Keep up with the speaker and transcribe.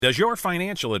Does your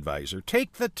financial advisor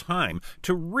take the time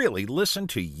to really listen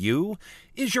to you?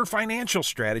 Is your financial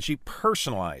strategy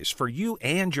personalized for you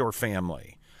and your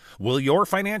family? Will your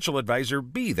financial advisor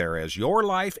be there as your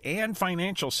life and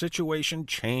financial situation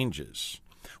changes?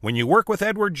 When you work with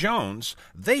Edward Jones,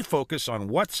 they focus on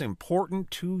what's important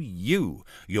to you.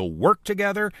 You'll work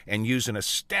together and use an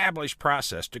established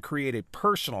process to create a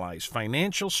personalized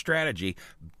financial strategy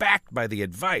backed by the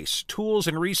advice, tools,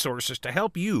 and resources to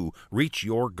help you reach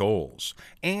your goals.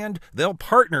 And they'll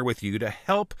partner with you to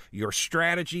help your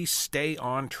strategy stay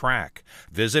on track.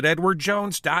 Visit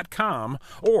edwardjones.com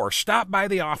or stop by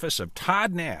the office of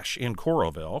Todd Nash in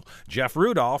Coralville, Jeff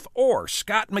Rudolph, or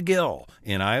Scott McGill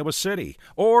in Iowa City,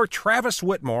 or Travis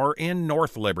Whitmore in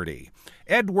North Liberty.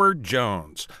 Edward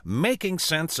Jones, making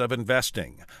sense of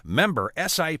investing. Member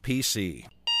SIPC.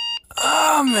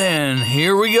 Oh, man,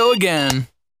 here we go again.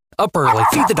 Up early,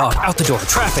 feed the dog, out the door,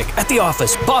 traffic, at the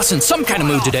office, boss in some kind of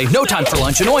mood today, no time for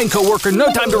lunch, annoying coworker,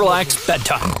 no time to relax,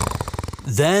 bedtime.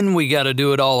 Then we gotta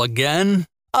do it all again?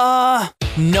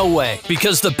 No way.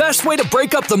 Because the best way to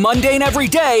break up the mundane every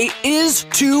day is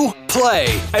to play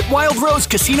at Wild Rose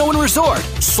Casino and Resort.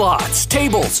 Slots,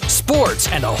 tables, sports,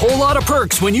 and a whole lot of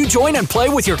perks when you join and play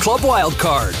with your Club Wild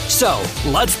card. So,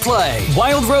 let's play.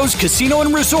 Wild Rose Casino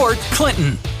and Resort,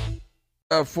 Clinton.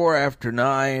 4 after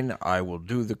 9, I will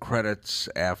do the credits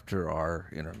after our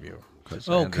interview. Because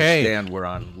I understand we're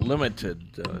on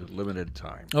limited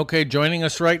time. Okay, joining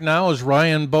us right now is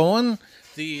Ryan Bowen,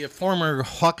 the former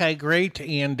Hawkeye great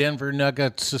and Denver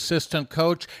Nuggets assistant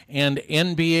coach and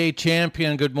NBA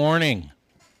champion. Good morning.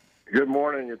 Good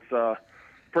morning. It's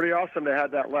pretty awesome to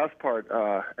have that last part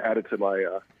added to my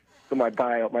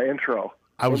bio, my intro.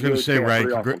 I was going to say,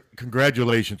 Ryan, awesome.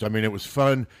 Congratulations. I mean, it was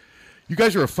fun. You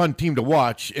guys are a fun team to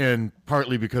watch, and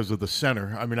partly because of the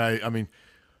center. I mean,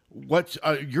 what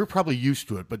you're probably used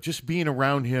to it, but just being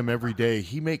around him every day,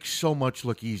 he makes so much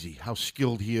look easy. How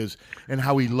skilled he is, and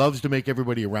how he loves to make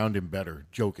everybody around him better.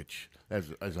 Jokic,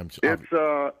 as I'm.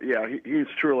 It's he's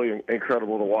truly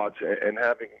incredible to watch, and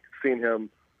having seen him,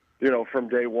 from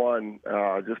day one,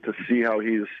 just to see how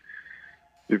he's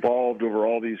evolved over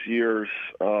all these years,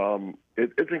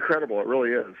 it's incredible. It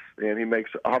really is, and he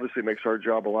obviously makes our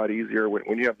job a lot easier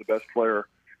when you have the best player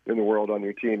in the world on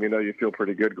your team. You feel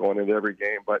pretty good going into every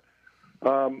game. But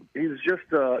he's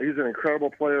an incredible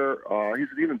player. He's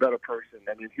an even better person.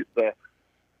 I mean,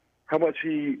 how much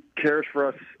he cares for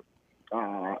us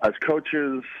as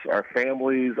coaches, our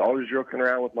families, always joking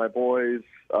around with my boys.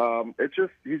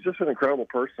 He's just an incredible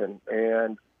person.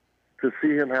 And to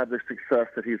see him have the success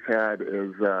that he's had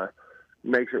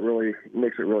makes it really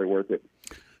worth it.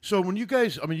 So when you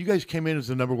guys came in as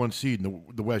the number 1 seed in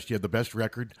the West. You had the best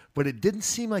record, but it didn't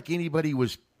seem like anybody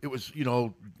was. It was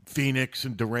Phoenix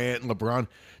and Durant and LeBron.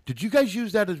 Did you guys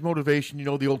use that as motivation?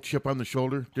 The old chip on the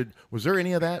shoulder. Was there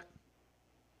any of that?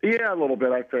 Yeah, a little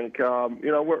bit. I think.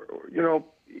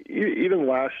 Even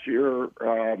last year,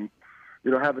 having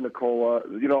Nikola,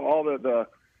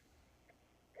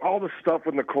 all the stuff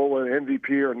with Nikola and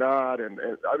MVP or not, and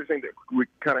everything that we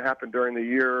kind of happened during the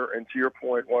year. And to your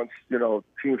point, once,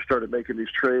 teams started making these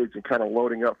trades and kind of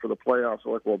loading up for the playoffs,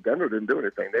 we're like, well, Denver didn't do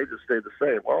anything. They just stayed the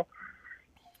same. Well,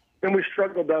 and we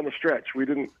struggled down the stretch. We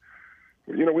didn't,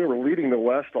 we were leading the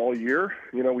West all year.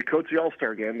 We coached the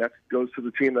All-Star game. That goes to the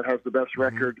team that has the best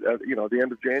record at, the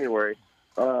end of January.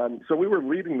 So we were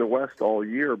leading the West all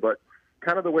year, but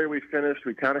kind of the way we finished,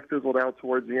 we kind of fizzled out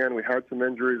towards the end. We had some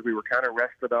injuries. We were kind of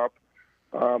rested up.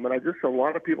 And a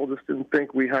lot of people just didn't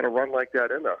think we had a run like that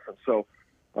in us. And so,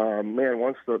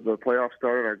 once the playoffs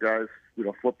started, our guys,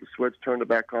 flipped the switch, turned it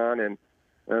back on, and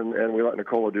we let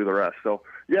Nikola do the rest. So,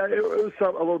 yeah, it was a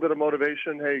little bit of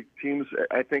motivation. Hey, teams,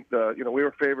 I think we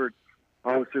were favored,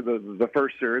 obviously, the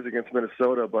first series against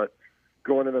Minnesota, but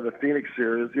going into the Phoenix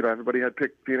series, everybody had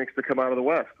picked Phoenix to come out of the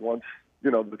West once,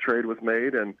 the trade was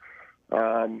made. And,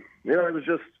 it was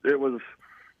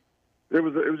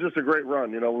just a great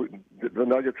run. The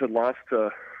Nuggets had lost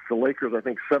to the Lakers, I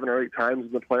think, 7 or 8 times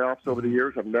in the playoffs over the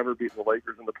years. I've never beaten the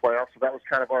Lakers in the playoffs. So that was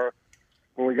kind of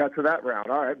when we got to that round,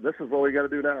 all right, this is what we got to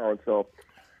do now.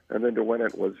 And then to win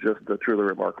it was just truly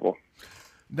remarkable.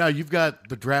 Now you've got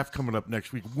the draft coming up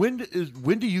next week. When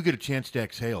do you get a chance to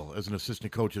exhale as an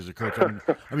assistant coach, as a coach? I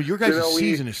mean your guys'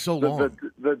 season is so long.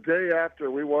 The day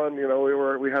after we won,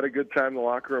 we had a good time in the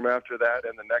locker room after that,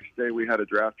 and the next day we had a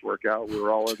draft workout. We were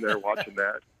all in there watching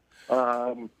that.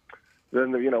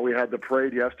 Then we had the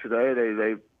parade yesterday.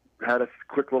 They had a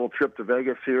quick little trip to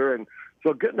Vegas here, and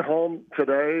so getting home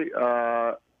today.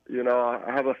 I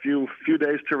have a few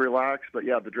days to relax, but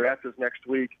yeah, the draft is next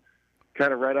week.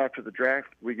 Kind of right after the draft,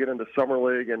 we get into Summer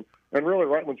League, and really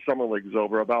right when Summer League is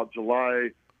over, about July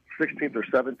 16th or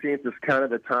 17th is kind of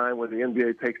the time where the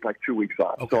NBA takes like 2 weeks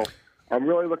off. Okay. So I'm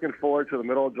really looking forward to the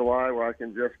middle of July where I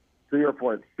can just, to your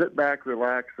point, sit back,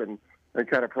 relax, and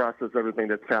kind of process everything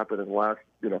that's happened in the last,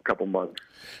 couple months.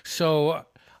 So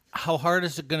how hard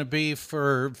is it going to be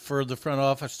for the front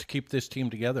office to keep this team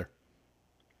together?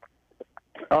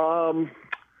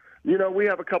 We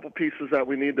have a couple pieces that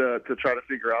we need to try to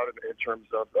figure out in terms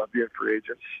of being free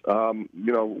agents.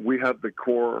 We have the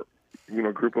core,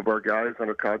 group of our guys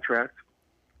under contract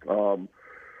for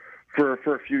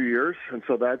a few years, and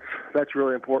so that's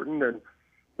really important. And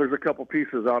there's a couple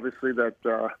pieces, obviously,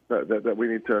 that we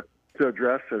need to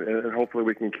address, and hopefully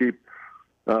we can keep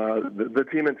the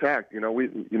team intact. We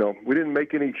didn't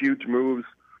make any huge moves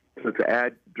to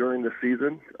add during the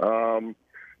season.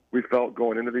 We felt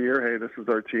going into the year, hey, this is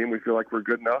our team. We feel like we're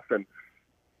good enough, and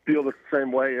feel the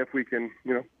same way if we can,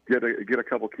 get a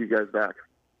couple key guys back.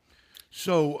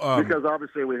 So because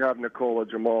obviously we have Nikola,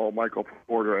 Jamal, Michael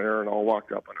Porter, and Aaron all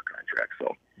locked up under contract.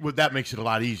 So that makes it a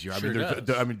lot easier. Sure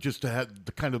Just to have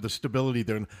the kind of the stability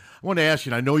there. And I want to ask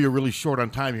you, and I know you're really short on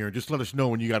time here. Just let us know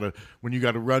when you got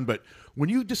to run. But when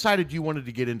you decided you wanted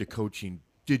to get into coaching,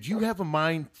 did you have a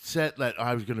mindset that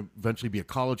I was going to eventually be a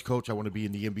college coach? I want to be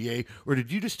in the NBA, or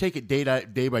did you just take it day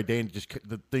by day and just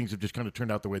the things have just kind of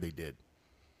turned out the way they did?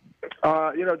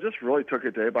 Just really took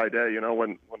it day by day.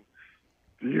 When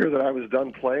the year that I was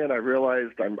done playing, I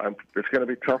realized it's going to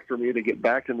be tough for me to get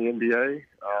back in the NBA.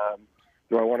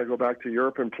 Do I want to go back to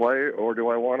Europe and play, or do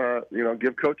I want to,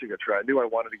 give coaching a try? I knew I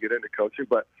wanted to get into coaching,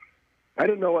 but I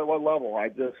didn't know at what level. I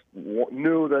just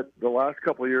knew that the last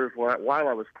couple of years while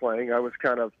I was playing, I was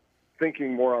kind of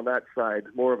thinking more on that side,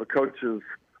 more of a coach's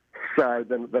side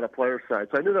than a player's side.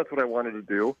 So I knew that's what I wanted to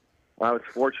do. I was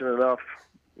fortunate enough,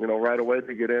 right away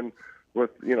to get in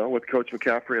with Coach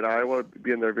McCaffrey at Iowa,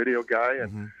 being their video guy.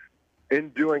 And in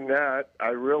doing that, I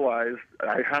realized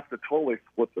I have to totally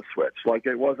flip the switch. Like,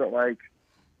 it wasn't like,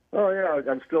 oh, yeah,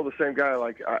 I'm still the same guy.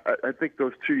 Like, I think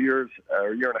those 2 years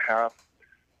or year and a half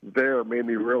there made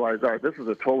me realize, all right, this is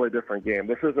a totally different game.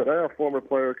 This isn't a former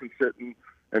player can sit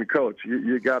and coach.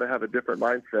 You got to have a different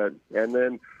mindset. And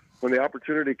then when the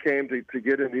opportunity came to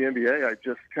get in the NBA, I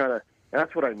just kind of,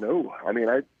 that's what I knew. I mean,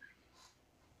 I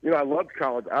loved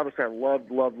college. Obviously, I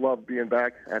loved being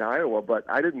back at Iowa, but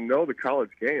I didn't know the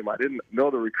college game. I didn't know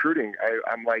the recruiting.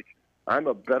 I'm like, I'm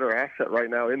a better asset right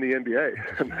now in the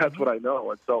NBA, and that's what I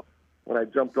know. And so when I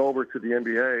jumped over to the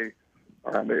NBA,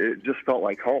 it just felt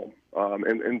like home,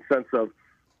 in sense of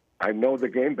I know the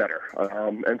game better.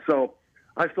 And so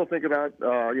I still think about,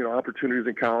 opportunities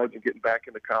in college and getting back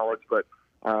into college, but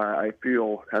I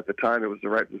feel at the time it was the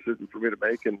right decision for me to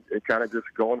make, and it kind of just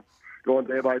going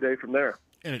day by day from there.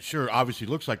 And it sure obviously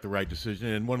looks like the right decision.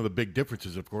 And one of the big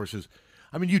differences, of course, is,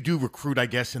 I mean, you do recruit, I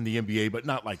guess, in the NBA, but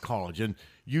not like college. And,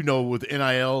 with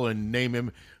NIL and name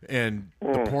him and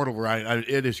the portal, right?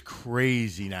 It is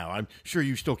crazy now. I'm sure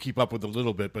you still keep up with a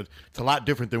little bit, but it's a lot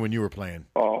different than when you were playing.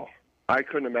 Oh, I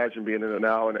couldn't imagine being in it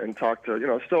now and talk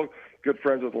to, still good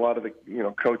friends with a lot of the,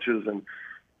 coaches. And,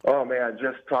 oh, man,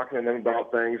 just talking to them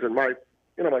about things. And my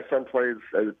son plays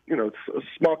at, a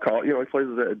small college. He plays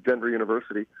at Denver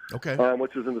University, okay,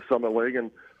 which is in the Summit League.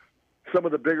 And some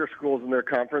of the bigger schools in their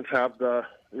conference have the,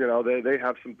 they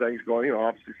have some things going.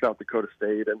 Obviously South Dakota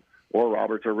State and Oral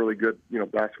Roberts are really good,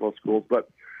 basketball schools. But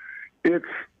it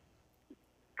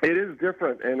is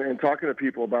different. And talking to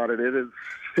people about it,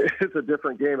 it's a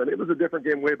different game. And it was a different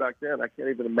game way back then. I can't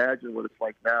even imagine what it's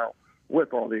like now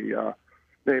with all the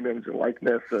name, image, and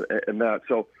likeness and that.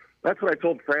 So that's what I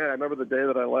told Fran. I remember the day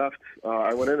that I left.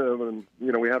 I went into him and,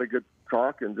 we had a good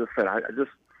talk and just said,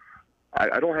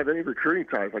 I don't have any recruiting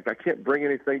ties. Like, I can't bring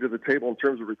anything to the table in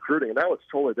terms of recruiting. And now it's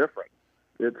totally different.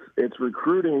 It's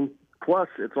recruiting plus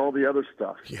it's all the other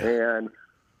stuff. Yeah. And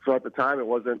so at the time it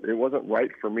wasn't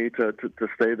right for me to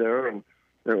stay there, and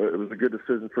it was a good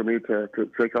decision for me to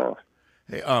take off.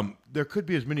 Hey, there could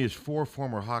be as many as 4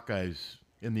 former Hawkeyes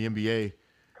in the NBA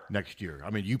next year.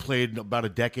 I mean, you played about a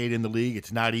decade in the league.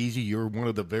 It's not easy. You're one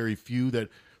of the very few that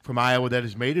from Iowa that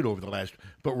has made it over the last.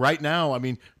 But right now, I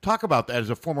mean, talk about that as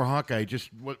a former Hawkeye. Just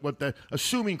what that,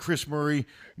 assuming Chris Murray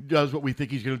does what we think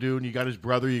he's going to do, and you got his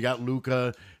brother, you got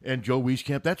Luka and Joe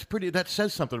Wieskamp. That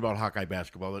says something about Hawkeye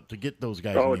basketball to get those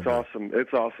guys. Oh, it's awesome!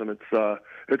 It's awesome.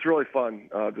 It's really fun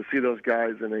to see those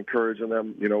guys and encouraging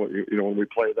them. When we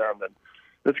play them, and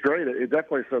it's great. It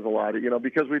definitely says a lot.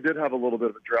 Because we did have a little bit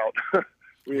of a drought.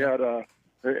 We had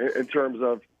in terms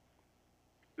of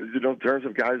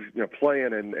guys,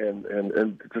 playing and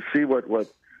to see what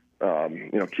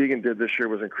Keegan did this year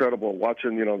was incredible.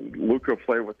 Watching, Luka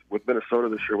play with Minnesota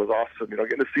this year was awesome.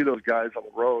 Getting to see those guys on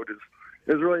the road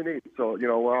really neat. So,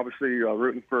 we're obviously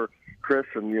rooting for Chris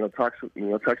and,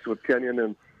 texting with Kenyon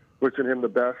and wishing him the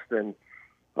best. And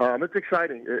it's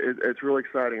exciting. It's really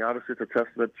exciting. Obviously, it's a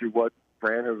testament to what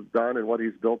Fran has done and what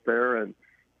he's built there, and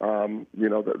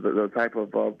the type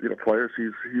of players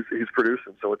he's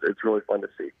producing. So it's really fun to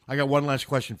see. I got one last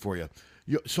question for you.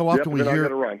 So often we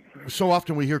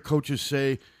hear coaches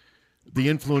say the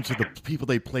influence of the people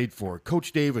they played for.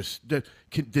 Coach Davis, did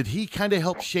he kind of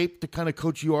help shape the kind of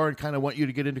coach you are and kind of want you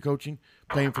to get into coaching,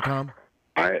 playing for Tom?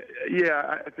 I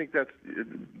think that's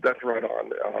right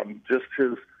on. Just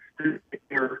his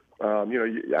here,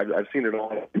 I've seen it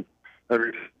all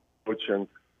every coach, and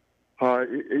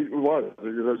it was.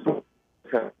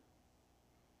 I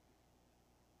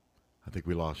think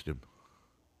we lost him.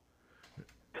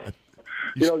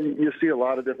 You see a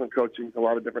lot of different coaching, a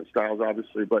lot of different styles,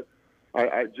 obviously, but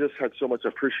I just had so much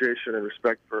appreciation and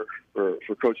respect for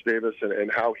Coach Davis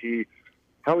and how he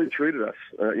treated us,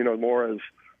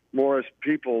 more as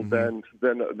people than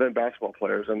basketball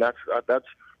players, and that's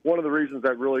one of the reasons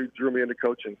that really drew me into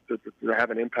coaching, to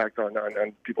have an impact on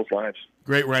people's lives.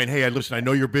 Great, Ryan. Hey, listen, I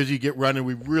know you're busy. Get running.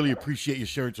 We really appreciate you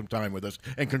sharing some time with us,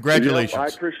 and congratulations. I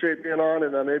appreciate being on,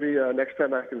 and maybe next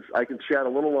time I can chat a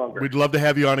little longer. We'd love to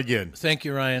have you on again. Thank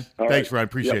you, Ryan. Thanks, Ryan.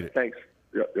 Appreciate it. Thanks.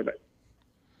 Good night.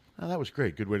 Oh, that was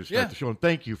great. Good way to start the show, and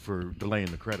thank you for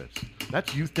delaying the credits.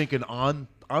 That's you thinking on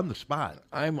the spot.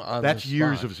 I'm on That's the spot.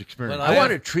 years of experience. I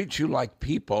want to treat you like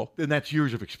people. And that's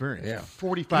years of experience. Yeah.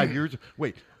 45 years.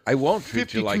 Wait. I won't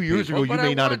treat you like 52 years people, ago, you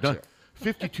may not have done. to.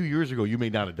 52 years ago, you may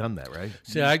not have done that, right?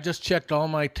 See, I just checked all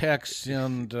my texts,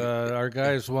 and our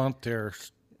guys want their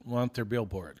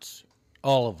billboards,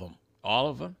 all of them. All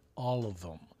of them? All of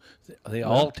them. They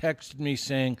all texted me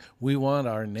saying, we want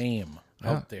our name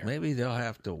out there. Maybe they'll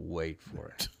have to wait for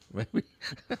it. Maybe.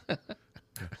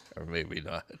 Or maybe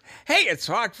not. Hey, it's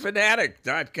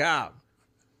Hawkfanatic.com.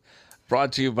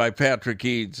 Brought to you by Patrick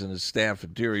Eads and his staff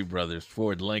at Deary Brothers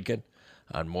Ford Lincoln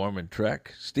on Mormon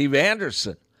Trek. Steve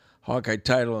Anderson, Hawkeye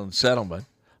Title and Settlement.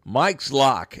 Mike's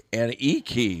Lock and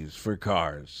E-Keys for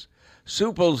cars.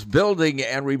 Supple's Building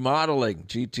and Remodeling,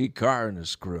 GT Carr and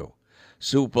his crew.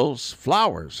 Supple's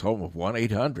Flowers, home of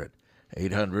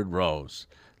 1-800-800-ROSE.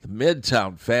 The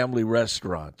Midtown Family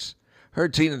Restaurants.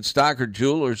 Hertine and Stockard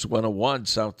Jewelers, 101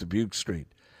 South Dubuque Street,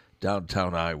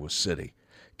 downtown Iowa City.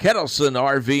 Kettleson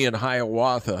RV in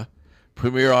Hiawatha.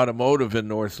 Premier Automotive in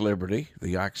North Liberty.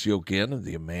 The Ox Yoke Inn and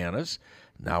the Amanas,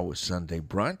 now with Sunday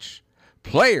Brunch.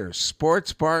 Players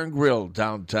Sports Bar and Grill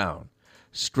downtown.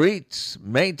 Streets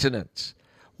Maintenance.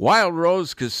 Wild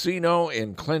Rose Casino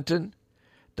in Clinton.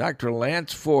 Dr.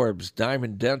 Lance Forbes,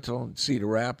 Diamond Dental in Cedar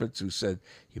Rapids, who said,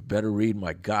 you better read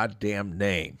my goddamn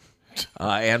name.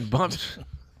 And Bumps.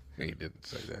 He didn't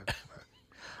say that.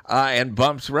 And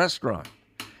Bumps Restaurant.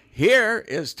 Here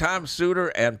is Tom Suter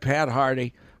and Pat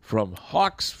Hardy from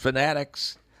Hawks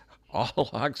Fanatics. All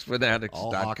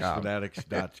Hawksfanatics.com.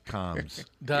 Hawksfanatics.coms.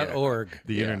 .org.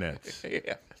 The internet.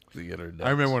 Yeah, the internet.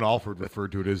 I remember when Alfred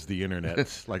referred to it as the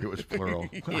internet, like it was plural.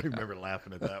 I remember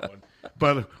laughing at that one.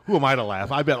 But who am I to laugh?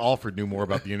 I bet Alfred knew more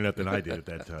about the internet than I did at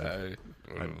that time.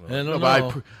 I don't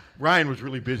know. Ryan was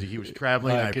really busy. He was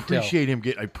traveling. I appreciate him.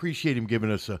 I appreciate him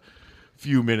giving us a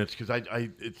few minutes because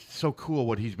it's so cool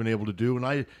what he's been able to do.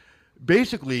 And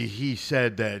basically he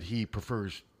said that he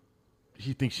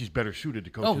thinks he's better suited to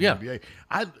coach the NBA.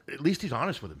 At least he's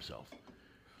honest with himself.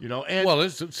 And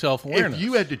it's self-awareness. If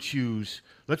you had to choose,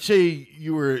 let's say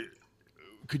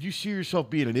could you see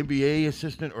yourself being an NBA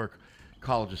assistant or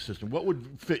college assistant? What would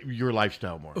fit your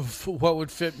lifestyle more? What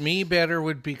would fit me better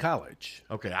would be college.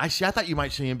 Okay. I thought you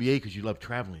might say NBA because you love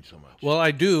traveling so much. Well, I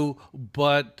do,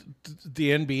 but the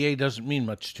NBA doesn't mean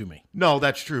much to me. No,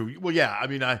 that's true. Well, yeah. I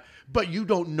mean, but you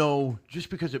don't know,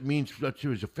 just because it means much to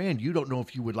you as a fan, you don't know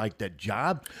if you would like that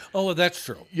job. Oh, that's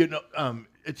true.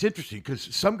 It's interesting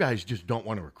because some guys just don't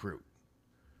want to recruit.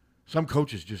 Some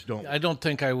coaches just don't. I don't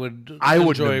think I would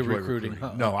enjoy recruiting.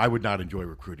 No, I would not enjoy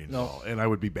recruiting at all, and I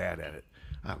would be bad at it.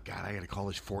 Oh, God, I got to call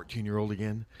this 14-year-old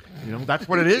again. That's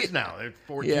what it is now. They're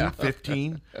 14,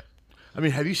 15. I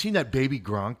mean, have you seen that Baby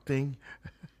Gronk thing?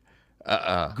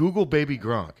 Google Baby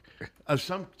Gronk.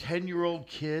 Some 10-year-old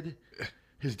kid,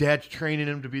 his dad's training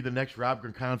him to be the next Rob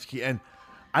Gronkowski, and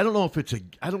I don't know if it's a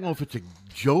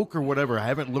joke or whatever. I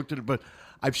haven't looked at it, but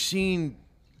I've seen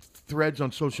threads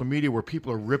on social media where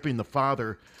people are ripping the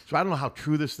father. So I don't know how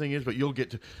true this thing is, but you'll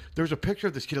get to. There's a picture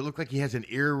of this kid. It looked like he has an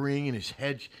earring in his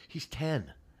head. He's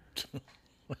 10.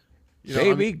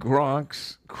 Baby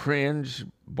Gronk's cringe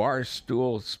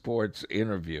Barstool Sports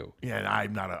interview. Yeah,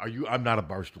 I'm not a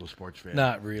Barstool Sports fan.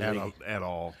 Not really at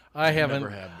all. I haven't.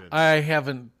 Never have been. I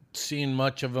haven't seen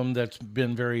much of him that's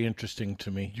been very interesting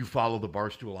to me. You follow the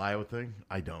Barstool Iowa thing?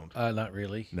 I don't. Not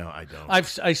really. No, I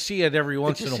don't. I see it every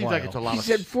once it in just a seems while. like it's a lot He's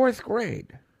of. in 4th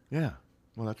grade. Yeah.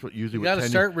 Well, that's what usually. You got to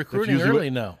start recruiting early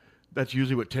now. That's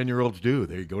usually what 10-year-olds do.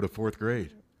 They go to 4th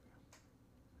grade.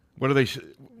 What do they?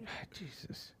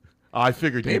 Jesus. I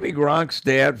figured. Baby Gronk's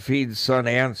dad feeds son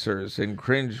answers in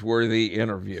cringeworthy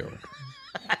interview.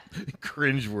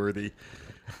 Cringeworthy.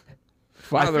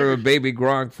 Father of Baby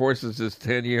Gronk forces his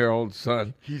 10-year-old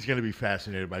son. He's going to be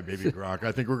fascinated by Baby Gronk.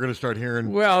 I think we're going to start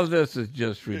hearing. Well, this is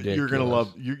just ridiculous. You're going to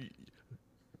love.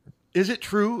 Is it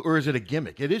true or is it a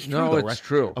gimmick? It is true. No, though, it's right?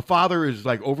 true. A father is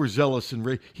like overzealous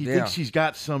and he thinks he's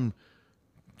got some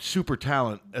super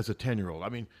talent as a 10-year-old. I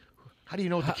mean, how do you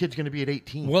know what the kid's going to be at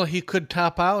 18? Well, he could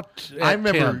top out at I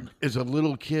remember 10. as a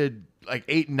little kid, like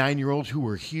 8 and 9-year-olds who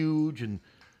were huge and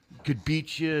could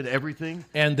beat you and everything.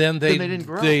 And then they didn't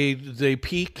grow. They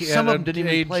peak Some at of them didn't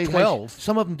even age play 12.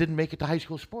 Some of them didn't make it to high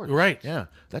school sports. Right. Yeah.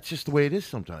 That's just the way it is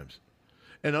sometimes.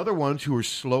 And other ones who are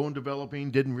slow in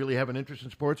developing, didn't really have an interest in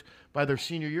sports, by their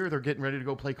senior year, they're getting ready to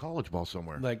go play college ball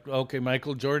somewhere. Like, okay,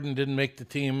 Michael Jordan didn't make the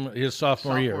team his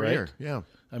sophomore year, right? Yeah.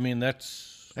 I mean,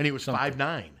 that's And he was something.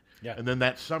 5'9". Yeah. And then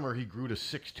that summer he grew to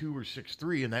 6'2" or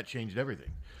 6'3", and that changed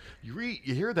everything. You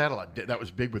hear that a lot. That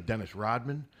was big with Dennis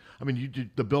Rodman. I mean, you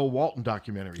did the Bill Walton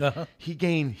documentary. Uh-huh. He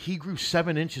grew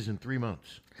 7 inches in 3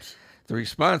 months. The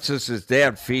responses his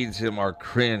dad feeds him are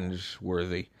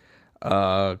cringe-worthy.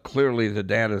 Clearly, the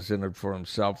dad is in it for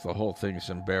himself. The whole thing's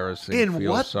embarrassing. In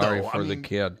Feel what, sorry though? for I the mean,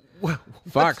 kid. What's-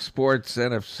 Fox Sports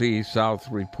NFC South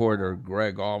reporter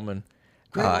Greg Allman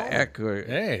echoed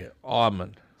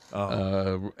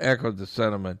the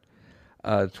sentiment,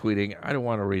 tweeting, "I don't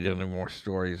want to read any more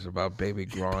stories about Baby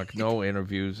Gronk. No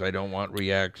interviews. I don't want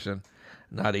reaction.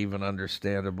 Not even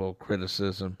understandable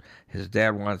criticism. His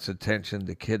dad wants attention.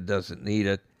 The kid doesn't need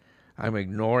it. I'm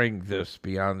ignoring this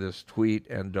beyond this tweet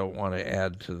and don't want to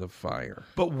add to the fire."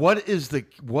 But what is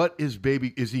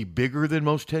Baby? Is he bigger than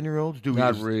most 10-year-olds?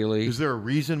 Not really. Is there a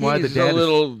reason why He's the dad a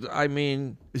little, I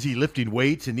mean... Is he lifting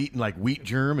weights and eating like wheat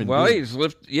germ? And Well,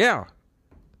 yeah.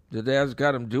 The dad's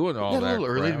got him doing all that a little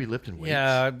early crap. to be lifting weights.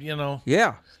 Yeah, you know.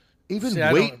 Yeah. Even See,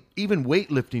 I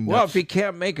weightlifting. Well, if he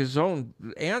can't make his own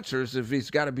answers, if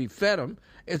he's got to be fed him,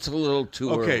 it's a little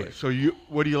too early. Okay, so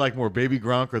what do you like more, Baby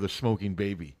Gronk or the smoking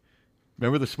baby?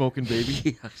 Remember the smoking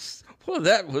baby? Yes. Well,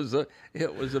 it was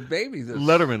a baby that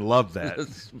Letterman loved that.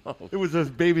 smoked. It was a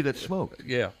baby that smoked.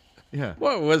 Yeah. Yeah.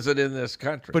 What was it in this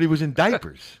country? But he was in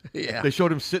diapers. Yeah. They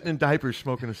showed him sitting in diapers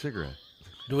smoking a cigarette.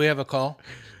 Do we have a call?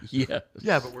 Yes.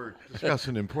 Yeah, but we're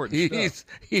discussing important stuff.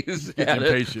 He's getting at it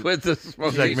impatient. with the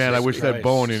smoking. He's like, man, I wish that Christ.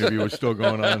 Bowen interview was still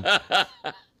going on.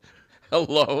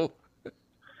 Hello.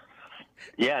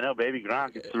 Yeah, no, Baby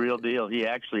Gronk, it's the real deal. He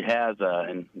actually has,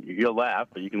 and you'll laugh,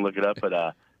 but you can look it up, but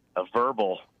a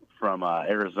verbal from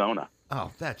Arizona.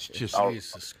 Oh, that's just...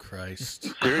 Jesus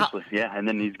Christ. Seriously, yeah, and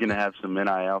then he's going to have some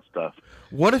NIL stuff.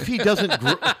 What if he doesn't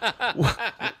grow...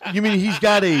 You mean he's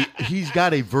got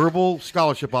a verbal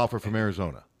scholarship offer from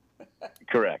Arizona?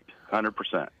 Correct,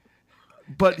 100%.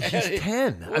 But he's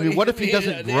 10. I mean, what if he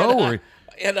doesn't grow? Or...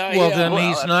 Well, then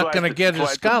he's that's not why going to it's- get that's his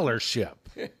why scholarship.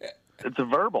 It's a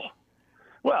verbal.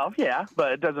 Well, yeah,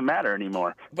 but it doesn't matter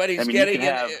anymore. But he's I mean, getting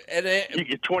you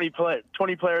get 20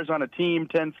 players on a team,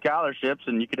 10 scholarships,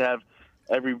 and you could have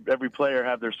every player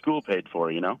have their school paid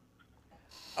for, you know?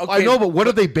 Okay. I know, but what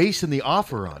are they basing the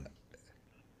offer on?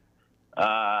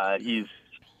 He's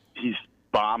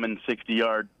bombing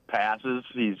 60-yard passes.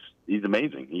 He's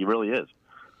amazing. He really is.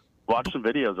 Watch some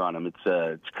videos on him.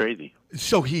 It's crazy.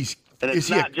 So he's... And it's is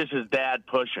he not just his dad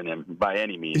pushing him by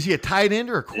any means. Is he a tight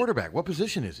end or a quarterback? What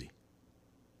position is he?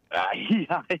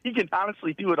 He can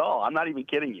honestly do it all. I'm not even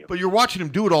kidding you. But you're watching him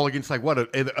do it all against, like,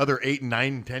 what, other 8,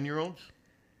 9, 10-year-olds?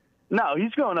 No,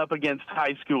 he's going up against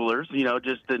high schoolers, you know,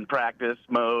 just in practice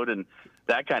mode and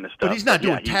that kind of stuff. But he's not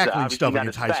doing yeah, tackling obviously stuff not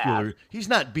against as high fast. schoolers. He's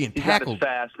not being He's tackled. not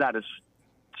as fast, not as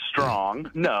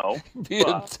strong. No. being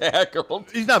but tackled.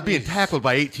 He's not being tackled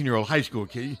by 18-year-old high school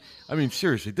kid. I mean,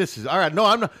 seriously, this is all right. No,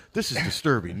 I'm not. This is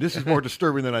disturbing. This is more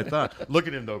disturbing than I thought. Look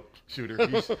at him, though, Shooter.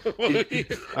 I'm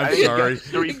sorry.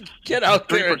 Get out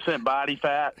there. 3% body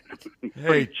fat.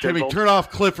 Hey, Timmy, turn off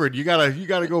Clifford. You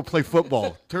gotta go play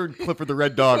football. Turn Clifford the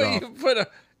Red Dog Well, off. you put a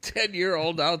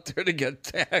 10-year-old out there to get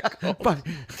tackled. But-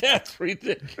 That's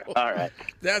ridiculous. All right.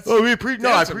 That's Oh, I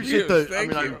appreciate abuse. I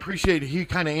Thank you. appreciate he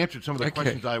kind of answered some of the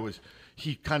Okay. questions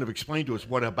he kind of explained to us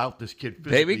what about this kid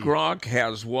physically. Baby Gronk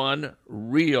has one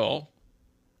real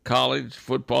college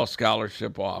football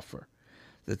scholarship offer.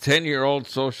 The 10-year-old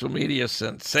social media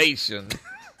sensation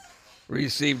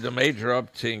received a major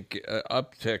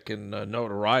uptick in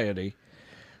notoriety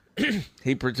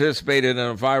He participated in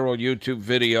a viral YouTube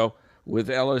video with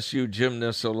LSU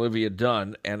gymnast Olivia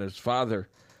Dunn, and his father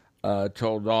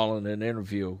told all in an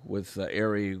interview with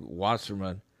Ari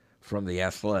Wasserman from The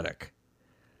Athletic.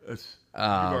 You've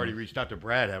already reached out to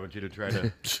Brad, haven't you, to try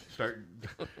to start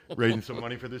raising some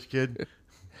money for this kid?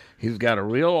 He's got a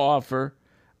real offer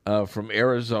from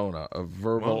Arizona, a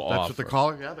verbal offer. That's what the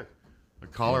caller, the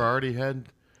caller already had.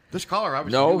 This caller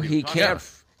obviously. No, he can't.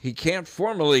 He can't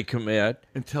formally commit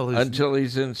until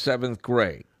he's in 7th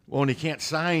grade. Well, and he can't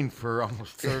sign for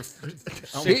almost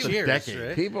 6 years. Decade.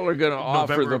 Right? People are going to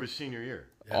offer November of his senior year.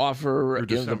 Offer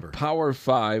in the Power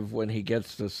 5 when he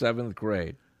gets to 7th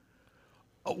grade.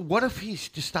 What if he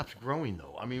just stops growing,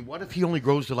 though? I mean, what if he only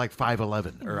grows to like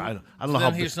 5'11"? Or I don't know then how.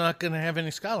 He's not going to have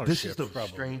any scholarship. This is the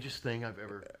strangest thing I've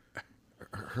ever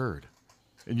heard.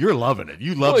 And you're loving it.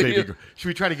 You love Baby Gronk. Should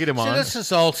we try to get him on? This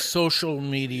is all social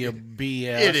media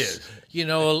BS. It is. You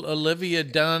know, Olivia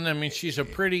Dunn, I mean, she's a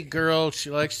pretty girl. She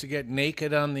likes to get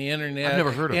naked on the internet. I've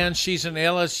never heard of her. And she's an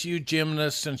LSU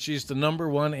gymnast, and she's the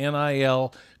 #1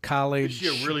 NIL college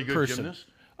person. Is she a really good gymnast?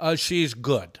 She's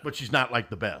good. But she's not like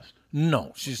the best.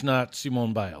 No, she's not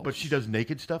Simone Biles. But she does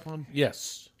naked stuff on?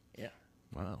 Yes. Yeah.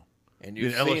 Wow. And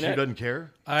you've LSU seen it? doesn't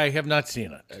care? I have not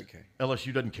seen it. Okay.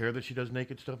 LSU doesn't care that she does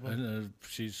naked stuff on?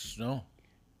 No.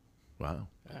 Wow.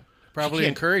 Probably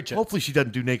encourage it. Hopefully she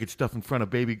doesn't do naked stuff in front of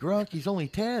Baby Gronk. He's only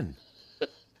 10.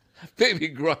 Baby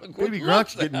Gronk. Baby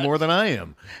Gronk's getting more than I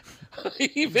am.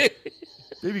 Baby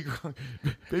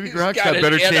Gronk's got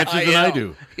better chances than I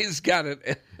do. He's got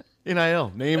it.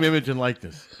 NIL, name, image, and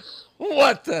likeness.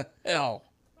 What the hell?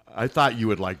 I thought you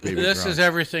would like Baby Gronk. This is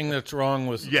everything that's wrong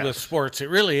with sports. It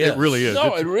really is. It really is.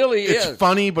 No, it really is. It's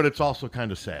funny, but it's also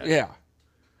kind of sad. Yeah.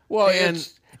 Well, And-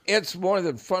 it's more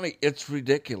than funny. It's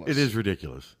ridiculous. It is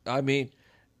ridiculous. I mean,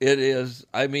 it is.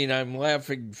 I mean, I'm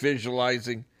laughing,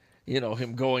 visualizing,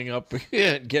 him going up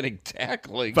and getting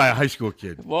tackling. By a high school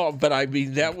kid. Well, but I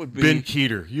mean, that would be... Ben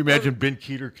Keeter. You imagine Ben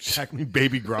Keeter tackling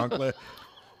Baby Gronk?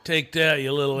 Take that,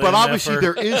 you little But MFer. obviously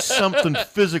there is something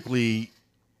physically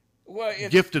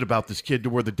gifted about this kid to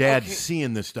where the dad's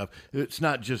seeing this stuff. It's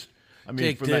not just... I mean,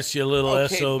 Take this, you little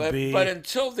SOB. But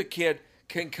until the kid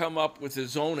can come up with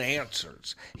his own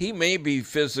answers, he may be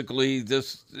physically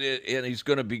this, and he's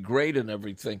going to be great and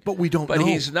everything. But we don't know. But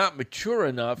he's not mature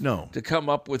enough No. to come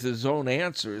up with his own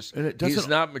answers. And it doesn't- He's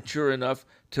not mature enough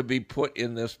to be put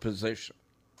in this position.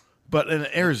 But in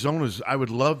Arizona's, I would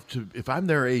love to... If I'm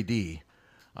their AD,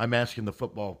 I'm asking the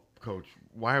football coach,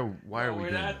 why are we We're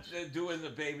doing not this? doing the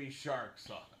baby shark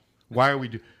song. Why are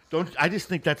we don't? I just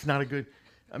think that's not a good...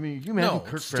 I mean, you imagine No,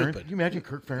 Kirk stupid. Ferentz? You imagine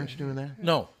Kirk Ferentz doing that?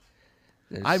 No.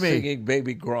 They're singing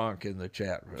Baby Gronk in the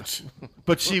chat room.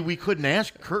 But see, we couldn't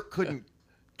ask. Kirk couldn't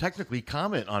technically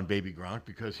comment on Baby Gronk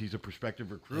because he's a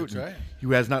prospective recruit. That's right.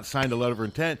 Who has not signed a letter of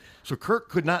intent. So Kirk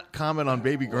could not comment on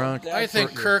Baby Gronk. I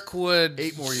think Kirk would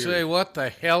 8 more years. say, what the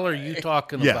hell are you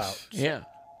talking Yes. about? Yeah.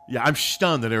 Yeah, I'm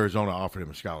stunned that Arizona offered him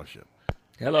a scholarship.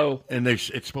 Hello. And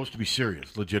it's supposed to be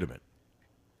serious, legitimate.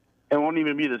 It won't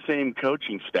even be the same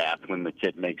coaching staff when the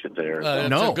kid makes it there. That's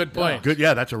a good point. Good,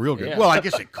 yeah, that's a real good. Yeah. Well, I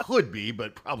guess it could be,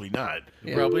 but probably not.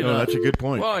 Probably No, not. that's a good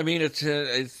point. Well, I mean, it's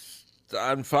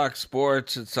on Fox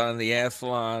Sports. It's on the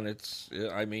Athlon. It's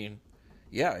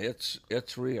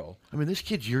real. I mean, this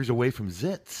kid's years away from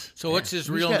zits. So what's his He's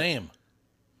real got- name?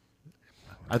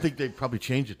 I think they probably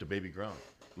changed it to Baby Gronk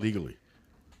legally.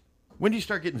 When do you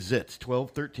start getting zits?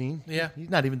 12, 13? Yeah. He's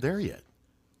not even there yet.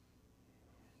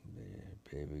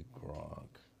 Baby Gronk.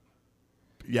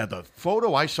 Yeah, the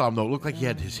photo I saw him, though, it looked like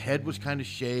his head was kind of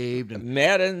shaved. And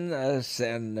Madden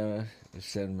San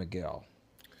Miguel.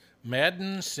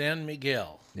 Madden San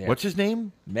Miguel. Yeah. What's his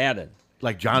name? Madden.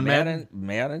 Like John Madden?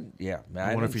 Madden, yeah.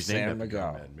 Madden I wonder if he's San named after John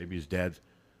Miguel. Madden. Maybe his dad's.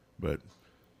 But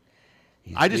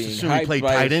He's I just being assume he hyped played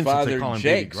by tight his end since they father, call him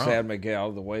Jake Baby Gronk. San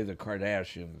Miguel, the way the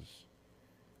Kardashians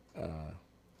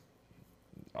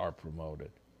are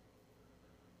promoted.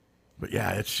 But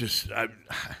yeah, it's just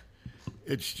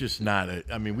not.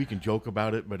 I mean, we can joke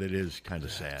about it, but it is kind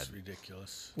of sad. That's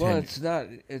ridiculous. Well, it's not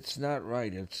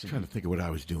right. It's I'm trying to think of what I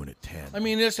was doing at 10. I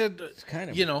mean, is it, kind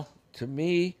of, you know, to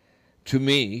me,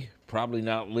 probably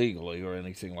not legally or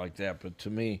anything like that, but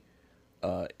to me,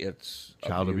 it's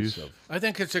Child abuse? abusive. I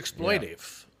think it's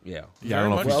exploitive. Yeah. Yeah, I don't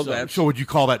know. If Very it's- much so would you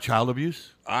call that child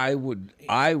abuse? I would,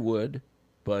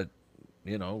 but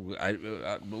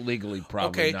I legally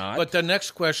probably Okay, not. but the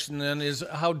next question then is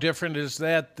how different is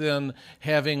that than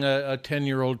having a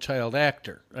 10-year-old child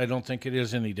actor? I don't think it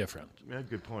is any different. Yeah,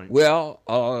 good point. Well,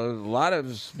 a lot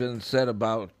has been said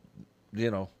about,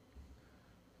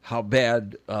 how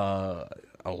bad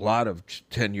a lot of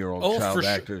 10-year-old child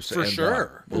actors. For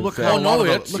sure. Well, look In how, fact- a lot of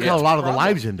the, it's- look how a it's lot a of the problem.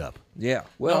 lives end up. Yeah,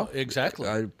 well,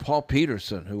 exactly. Paul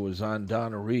Peterson, who was on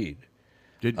Donna Reed,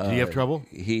 Did he have trouble?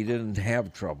 he didn't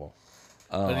have trouble.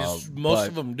 But most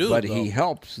of them do, But though. he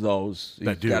helps those. He's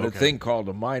That do, got a okay. thing called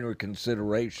a minor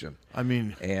consideration. I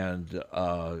mean, And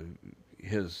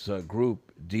his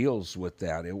group deals with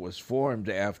that. It was formed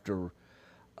after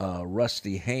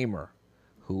Rusty Hamer,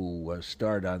 who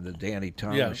starred on the Danny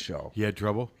Thomas show. he had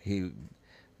trouble.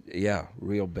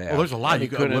 Real bad. Well, there's a lot And he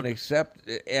you gotta couldn't look- accept.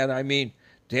 And I mean,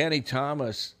 Danny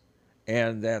Thomas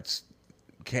and that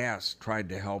cast tried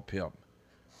to help him,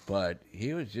 but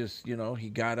he was just, he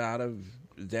got out of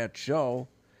that show.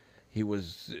 He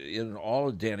was in all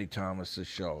of Danny Thomas's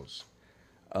shows.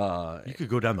 You could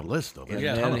go down the list though. And There's a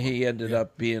ton then of them. he ended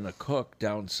up being a cook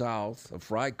down south, a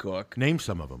fry cook, Name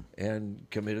some of them. and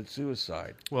committed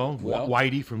suicide. Well,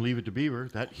 Whitey from Leave It to Beaver.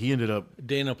 That he ended up.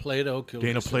 Dana Plato killed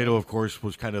Dana herself. Plato, of course,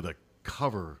 was kind of the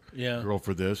cover Yeah. girl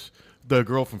for this. The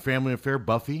girl from Family Affair,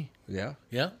 Buffy. Yeah.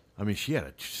 Yeah. I mean, she had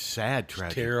a sad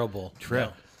tragedy. Terrible. Trip.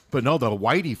 Yeah. But no, the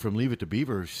Whitey from Leave It to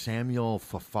Beaver, Samuel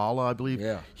Fafala, I believe.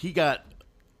 Yeah. He got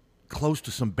close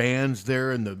to some bands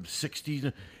there in the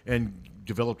 60s and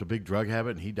developed a big drug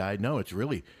habit, and he died. No, it's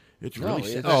really sad.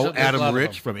 there's Oh, a lot Adam of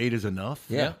Rich them. from Eight Is Enough.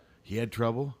 Yeah. He had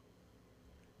trouble.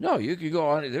 No, you could go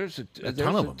on. There's a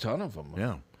ton of them. ton of them.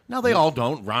 Yeah. Now they all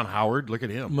don't. Ron Howard, look at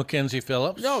him. Mackenzie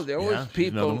Phillips. No, there Yeah, was he's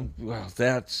another people. one. Well,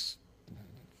 that's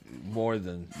more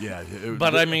than. Yeah.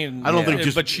 But I mean, I don't think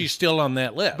just. But she's still on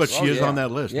that list. But she is yeah. on that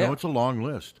list. Yeah. No, it's a long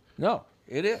list. No,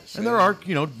 it is. And there are,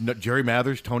 Jerry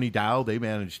Mathers, Tony Dow, they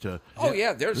managed to. Oh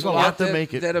yeah, there's a lot lot to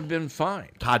make it. that have been fine.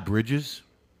 Todd Bridges.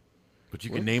 But you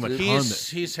can name a ton.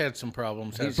 he's had some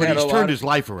problems. He's But had he's a turned lot his of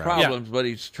life around. Problems, but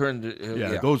he's turned.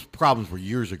 Yeah, those problems were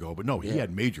years ago. But no, he Yeah.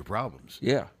 had major problems.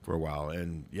 Yeah. For a while,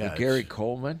 and yeah, Gary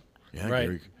Coleman. Yeah, Right.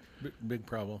 Gary, Big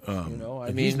problem. I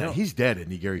and mean, he's dead, isn't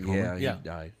he, Gary Coleman? yeah, Yeah. he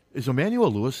died. Is Emmanuel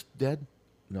Lewis dead?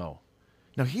 No,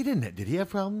 No, he didn't. Did he have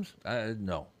problems?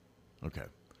 no. Okay.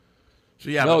 So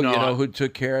yeah, No, but you know who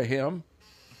took care of him?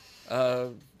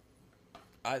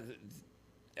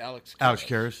 Alex. Alex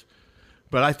Karras.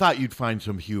 But I thought you'd find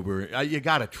some humor. You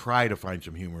got to try to find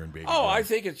some humor in Baby. Oh, Brown. I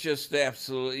think it's just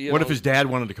absolutely. What if his dad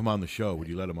wanted to come on the show? Would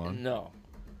you let him on? No.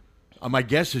 My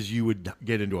guess is you would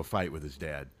get into a fight with his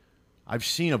dad. I've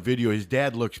seen a video. His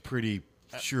dad looks pretty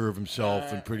sure of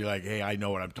himself and pretty like, hey, I know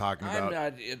what I'm talking I'm about.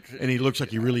 not interested. And he looks like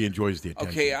he really enjoys the attention.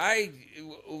 Okay,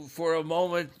 for a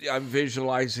moment I'm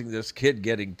visualizing this kid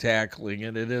getting tackling,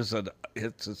 and it's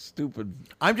a stupid.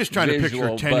 I'm just trying to picture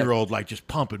a visual, 10-year-old like just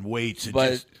pumping weights and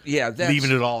but just that's,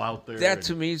 leaving it all out there. That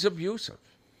to me is abusive.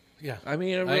 Yeah. I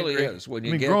mean, it I really agree. is. When I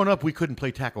you mean, get growing up, we couldn't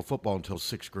play tackle football until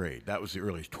 6th grade. That was the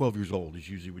earliest. 12 years old is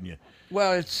usually when you.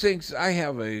 well, it sinks. I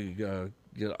have a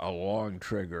long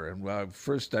trigger, and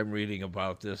first I'm reading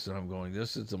about this, and I'm going,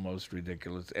 "This is the most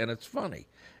ridiculous," and it's funny,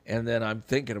 and then I'm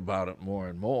thinking about it more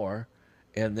and more,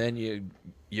 and then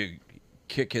you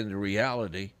kick into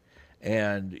reality,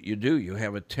 and you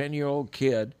have a 10-year-old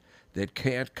kid that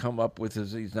can't come up with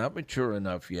he's not mature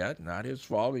enough yet. Not his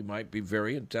fault. He might be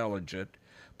very intelligent,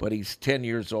 but he's 10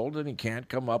 years old and he can't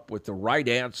come up with the right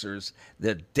answers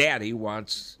that Daddy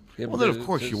wants him Well, then to of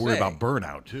course to you worry say. about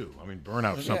burnout too. I mean,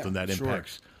 burnout's Yeah, something that sure.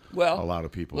 impacts Well, a lot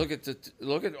of people.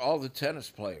 Look at all the tennis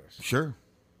players Sure,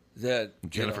 that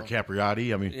Jennifer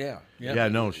Capriati. I mean, Yeah.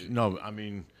 no. I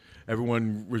mean,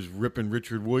 everyone was ripping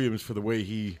Richard Williams for the way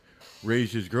he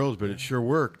raised his girls, but it sure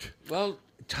worked. Well,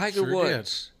 Tiger Sure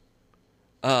Woods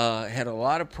had a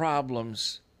lot of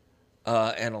problems,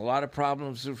 and a lot of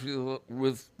problems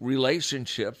with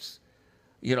relationships.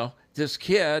 You know, this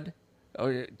kid,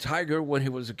 Tiger, when he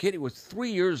was a kid, he was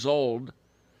 3 years old.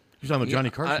 He's on the Johnny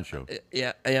Carson show.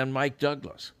 Yeah, and Mike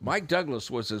Douglas. Mike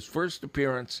Douglas was his first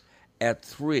appearance at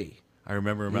 3. I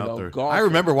remember him You out know, there. golfing. I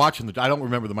remember watching I don't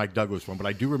remember the Mike Douglas one, but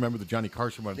I do remember the Johnny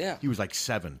Carson one. Yeah. He was like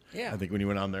 7. Yeah. I think when he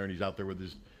went on there and he's out there with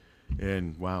his,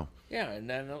 and wow. Yeah, and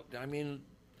then I mean,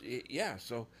 yeah.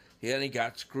 So he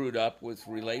got screwed up with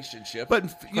relationships, But, you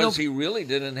know, because he really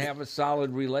didn't have a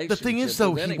solid relationship. The thing is,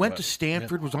 though, with he went to anybody.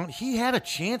 Stanford. He had a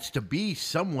chance to be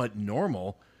somewhat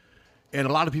normal, and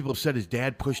a lot of people have said his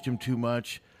dad pushed him too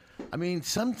much. I mean,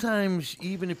 sometimes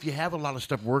even if you have a lot of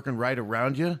stuff working right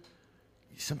around you,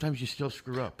 sometimes you still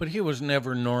screw up. But he was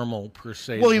never normal per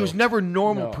se. Well, he though. was never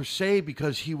normal per se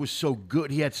because he was so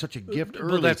good. He had such a gift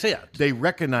early. Well, that's it. They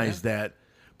recognized that,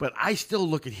 but I still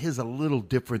look at his a little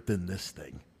different than this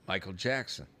thing, Michael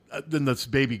Jackson. than this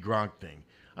baby Gronk thing.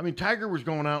 I mean, Tiger was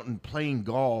going out and playing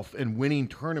golf and winning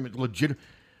tournaments. Legit.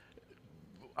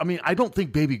 I mean, I don't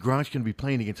think baby Gronk's going to be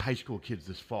playing against high school kids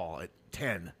this fall at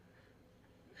 10.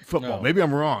 football. No. Maybe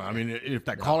I'm wrong. I mean, if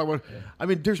that caller would, I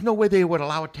mean, there's no way they would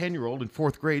allow a 10-year-old in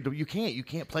fourth grade. You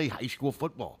can't play high school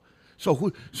football. So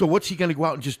what's he going to go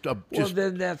out and just? Well,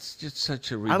 then that's just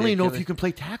such a ridiculous. I don't even know if you can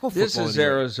play tackle football. This is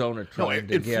anymore. Arizona trying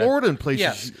to in get. Florida and places.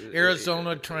 Yes,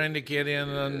 Arizona trying to get in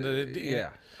on the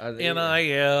NIL.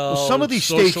 Well, some of these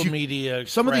social states, media.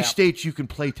 Some of these crap. states, you can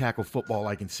play tackle football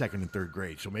like in second and third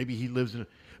grade. So maybe he lives in.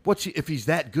 If he's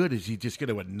that good? Is he just going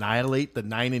to annihilate the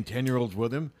 9 and 10-year-olds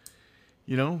with him?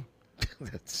 You know,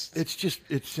 it's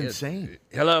insane.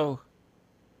 Hello.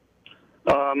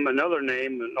 Another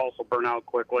name that also burned out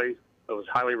quickly. It was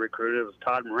highly recruited. It was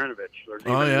Todd Marinovich.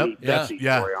 There's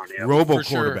story on him. Robo For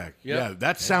sure. quarterback. Yep. Yeah,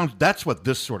 that sounds. That's what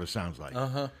this sort of sounds like.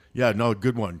 Yeah, no,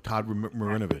 good one, Todd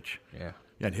Marinovich. Yeah.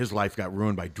 Yeah, and his life got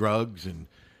ruined by drugs, and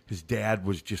his dad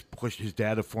was just pushed. His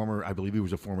dad, I believe he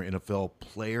was a former NFL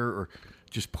player, or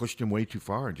just pushed him way too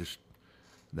far, and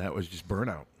that was just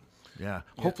burnout. Yeah.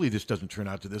 Hopefully this doesn't turn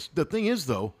out to this. The thing is,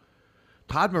 though,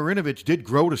 Todd Marinovich did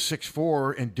grow to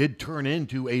 6'4" and did turn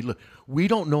into we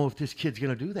don't know if this kid's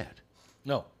going to do that.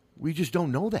 No. We just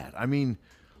don't know that. I mean,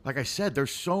 like I said,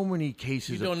 there's so many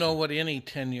cases. You don't know what any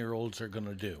 10-year-olds are going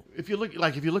to do. If you look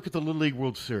at the Little League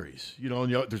World Series,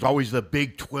 there's always the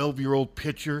big 12-year-old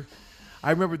pitcher. I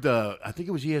remember I think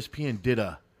it was ESPN did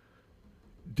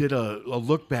a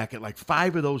look back at like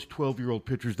 5 of those 12-year-old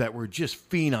pitchers that were just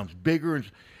phenoms, bigger,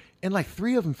 and like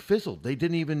 3 of them fizzled. They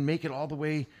didn't even make it all the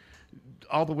way.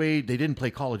 They didn't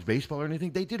play college baseball or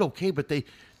anything. They did okay, but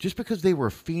just because they were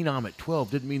a phenom at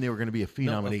 12 didn't mean they were going to be a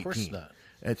phenom at 18. Of course not.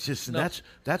 It's just that's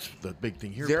the big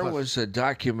thing here. There was a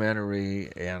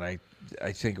documentary, and I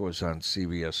think it was on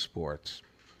CBS Sports.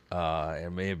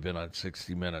 It may have been on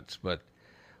 60 Minutes, but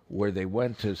where they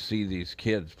went to see these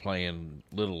kids playing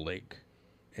Little League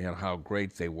and how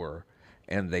great they were,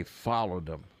 and they followed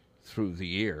them through the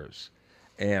years.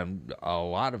 And a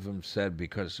lot of them said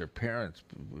because their parents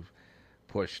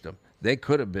pushed them, they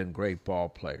could have been great ball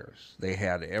players. They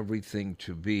had everything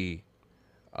to be,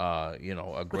 a great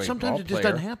ball player. But sometimes it just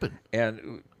doesn't happen.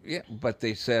 And but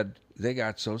they said they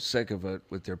got so sick of it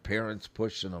with their parents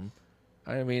pushing them.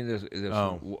 I mean, there's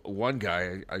one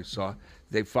guy I saw.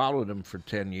 They followed him for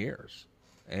 10 years,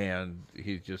 and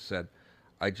he just said,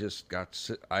 I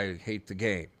hate the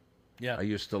game. Yeah. I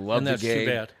used to love the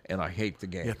game, and I hate the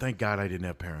game. Yeah, thank God I didn't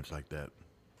have parents like that.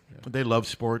 Yeah. They loved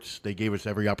sports. They gave us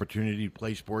every opportunity to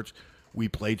play sports. We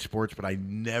played sports, but I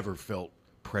never felt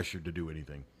pressured to do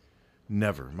anything.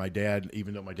 Never. My dad,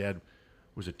 even though my dad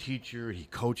was a teacher, he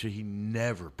coached, he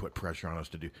never put pressure on us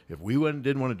to do. If we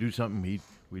didn't want to do something, he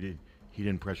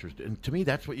didn't pressure us. And to me,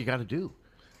 that's what you got to do.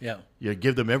 Yeah. You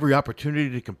give them every opportunity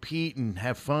to compete and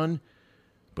have fun.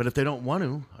 But if they don't want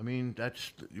to, I mean,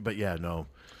 no.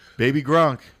 Baby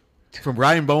Gronk. From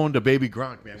Ryan Bowen to Baby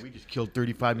Gronk, man, we just killed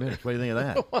 35 minutes. What do you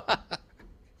think of that?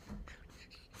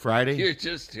 Friday? You're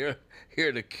just here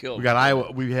to kill. We got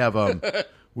Iowa.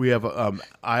 We have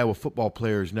Iowa football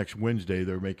players next Wednesday.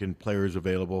 They're making players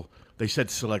available. They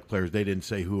said select players. They didn't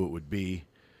say who it would be.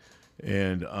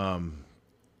 And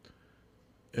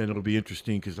it'll be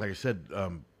interesting because, like I said,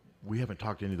 we haven't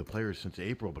talked to any of the players since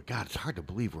April. But God, it's hard to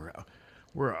believe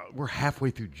we're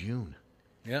halfway through June.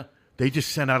 Yeah. They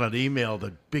just sent out an email,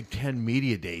 the Big Ten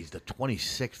Media Days, the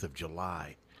 26th of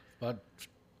July. About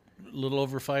a little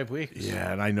over 5 weeks.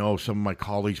 Yeah, and I know some of my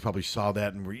colleagues probably saw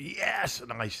that and were, yes.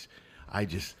 And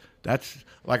that's,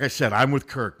 like I said, I'm with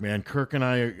Kirk, man. Kirk and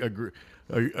I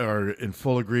are in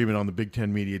full agreement on the Big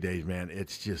Ten Media Days, man.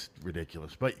 It's just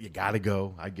ridiculous. But you got to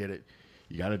go. I get it.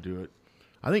 You got to do it.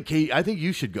 I think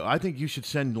you should go. I think you should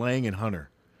send Lang and Hunter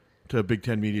to a Big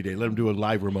Ten Media Day. Let them do a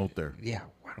live remote there. Yeah.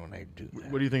 Why don't I do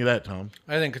that? What do you think of that, Tom?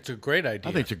 I think it's a great idea.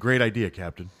 I think it's a great idea,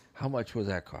 Captain. How much would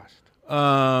that cost?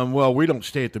 Well, we don't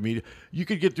stay at the media. You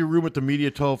could get the room at the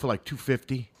media toll for like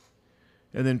 $250,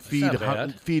 and then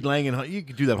feed Lang and Hunt. You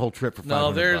could do that whole trip for $500.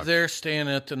 No, they're staying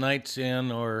at the Knights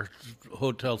Inn or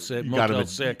Motel 6.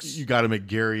 You got them at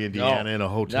Gary, Indiana, in a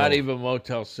hotel. Not even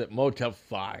Motel 6, Motel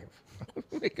 5.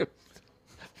 Make it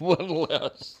one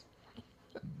less.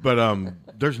 But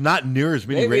there's not near as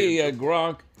many. Maybe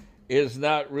Gronk is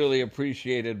not really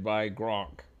appreciated by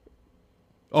Gronk.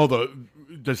 Oh,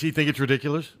 does he think it's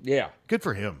ridiculous? Yeah. Good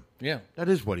for him. Yeah. That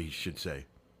is what he should say.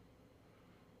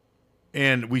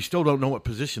 And we still don't know what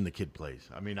position the kid plays.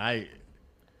 I mean,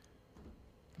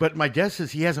 but my guess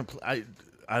is he hasn't. I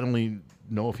don't even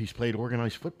know if he's played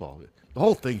organized football. The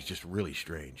whole thing's just really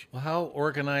strange. Well, how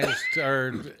organized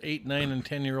are 8, 9, and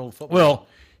 10-year-old football? Well,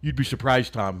 you'd be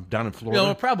surprised, Tom, down in Florida.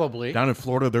 No, probably. Down in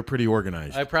Florida, they're pretty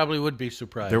organized. I probably would be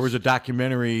surprised. There was a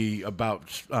documentary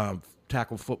about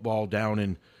tackle football down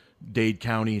in Dade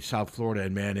County, South Florida,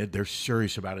 and man, they're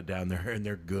serious about it down there, and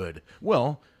they're good.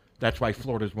 Well, That's why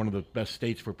Florida is one of the best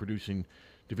states for producing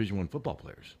Division I football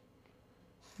players.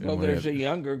 Well, there's a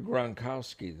younger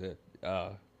Gronkowski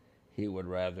that he would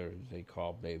rather they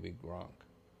call Baby Gronk.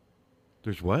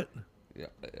 There's what? Yeah.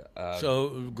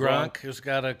 So Gronk has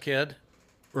got a kid?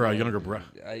 Or a younger brother.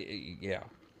 Yeah.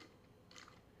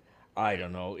 I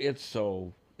don't know. It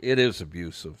is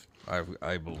abusive,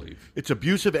 I believe. It's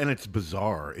abusive and it's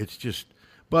bizarre. It's just,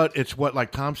 but it's what,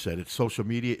 like Tom said, it's social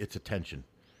media, it's attention.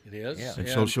 It is. Yeah. And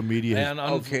social media.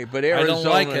 Okay, but Arizona, I don't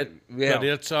like it, but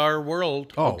it's our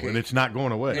world. Oh, and it's not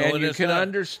going away. And you can not.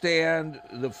 understand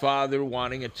the father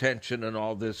wanting attention and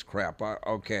all this crap.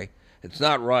 Okay, it's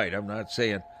not right. I'm not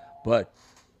saying, but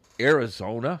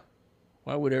Arizona,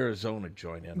 why would Arizona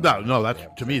join in? No, that's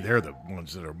to me. They're the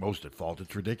ones that are most at fault.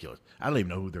 It's ridiculous. I don't even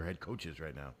know who their head coach is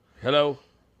right now. Hello.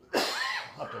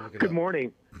 Good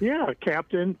morning. Yeah,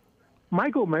 Captain.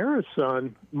 Mike O'Mara's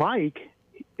son, Mike,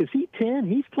 is he 10?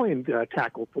 He's playing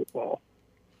tackle football.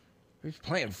 He's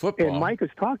playing football. And Mike is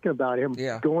talking about him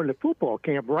going to football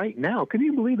camp right now. Can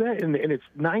you believe that? And it's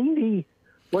 90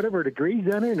 whatever degrees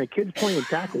down there, and the kid's playing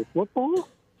tackle football?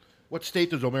 What state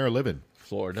does O'Mara live in?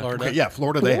 Florida. Okay, yeah,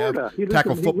 Florida. They have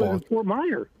tackle football. He lives in Fort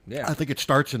Myers. Yeah. I think it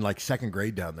starts in like second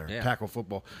grade down there. Yeah. Tackle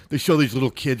football. They show these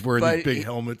little kids wearing these big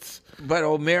helmets. But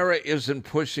O'Mara isn't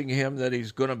pushing him that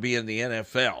he's going to be in the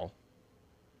NFL.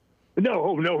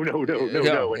 No.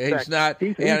 He's not.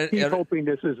 He's hoping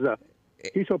this is a.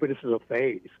 He's hoping this is a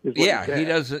phase. Yeah, he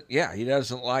doesn't. Yeah, he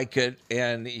doesn't like it,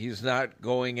 and he's not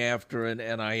going after an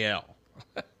NIL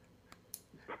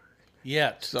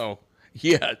yet. So.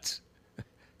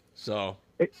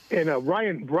 And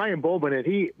Ryan Bowman is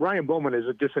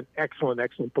just an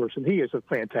excellent person. He is a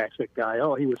fantastic guy.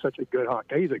 Oh, he was such a good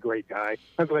Hawkeye. He's a great guy.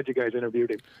 I'm glad you guys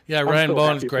interviewed him. Yeah, Ryan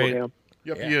Bowman's great.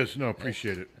 Yep, he is. No,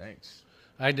 appreciate it. Thanks.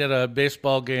 I did a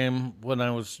baseball game when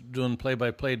I was doing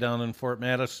play-by-play down in Fort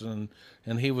Madison,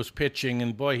 and he was pitching,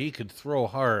 and boy, he could throw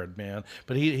hard, man.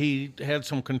 But he had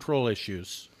some control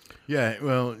issues. Yeah,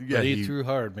 well, yeah. But he threw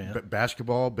hard, man.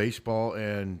 Basketball, baseball,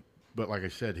 but like I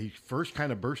said, he first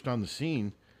kind of burst on the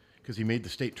scene because he made the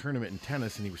state tournament in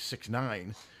tennis, and he was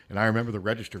 6'9". And I remember the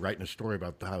Register writing a story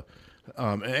about how,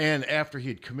 and after he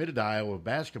had committed to Iowa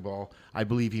basketball, I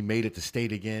believe he made it to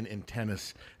state again in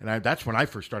tennis. And that's when I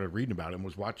first started reading about him,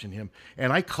 was watching him.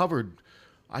 And I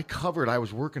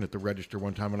was working at the Register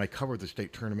one time, and I covered the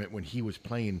state tournament when he was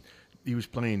playing. He was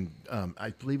playing, I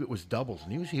believe it was doubles,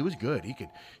 and he was good.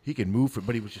 He could move,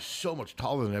 but he was just so much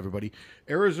taller than everybody.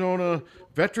 Arizona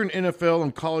veteran NFL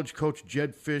and college coach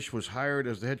Jed Fish was hired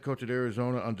as the head coach at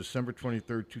Arizona on December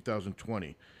 23rd,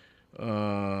 2020.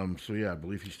 So yeah, I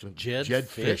believe he's still Jed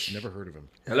Fish. Never heard of him.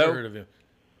 Hello. Never heard of him.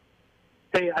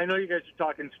 Hey, I know you guys are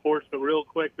talking sports, but real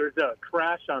quick, there's a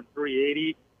crash on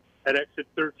 380 at exit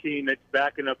 13 that's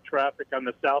backing up traffic on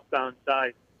the southbound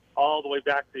side all the way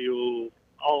back to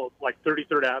like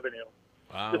 33rd Avenue.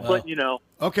 Wow. Just letting you know.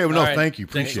 Okay, well, no, right. thank you.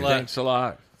 Appreciate it. Thanks a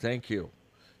lot. Thank you.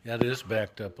 Yeah, it is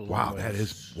backed up a little Wow, ways. that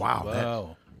is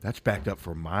wow. That's backed up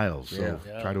for miles. So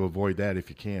try to avoid that if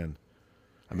you can.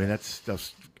 I mean, that's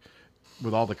stuff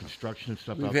with all the construction and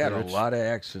stuff. We've out had there, a lot of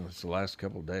accidents the last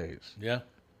couple of days. Yeah.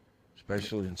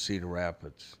 Especially in Cedar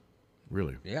Rapids.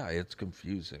 Really? Yeah, it's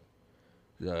confusing.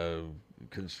 The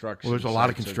construction. Well, there's a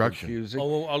lot of construction.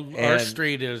 Our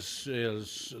street is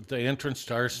the entrance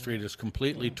to our street is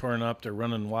completely torn up. They're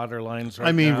running water lines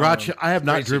right now. I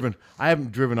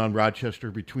haven't driven on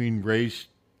Rochester between Ray's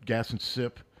Gas and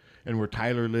Sip and where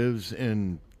Tyler lives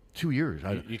in 2 years.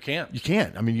 You can't. You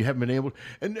can't. I mean, you haven't been able.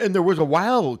 And there was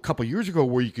a couple years ago,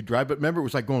 where you could drive, but remember, it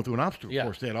was like going through an obstacle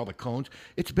course. They had all the cones.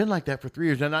 It's been like that for 3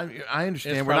 years, and I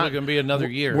understand. It's probably going to be another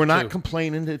year. We're not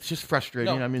complaining. It's just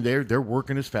frustrating. No. I mean, they're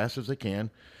working as fast as they can.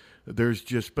 There's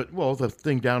just, the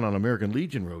thing down on American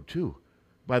Legion Road too,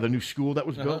 by the new school that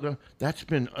was built. That's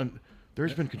been.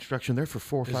 There's been construction there for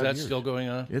 4 or 5 years. Is that still going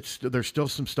on? There's still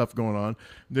some stuff going on.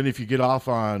 Then if you get off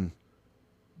on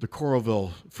the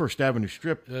Coralville First Avenue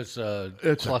Strip, it's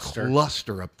cluster. A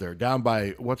cluster up there, down by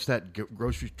what's that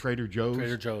grocery Trader Joe's?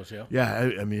 Trader Joe's, yeah. Yeah,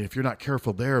 I mean, if you're not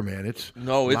careful there, man, it's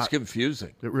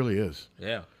confusing. It really is.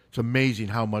 Yeah, it's amazing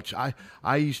how much I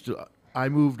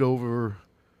moved over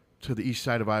to the east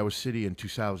side of Iowa City in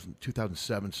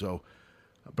 2007. So,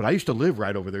 but I used to live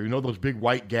right over there. You know those big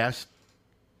white gas.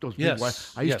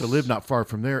 I used to live not far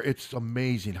from there. It's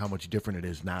amazing how much different it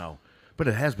is now. But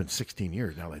it has been 16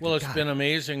 years now. It's been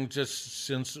amazing just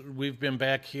since we've been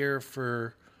back here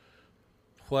for,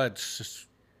 6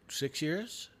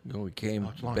 years? No, we came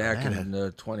back in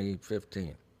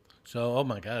 2015. So, oh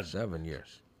my God. 7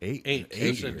 years. Eight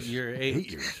years.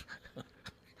 Eight years.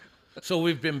 So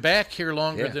we've been back here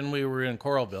longer Yeah. than we were in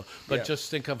Coralville. But Yeah. just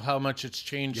think of how much it's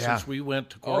changed Yeah. since we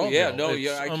went to Oh, Coralville. yeah, no, it's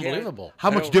yeah, I can't- unbelievable. How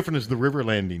much different is the river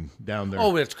landing down there?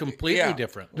 Oh, it's completely Yeah.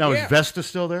 different. now yeah. is Vesta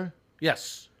still there?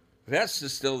 Yes. Vest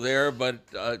is still there, but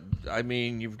I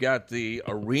mean, you've got the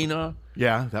arena.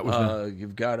 Yeah, that was.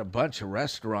 You've got a bunch of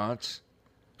restaurants.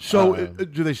 So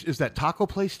do they? Is that taco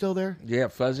place still there? Yeah,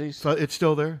 Fuzzies. So it's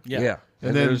still there. Yeah.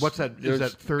 And then there's- what's that? Is there's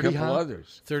that 30 a couple Hop?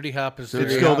 others. 30 Hop is 30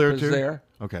 It's there. still Hop there is too. there.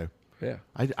 Okay. Yeah.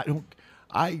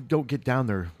 I don't get down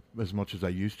there as much as I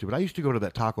used to, but I used to go to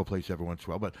that taco place every once in a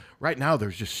while. But right now,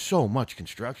 there's just so much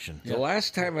construction. The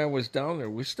last time I was down there,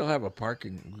 we still have a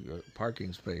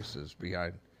parking spaces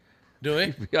behind. Do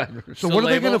we? behind So Still what are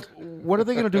they labeled? what are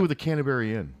they gonna do with the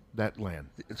Canterbury Inn, that land?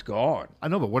 It's gone. I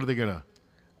know, but what are they gonna?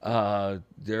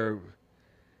 They're.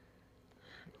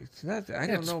 It's not. I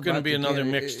don't It's know. going to about be the another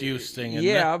can- mixed-use thing, isn't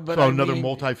Yeah, it? but So I another mean,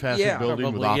 multifaceted yeah, building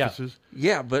with probably, yeah. offices.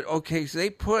 Yeah, but okay, so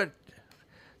they put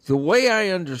the way I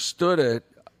understood it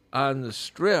on the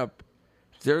strip,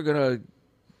 they're gonna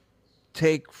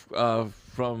take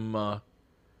from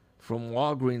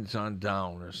Walgreens on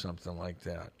down or something like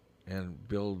that and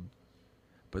build.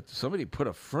 But somebody put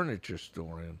a furniture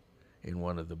store in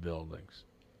one of the buildings.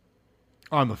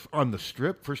 On the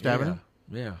strip, First Avenue.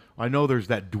 Yeah. I know there's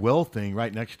that Dwell thing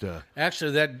right next to.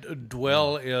 Actually, that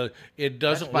Dwell, it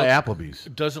doesn't by look, Applebee's.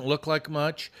 It doesn't look like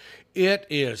much. It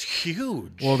is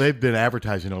huge. Well, they've been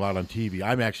advertising a lot on TV.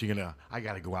 I'm actually I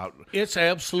got to go out. It's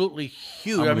absolutely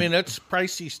huge. I mean, it's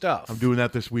pricey stuff. I'm doing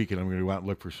that this week, and I'm going to go out and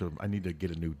look for some. I need to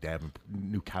get a new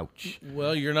couch.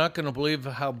 Well, you're not going to believe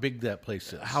how big that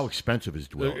place is. How expensive is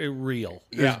Dwell? Real.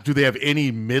 Do they have any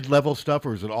mid-level stuff,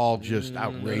 or is it all just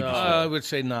outrageous? I would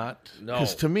say not.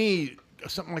 Because to me,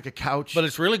 something like a couch. But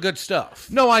it's really good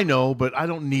stuff. No, I know, but I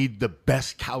don't need the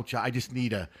best couch. I just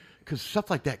need because stuff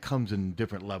like that comes in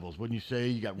different levels. Wouldn't you say?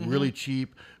 You got really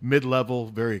cheap, mid-level,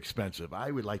 very expensive.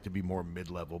 I would like to be more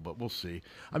mid-level, but we'll see.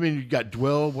 I mean, you got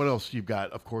Dwell. What else? You've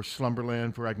got, of course,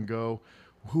 Slumberland, where I can go.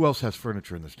 Who else has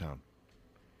furniture in this town?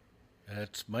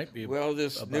 That might be Well,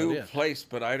 this about new it. place,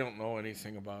 but I don't know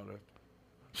anything about it.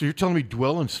 So you're telling me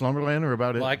Dwell and Slumberland are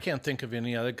about it? Well, I can't think of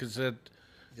any other because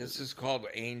This is called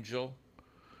Angel.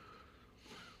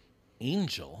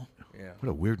 Angel. Yeah, What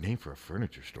a weird name for a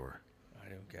furniture store. I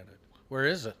don't get it. Where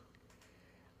is it?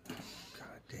 God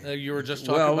damn. You were just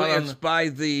talking Well, about on it's the- by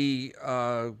the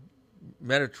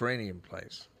Mediterranean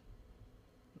place,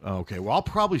 Okay, well, I'll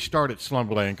probably start at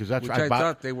Slumberland because that's which I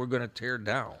thought they were going to tear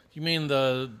down. You mean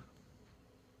the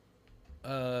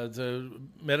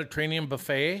Mediterranean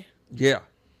buffet? Yeah.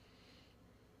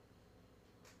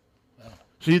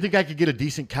 So you think I could get a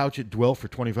decent couch at Dwell for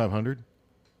 $2,500?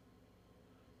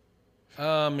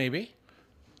 Maybe.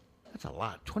 That's a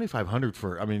lot. $2,500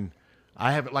 for. I mean,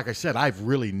 I haven't. Like I said, I've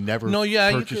really never. No, yeah,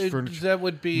 you purchased could, furniture. that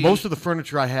would be Most of the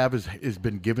furniture I have has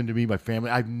been given to me by family.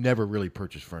 I've never really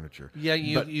purchased furniture. Yeah,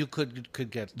 but, you could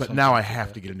get. But something now I like have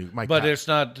that. to get a new. But couch. it's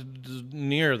not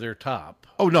near their top.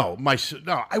 Oh no,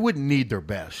 no, I wouldn't need their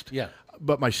best. Yeah.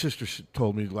 But my sister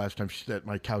told me the last time that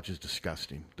my couch is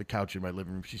disgusting. The couch in my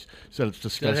living room. She said it's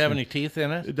disgusting. Does it have any teeth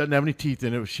in it? It doesn't have any teeth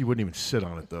in it. She wouldn't even sit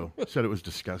on it though. Said it was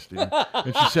disgusting,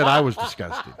 and she said I was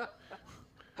disgusting.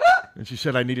 And she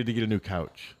said I needed to get a new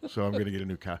couch, so I'm going to get a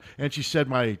new couch. And she said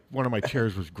one of my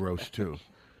chairs was gross too.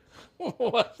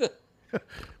 What?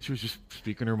 She was just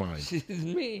speaking her mind. She's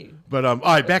mean. But all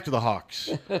right, back to the Hawks.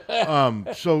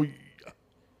 So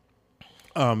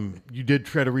you did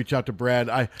try to reach out to Brad.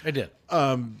 I did.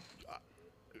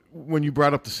 When you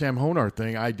brought up the Sam Honar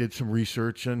thing, I did some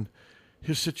research, and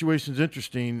his situation's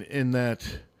interesting in that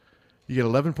you get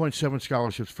 11.7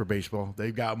 scholarships for baseball.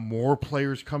 They've got more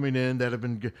players coming in that have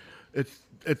been.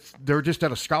 They're just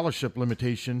at a scholarship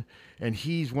limitation, and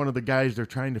he's one of the guys they're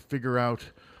trying to figure out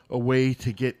a way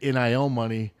to get NIL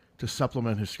money to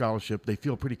supplement his scholarship. They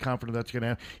feel pretty confident that's going to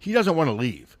happen. He doesn't want to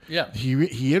leave. Yeah.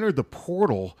 He entered the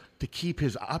portal to keep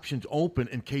his options open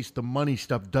in case the money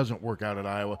stuff doesn't work out at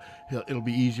Iowa. It'll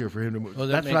be easier for him to move. Well,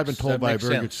 That's what I've been told by a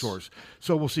very good sense. source.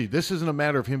 So we'll see. This isn't a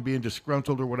matter of him being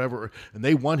disgruntled or whatever, and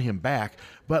they want him back.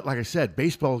 But like I said,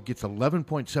 baseball gets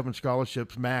 11.7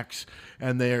 scholarships max,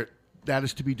 and that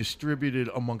is to be distributed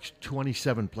amongst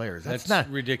 27 players. That's not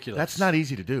ridiculous. That's not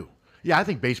easy to do. Yeah, I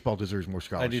think baseball deserves more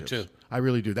I do scholarships. too. I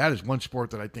really do. That is one sport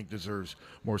that I think deserves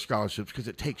more scholarships because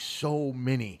it takes so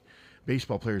many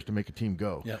baseball players to make a team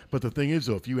go. Yeah. But the thing is,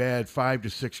 though, if you add 5 to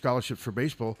 6 scholarships for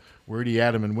baseball, where do you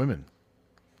add them in women?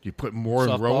 Do you put more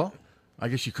in rowing? Softball? I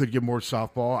guess you could give more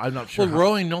softball. I'm not sure. Well,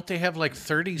 rowing, don't they have like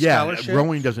 30 yeah, scholarships?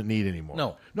 rowing doesn't need any more.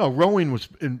 No. Rowing was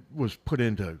put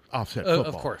into offset football.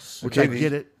 Of course. Which I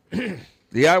get it.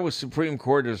 The Iowa Supreme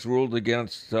Court has ruled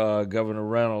against Governor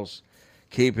Reynolds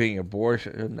keeping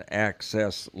abortion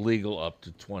access legal up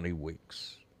to 20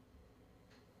 weeks.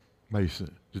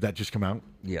 Did that just come out?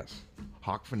 Yes.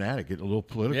 Hawkfanatic, getting a little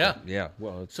political. Yeah. Yeah.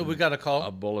 Well, it's So we got a call.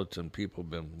 a bulletin. People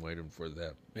have been waiting for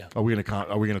that. Yeah. Are we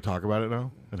gonna talk about it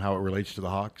now and how it relates to the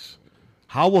Hawks?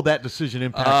 How will that decision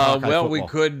impact Hawkeye Well, football? we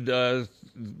could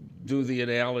do the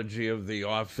analogy of the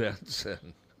offense,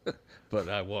 but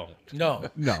I won't. No.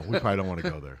 No, we probably don't want to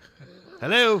go there.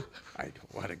 Hello. I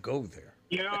don't want to go there.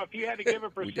 You know, if you had to give a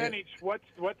percentage, what's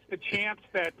the chance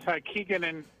that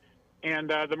Keegan and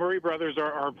the Murray brothers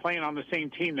are playing on the same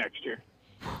team next year?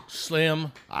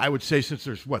 Slim. I would say since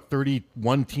there's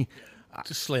 31 teams.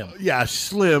 Just slim. Yeah,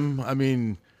 slim. I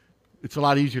mean, it's a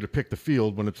lot easier to pick the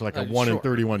field when it's like a 1 in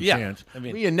 31 Yeah, chance. I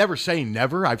mean- you never say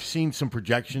never. I've seen some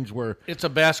projections where It's a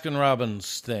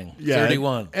Baskin-Robbins thing. yeah,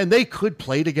 31. and they could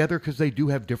play together because they do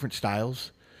have different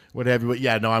styles, what have you. But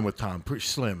yeah, no, I'm with Tom. Pretty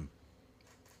slim.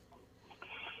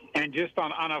 And just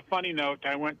on a funny note,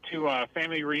 I went to a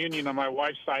family reunion on my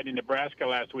wife's side in Nebraska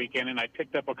last weekend, and I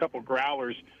picked up a couple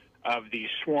growlers of the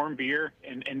Swarm beer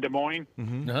in Des Moines,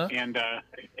 Uh-huh. and a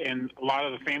lot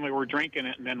of the family were drinking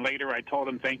it. And then later, I told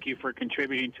them thank you for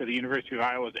contributing to the University of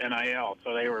Iowa's NIL.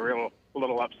 So they were a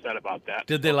little upset about that.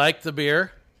 Did they like the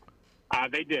beer?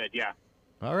 They did, yeah.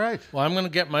 All right. Well, I'm going to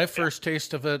get my first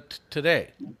taste of it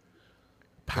today.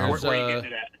 Where are you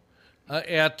getting it at?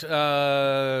 At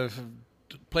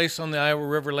place on the Iowa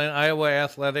Riverland, Iowa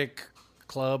Athletic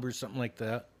Club or something like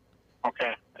that.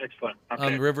 Okay, excellent. Okay.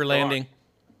 On the River Go on. Landing.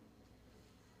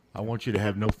 I want you to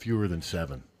have no fewer than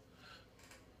 7.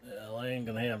 Well, I ain't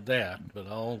going to have that, but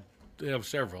I'll have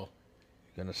several.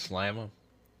 Gonna slam them?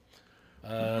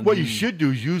 What you should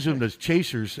do is use them as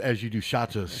chasers as you do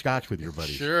shots of scotch with your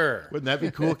buddies. Sure. Wouldn't that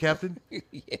be cool, Captain?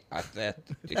 Yeah, that.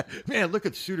 Man, look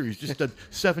at Suter. He's just done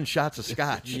 7 shots of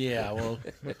scotch. Yeah, well,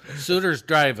 Suter's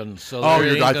driving, so Oh, there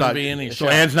ain't I going to thought. be any So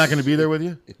shots. Ann's not going to be there with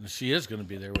you? She is going to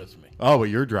be there with me. Oh, but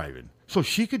you're driving. So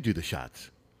she could do the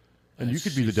shots. And you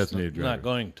could be the She's designated driver. Not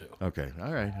going to. Okay,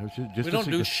 all right. We don't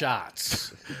do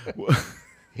shots.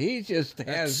 He just has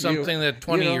That's something that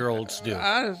 20-year-olds do.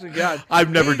 Honest to God, I've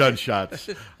never done shots.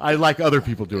 I like other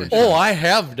people doing shots. Oh, I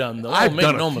have done though. I've Make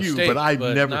done no a few, mistake, but I've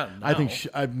never. not I think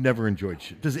now. I've never enjoyed.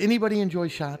 Does anybody enjoy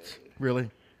shots?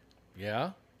 Really?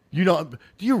 Yeah, You know?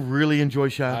 Do you really enjoy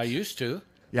shots? I used to.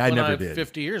 Yeah, I when never did.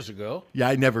 50 years ago. Yeah,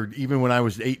 I never. Even when I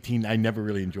was 18, I never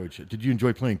really enjoyed shots. Did you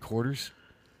enjoy playing quarters?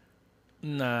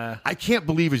 Nah. I can't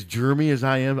believe as germy as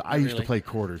I am, I used to really. play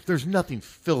quarters. There's nothing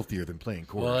filthier than playing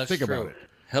quarters. Well, that's Think true. about it.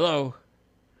 Hello.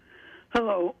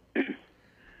 Hello.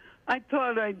 I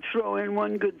thought I'd throw in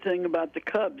one good thing about the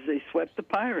Cubs. They swept the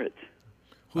Pirates.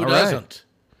 Who All right. doesn't?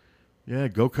 Yeah,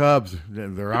 go Cubs.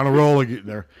 They're on a roll again.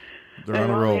 They're And on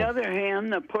a on roll. the other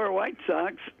hand, the poor White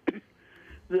Sox,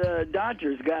 the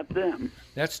Dodgers got them.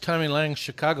 That's Tommy Lang's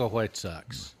Chicago White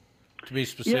Sox, to be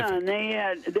specific. Yeah, and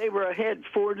they were ahead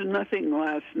 4-0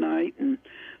 last night, and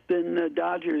then the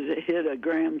Dodgers hit a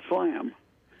grand slam,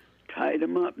 tied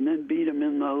them up, and then beat them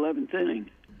in the 11th inning.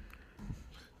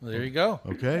 Well, there you go.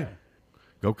 Okay.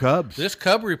 Go Cubs. This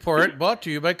Cub report brought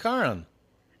to you by Karan.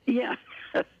 Yeah.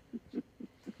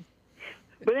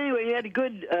 But anyway, you had a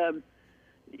good.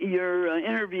 Your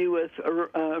interview with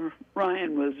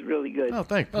Ryan was really good. Oh,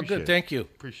 thanks. Oh, good. Thank you.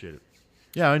 Appreciate it.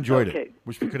 Yeah, I enjoyed Okay. it.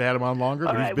 Wish we could have had him on longer,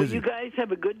 All but right, he's well, busy. you guys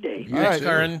have a good day. All Thanks, right.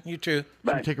 Karan. You too.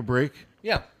 Should we take a break?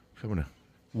 Yeah. I'm going to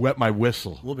wet my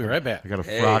whistle. We'll be right back. I got a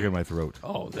frog in my throat.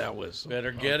 Oh, that was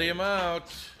Better get him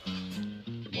out.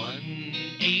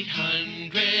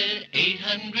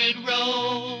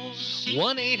 1-800-800-ROSE.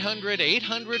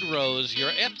 1-800-800-ROSE.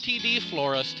 Your FTD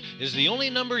florist is the only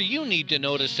number you need to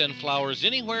know to send flowers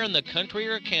anywhere in the country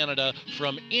or Canada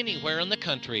from anywhere in the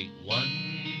country.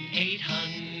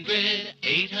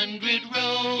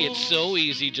 1-800-800-ROSE. It's so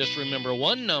easy. Just remember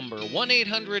one number.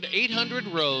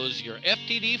 1-800-800-ROSE. Your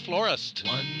FTD florist.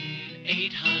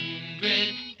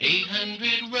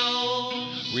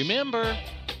 1-800-800-ROSE. Remember.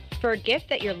 For a gift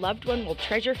that your loved one will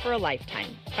treasure for a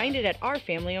lifetime, find it at our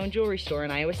family-owned jewelry store in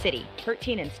Iowa City,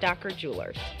 13 and Stocker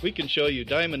Jewelers. We can show you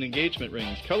diamond engagement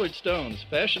rings, colored stones,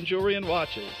 fashion jewelry, and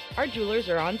watches. Our jewelers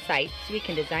are on site so we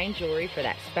can design jewelry for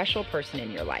that special person in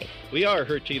your life. We are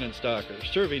Hertine and Stocker,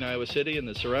 serving Iowa City and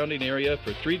the surrounding area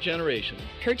for 3 generations.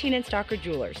 13 and Stocker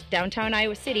Jewelers, downtown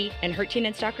Iowa City, and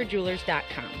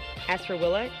 13andstockerjewelers.com. Ask for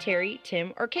Willa, Terry,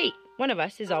 Tim, or Kate. One of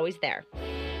us is always there.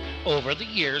 Over the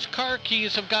years, car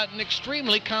keys have gotten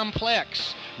extremely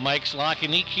complex. Mike's Lock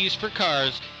and E-Keys for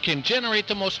Cars can generate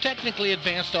the most technically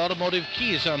advanced automotive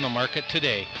keys on the market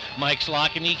today. Mike's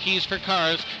Lock and E-Keys for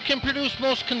Cars can produce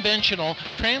most conventional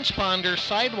transponder,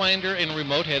 sidewinder, and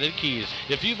remote-headed keys.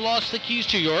 If you've lost the keys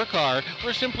to your car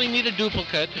or simply need a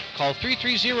duplicate, call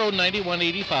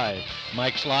 330-9185.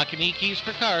 Mike's Lock and E-Keys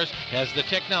for Cars has the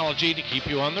technology to keep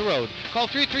you on the road. Call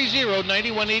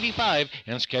 330-9185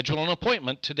 and schedule an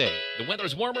appointment today. The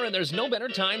weather's warmer and there's no better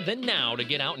time than now to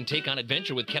get out and take on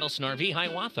adventure with Kettleson RV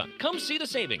Hiawatha. Come see the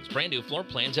savings, brand new floor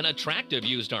plans, and attractive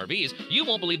used RVs. You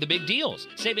won't believe the big deals.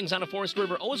 Savings on a Forest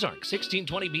River Ozark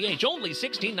 1620 BH, only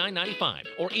 $16,995.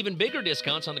 Or even bigger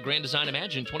discounts on the Grand Design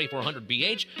Imagine 2400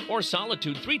 BH or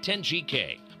Solitude 310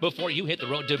 GK. Before you hit the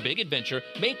road to big adventure,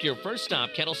 make your first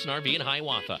stop Kettleson RV in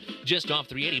Hiawatha, just off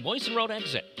 380 Boyson Road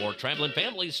exit. Or traveling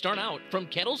families start out from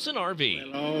Kettleson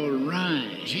RV. All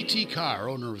right. GT Carr,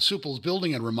 owner of Supple's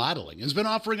Building and Remodeling, has been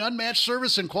offering unmatched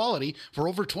service and quality for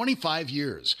over 25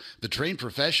 years. The trained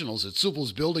professionals at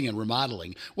Supple's Building and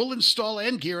Remodeling will install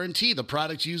and guarantee the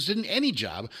products used in any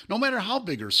job, no matter how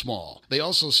big or small. They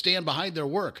also stand behind their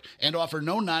work and offer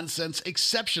no-nonsense,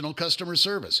 exceptional customer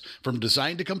service from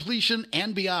design to completion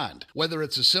and beyond. Whether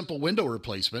it's a simple window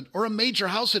replacement or a major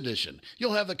house addition,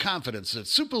 you'll have the confidence that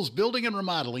Supple's Building and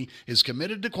Remodeling is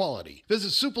committed to quality.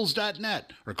 Visit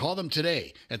suples.net or call them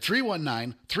today at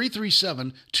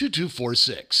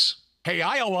 319-337-2246. Hey,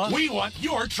 Iowa, we want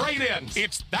your trade-ins.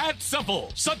 It's that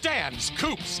simple. Sedans,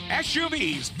 coupes,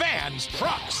 SUVs, vans,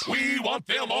 trucks. We want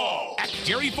them all. At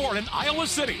Deary Ford in Iowa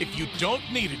City. If you don't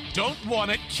need it, don't want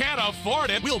it, can't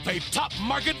afford it, we'll pay top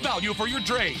market value for your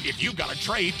trade. If you've got a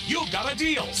trade, you've got a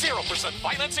deal. 0%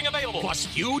 financing available. Plus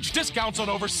huge discounts on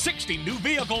over 60 new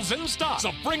vehicles in stock.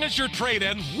 So bring us your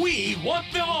trade-in. We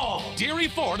want them all. Deary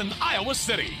Ford in Iowa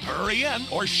City. Hurry in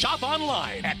or shop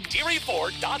online at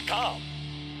DearyFord.com.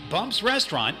 Bump's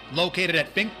Restaurant, located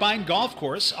at Finkbine Golf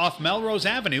Course off Melrose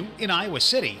Avenue in Iowa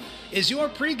City, is your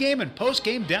pregame and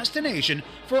postgame destination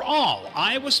for all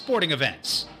Iowa sporting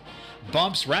events.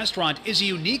 Bump's Restaurant is a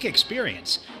unique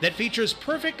experience that features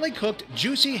perfectly cooked,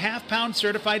 juicy half-pound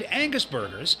certified Angus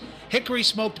burgers, hickory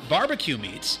smoked barbecue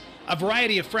meats, a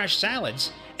variety of fresh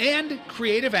salads, and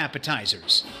creative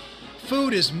appetizers.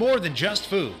 Food is more than just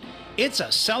food. It's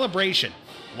a celebration,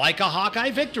 like a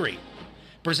Hawkeye victory.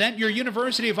 Present your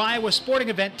University of Iowa sporting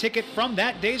event ticket from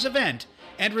that day's event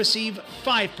and receive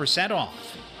 5%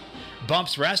 off.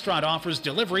 Bump's Restaurant offers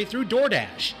delivery through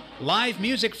DoorDash, live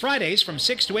music Fridays from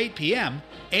 6 to 8 p.m.,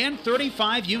 and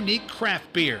 35 unique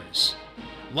craft beers.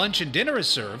 Lunch and dinner is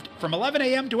served from 11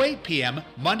 a.m. to 8 p.m.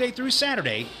 Monday through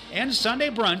Saturday, and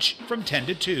Sunday brunch from 10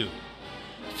 to 2.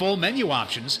 Full menu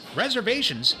options,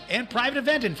 reservations, and private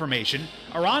event information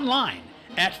are online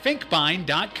at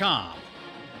finkbine.com.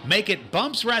 Make it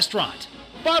Bump's Restaurant.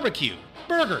 Barbecue,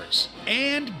 burgers,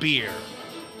 and beer.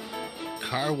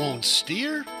 Car won't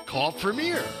steer? Call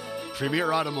Premier.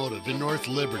 Premier Automotive in North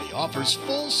Liberty offers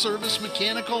full-service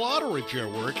mechanical auto repair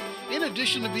work in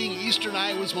addition to being Eastern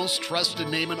Iowa's most trusted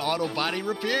name in auto body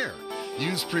repair.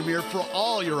 Use Premier for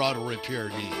all your auto repair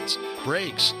needs.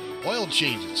 Brakes, oil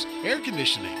changes, air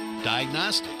conditioning,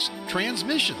 diagnostics,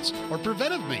 transmissions, or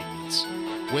preventive maintenance.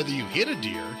 Whether you hit a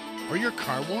deer or your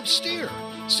car won't steer,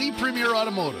 see Premier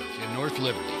Automotive in North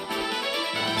Liberty.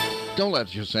 Don't let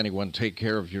just anyone take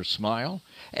care of your smile.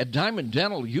 At Diamond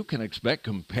Dental, you can expect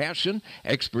compassion,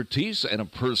 expertise, and a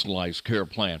personalized care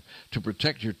plan to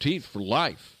protect your teeth for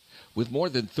life. With more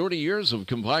than 30 years of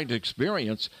combined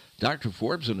experience, Dr.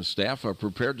 Forbes and his staff are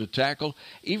prepared to tackle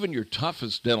even your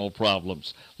toughest dental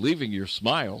problems, leaving your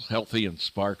smile healthy and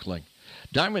sparkling.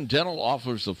 Diamond Dental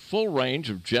offers a full range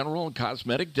of general and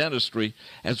cosmetic dentistry,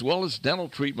 as well as dental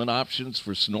treatment options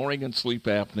for snoring and sleep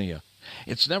apnea.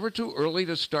 It's never too early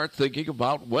to start thinking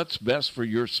about what's best for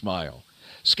your smile.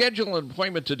 Schedule an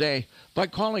appointment today by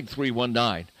calling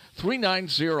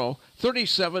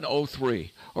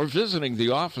 319-390-3703 or visiting the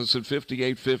office at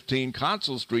 5815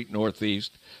 Consul Street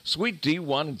Northeast, Suite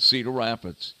D1 in Cedar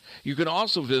Rapids. You can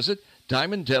also visit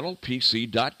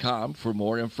DiamondDentalPC.com for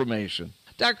more information.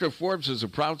 Dr. Forbes is a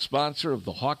proud sponsor of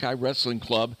the Hawkeye Wrestling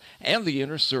Club and the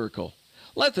Inner Circle.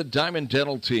 Let the Diamond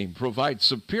Dental team provide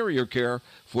superior care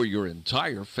for your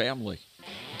entire family.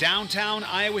 Downtown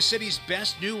Iowa City's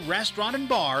best new restaurant and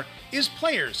bar is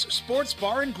Players Sports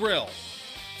Bar and Grill.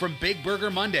 From Big Burger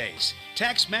Mondays,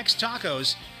 Tex-Mex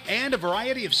tacos, and a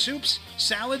variety of soups,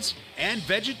 salads, and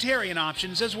vegetarian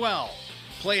options as well.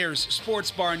 Players Sports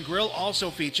Bar and Grill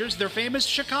also features their famous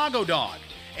Chicago dog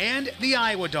and the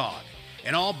Iowa dog,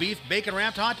 an all-beef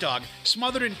bacon-wrapped hot dog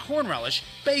smothered in corn relish,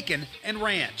 bacon, and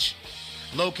ranch.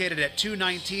 Located at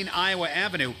 219 Iowa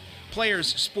Avenue,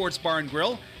 Players Sports Bar and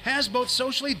Grill has both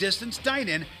socially distanced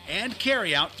dine-in and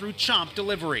carry-out through Chomp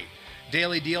Delivery.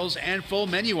 Daily deals and full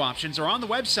menu options are on the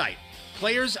website,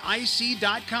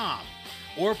 playersic.com,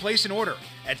 or place an order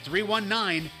at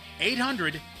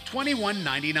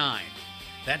 319-800-2199.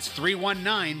 That's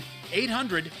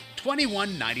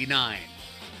 319-800-2199.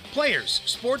 Players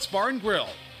Sports Bar and Grill.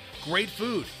 Great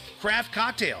food, craft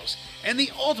cocktails, and the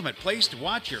ultimate place to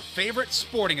watch your favorite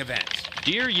sporting events.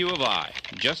 Dear U of I,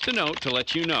 just a note to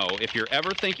let you know if you're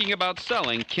ever thinking about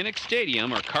selling Kinnick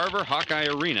Stadium or Carver Hawkeye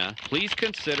Arena, please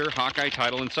consider Hawkeye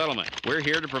Title and Settlement. We're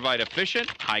here to provide efficient,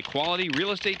 high-quality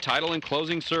real estate title and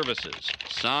closing services.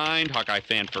 Signed, Hawkeye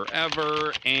Fan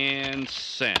Forever, and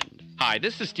send. Hi,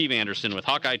 this is Steve Anderson with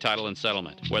Hawkeye Title and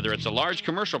Settlement. Whether it's a large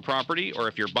commercial property or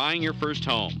if you're buying your first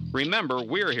home, remember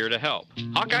we're here to help.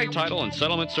 Hawkeye Title and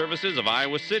Settlement Services of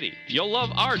Iowa City. You'll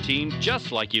love our team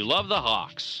just like you love the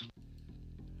Hawks.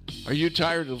 Are you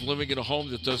tired of living in a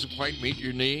home that doesn't quite meet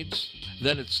your needs?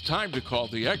 Then it's time to call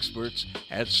the experts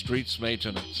at Streets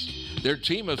Maintenance. Their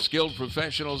team of skilled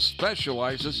professionals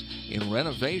specializes in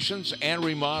renovations and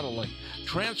remodeling,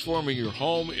 transforming your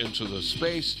home into the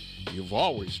space you've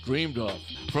always dreamed of.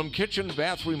 From kitchen and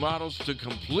bath remodels to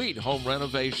complete home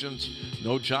renovations,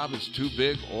 no job is too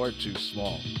big or too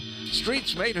small.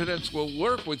 Streets Maintenance will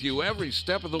work with you every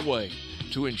step of the way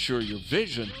to ensure your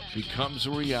vision becomes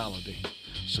a reality.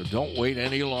 So don't wait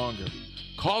any longer.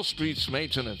 Call Streets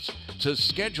Maintenance to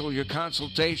schedule your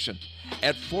consultation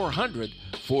at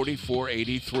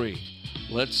 400-4483.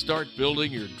 Let's start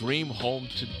building your dream home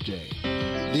today.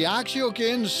 The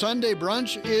Oxyokin Sunday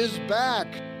Brunch is back.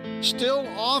 Still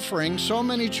offering so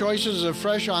many choices of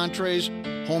fresh entrees,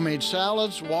 homemade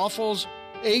salads, waffles,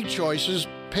 egg choices,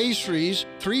 pastries,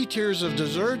 3 tiers of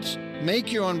desserts,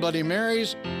 make your own Bloody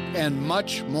Marys, and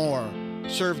much more.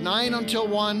 Serve 9 until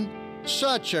 1.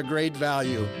 Such a great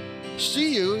value.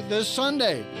 See you this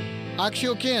Sunday.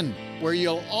 Oxyokin, where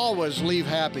you'll always leave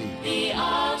happy. The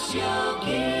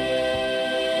Oxyokin.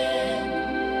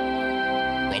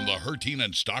 From the Herteen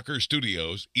and Stalker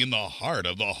Studios in the heart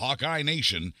of the Hawkeye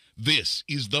Nation, this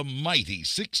is the mighty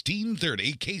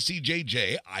 1630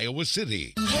 KCJJ, Iowa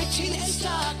City. Herteen and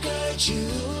Stalker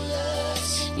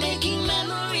Jewelers, making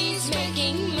memories,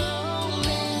 making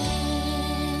moments.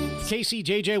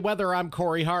 KCJJ weather, I'm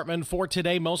Corey Hartman. For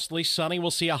today, mostly sunny. We'll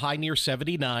see a high near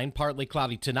 79. Partly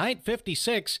cloudy tonight,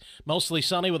 56. Mostly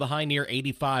sunny with a high near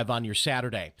 85 on your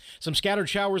Saturday. Some scattered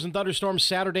showers and thunderstorms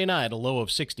Saturday night, a low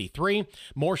of 63.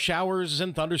 More showers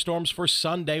and thunderstorms for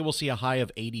Sunday. We'll see a high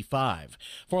of 85.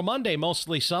 For Monday,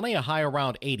 mostly sunny, a high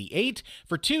around 88.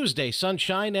 For Tuesday,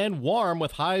 sunshine and warm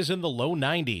with highs in the low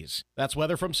 90s. That's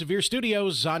weather from Severe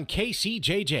Studios on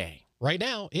KCJJ. Right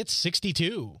now, it's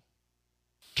 62.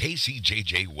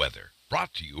 KCJJ weather,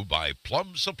 brought to you by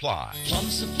Plum Supply. Plum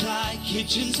Supply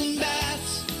kitchens and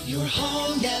baths. Your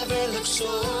home never looks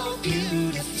so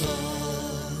beautiful.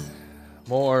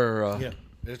 More. Yeah,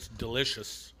 it's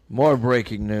delicious. More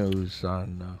breaking news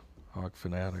on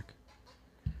Hawkfanatic.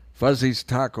 Fuzzy's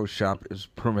Taco Shop is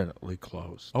permanently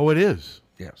closed. Oh, it is?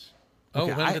 Yes. Oh,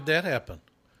 okay, when did that happen?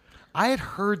 I had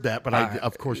heard that, but I,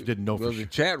 of course, didn't know for sure. The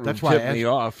chat room That's tipped me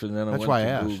off, and then I That's went why to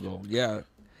I asked. Google. Yeah.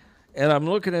 And I'm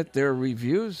looking at their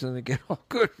reviews, and they get all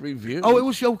good reviews. Oh, it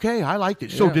was okay. I liked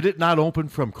it. So Yeah. did it not open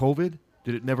from COVID?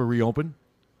 Did it never reopen?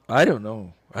 I don't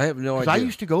know. I have no idea. I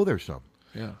used to go there some.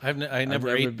 Yeah. I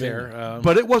never ate there.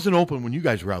 But it wasn't open when you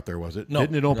guys were out there, was it? No.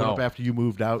 Didn't it open No. up after you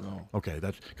moved out? No. Okay,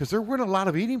 that's because there weren't a lot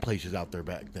of eating places out there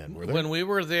back then, were there? When we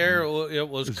were there, it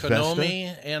was Vesta?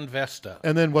 Konomi and Vesta.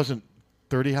 And then wasn't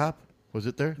 30 Hop? Was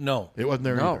it there? No. It wasn't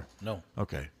there No. either? No.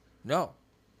 Okay. No.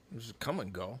 It was a come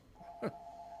and go.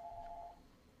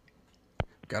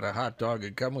 Got a hot dog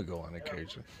and come and go on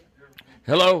occasion.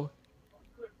 Hello?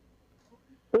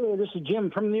 Hey, this is Jim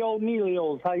from the old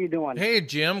Melios. How you doing? Hey,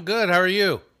 Jim. Good. How are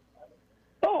you?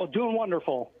 Oh, doing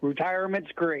wonderful.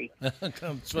 Retirement's great.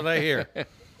 That's what I hear.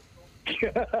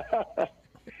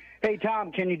 Hey,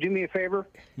 Tom, can you do me a favor?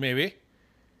 Maybe.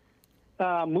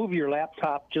 Move your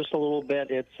laptop just a little bit.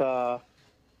 It's the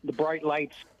bright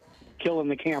lights killing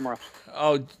the camera.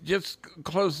 Oh, just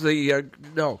close the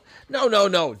no.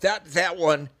 That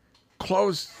one.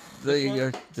 Close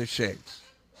the shades.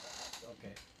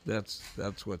 Okay. That's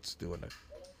what's doing it.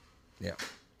 Yeah.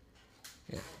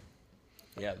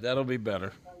 Yeah, that'll be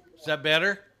better. Is that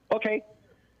better? Okay.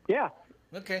 Yeah.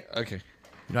 Okay. Okay.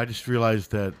 You know, I just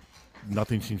realized that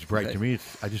nothing seems bright to me.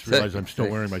 I just realized I'm still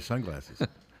wearing my sunglasses.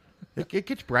 It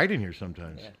gets bright in here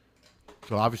sometimes. Yeah.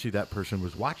 So obviously that person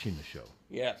was watching the show.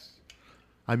 Yes.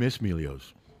 I miss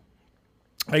Melios.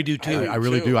 I do too. I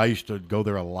really do. I used to go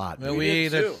there a lot. Well, we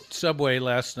ate at Subway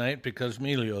last night because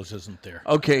Melio's isn't there.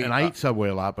 Okay. And I eat Subway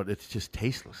a lot, but it's just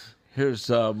tasteless. Here's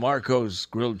Marco's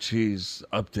grilled cheese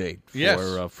update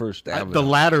for First Avenue. The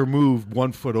ladder moved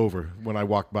 1 foot over when I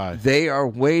walked by. They are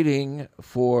waiting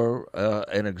for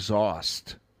an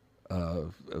exhaust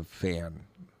fan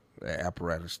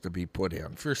apparatus to be put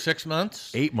in. For 6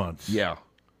 months? 8 months. Yeah.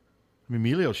 I mean,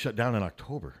 Melio shut down in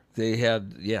October. They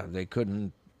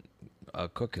couldn't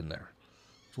cook in there.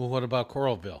 Well, what about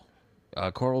Coralville?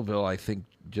 Coralville, I think,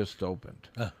 just opened.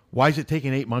 Why is it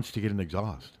taking 8 months to get an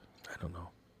exhaust? I don't know.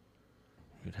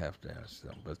 You'd have to ask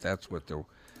them, but that's what they're...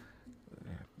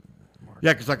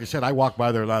 Yeah, because like I said, I walk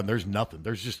by there a lot, and there's nothing.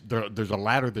 There's a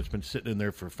ladder that's been sitting in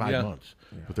there for 5 months,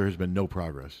 but there has been no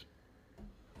progress.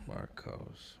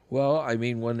 Marco's. Well, I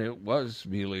mean, when it was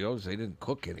Melio's, they didn't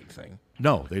cook anything.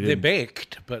 No, they didn't. They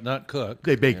baked, but not cooked.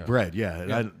 They baked bread,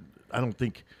 yeah. I don't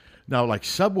think... Now, like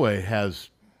Subway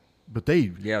has... But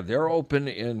they... Yeah, they're open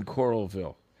in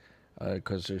Coralville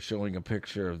because they're showing a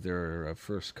picture of their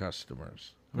first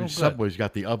customers. I mean, Subway's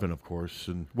got the oven, of course.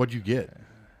 And what'd you get?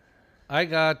 I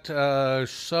got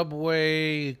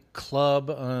Subway Club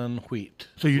on wheat.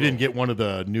 So you didn't get one of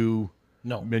the new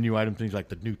No. menu item things like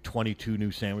the new 22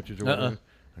 new sandwiches or whatever?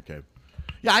 Okay.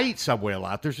 Yeah, I eat Subway a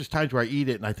lot. There's just times where I eat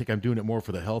it, and I think I'm doing it more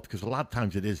for the health because a lot of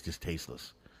times it is just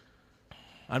tasteless.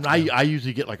 I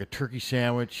usually get like a turkey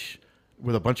sandwich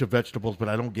with a bunch of vegetables, but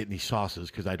I don't get any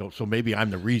sauces because I don't. So maybe I'm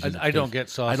the reason. I don't get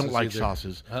sauces I don't like either.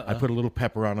 sauces. I put a little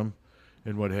pepper on them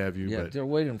and what have you. Yeah, but they're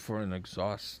waiting for an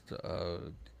exhaust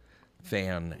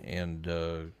fan,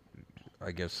 and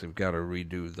I guess they've got to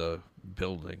redo the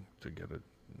building to get it.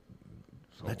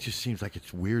 So, that just seems like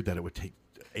it's weird that it would take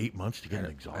 8 months to get an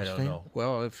exhaust fan. I don't know.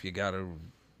 Well, if you got to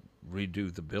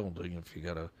redo the building, if you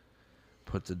got to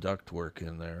put the ductwork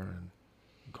in there.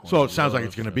 So it sounds like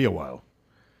it's going to be a while.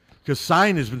 Because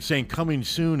Sign has been saying coming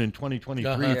soon in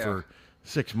 2023 for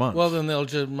 6 months. Well, then they'll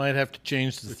just might have to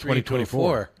change the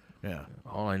 324. Yeah.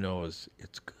 All I know is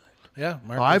it's good. Yeah,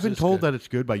 well, I've been told that it's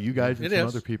good by you guys and some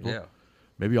other people. Yeah.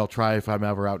 Maybe I'll try if I'm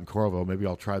ever out in Coralville. Maybe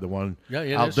I'll try the one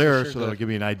out there sure so that'll give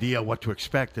me an idea what to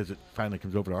expect as it finally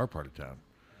comes over to our part of town.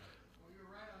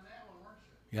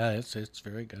 Yeah, it's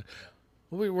very good.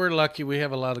 We're lucky. We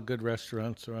have a lot of good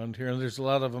restaurants around here, and there's a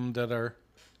lot of them that are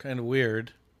kind of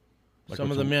weird. Like Some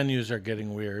of the menus are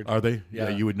getting weird. Are they? Yeah,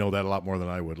 you would know that a lot more than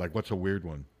I would. Like, what's a weird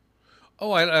one?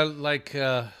 Oh, I like,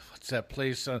 what's that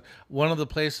place? One of the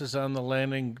places on the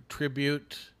landing,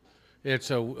 Tribute.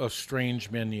 It's a strange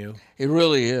menu. It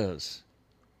really is.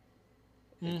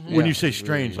 Mm-hmm. When you say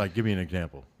strange, like, give me an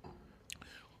example.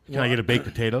 Can I get a baked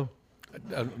potato?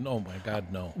 Oh, my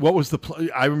God, no. What was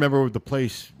the I remember the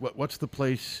place. What's the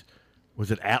place?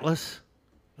 Was it Atlas?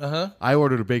 Uh-huh. I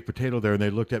ordered a baked potato there, and they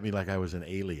looked at me like I was an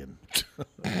alien.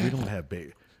 We don't have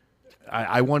baked.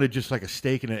 I wanted just like a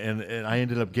steak, and I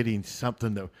ended up getting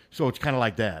something that. So it's kind of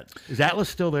like that. Is Atlas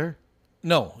still there?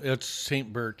 No, it's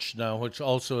St. Birch now, which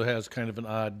also has kind of an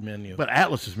odd menu. But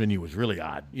Atlas's menu was really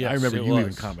odd. Yes, I remember it you was.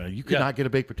 even commented. You could not get a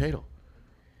baked potato.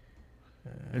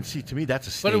 And see, to me, that's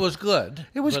a steak. But it was good.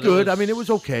 It was good. I mean, it was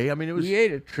okay. I mean, it was. We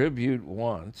ate at Tribute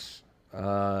once.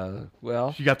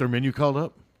 Well, you got their menu called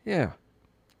up? Yeah.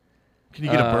 Can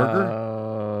you get a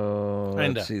burger?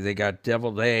 Let's see. They got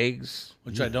deviled eggs,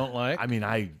 which I don't like. I mean,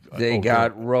 They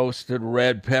got roasted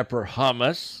red pepper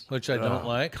hummus, which I don't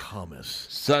like. Hummus.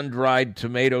 Sun-dried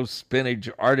tomato, spinach,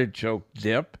 artichoke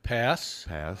dip. Pass.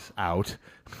 Out.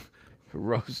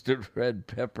 Roasted red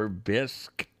pepper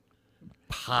bisque.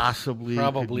 Possibly.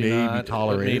 Probably maybe not.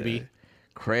 Tolerate. Maybe.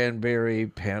 Cranberry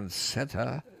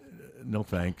pancetta. No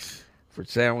thanks. For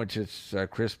sandwiches,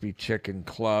 crispy chicken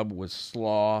club with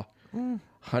slaw,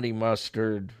 honey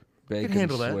mustard, bacon can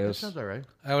handle that. That Swiss. sounds all right.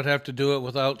 I would have to do it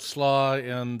without slaw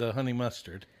and the honey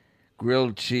mustard.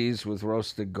 Grilled cheese with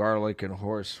roasted garlic and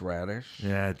horseradish.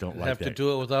 Yeah, I don't like have that. to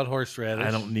do it without horseradish.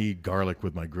 I don't need garlic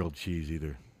with my grilled cheese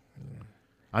either.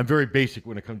 I'm very basic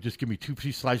when it comes. Just give me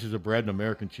 2 slices of bread and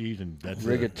American cheese, and that's it.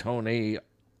 Rigatoni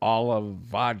olive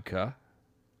vodka.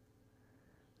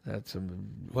 That's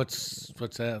what's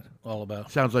that all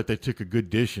about? Sounds like they took a good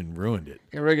dish and ruined it.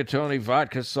 Rigatoni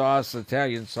vodka sauce,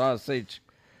 Italian sausage,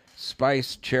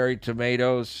 spiced cherry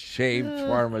tomatoes, shaved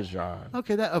Parmesan.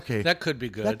 Okay, that could be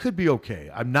good. That could be okay.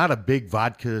 I'm not a big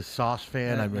vodka sauce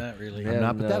fan. Not really. I'm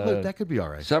not, but that could be all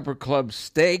right. Supper Club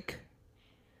steak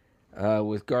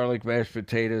with garlic mashed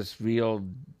potatoes, veal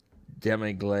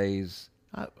demi-glaze,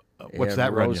 what's and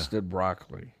that run you? roasted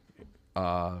broccoli.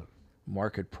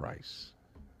 Market price.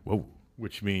 Whoa,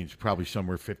 which means probably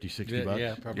somewhere $50, $60 bucks?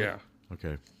 Yeah, probably. Yeah.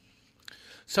 Okay.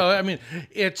 So, I mean,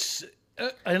 it's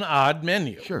an odd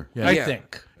menu. Sure. I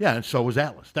think. Yeah, and so was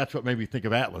Atlas. That's what made me think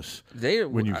of Atlas. They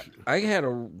don't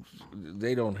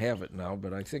have it now,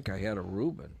 but I think I had a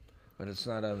Reuben, but it's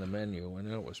not on the menu,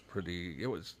 and it was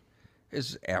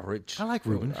it's average. I like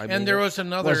Reubens. And there was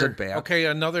another. Wasn't bad. Okay,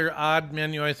 another odd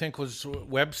menu I think was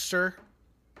Webster.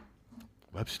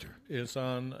 Webster is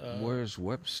on. Where's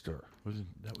Webster?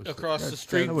 That was across the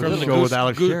street that from was the a show with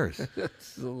Alex Sherris.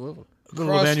 That's a little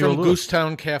across Emmanuel from Lewis.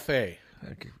 Goosetown Cafe.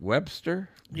 Okay. Webster?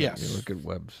 Yes. Let me look at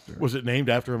Webster. Was it named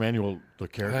after Emmanuel, the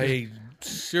character? I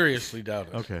seriously doubt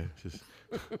it. Okay.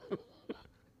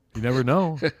 You never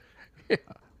know.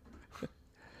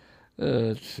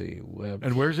 Let's see. Webster.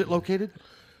 And where is it located?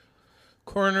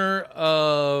 Corner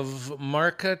of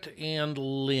Market and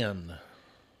Lynn.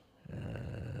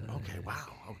 Okay, wow.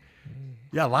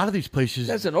 Yeah, a lot of these places...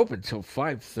 It doesn't open until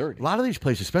 5:30. A lot of these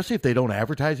places, especially if they don't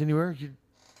advertise anywhere, you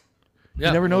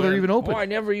never know they're even open. Oh, I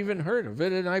never even heard of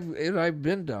it, and I've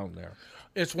been down there.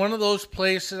 It's one of those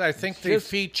places, I think they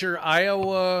feature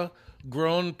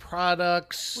Iowa-grown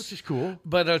products. Which is cool.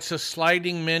 But it's a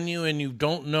sliding menu, and you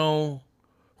don't know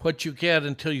what you get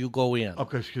until you go in.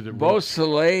 Okay,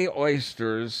 Beausoleil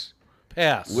oysters...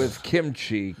 Pass. With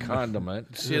kimchi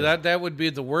condiment. See, that would be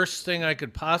the worst thing I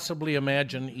could possibly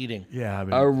imagine eating. Yeah, I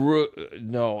mean...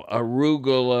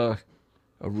 arugula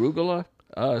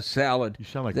salad. You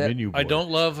sound like Menu Boy. I don't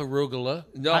love arugula.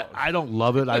 No, I don't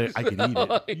love it. I can eat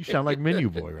it. You sound like Menu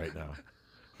Boy right now.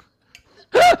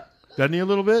 Doesn't he a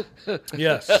little bit?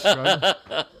 Yes. Right?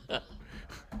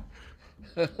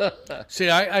 See,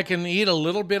 I can eat a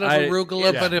little bit of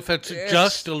arugula, but if it's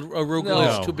just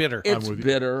arugula, it's too bitter. It's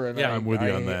bitter, and I'm with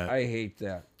you on that. I hate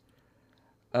that.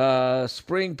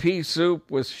 Spring pea soup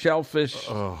with shellfish,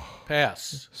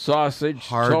 pass. Sausage,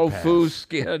 Hard tofu pass.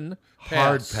 skin.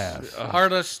 Hard pass.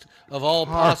 Hardest of all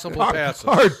possible passes.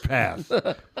 Hard pass.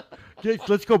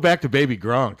 Let's go back to Baby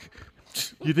Gronk.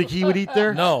 You think he would eat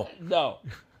there? No.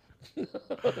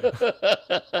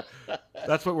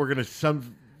 That's what we're going to...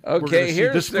 Okay,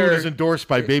 this food is endorsed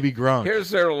by Baby Gronk.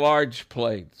 Here's their large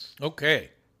plates.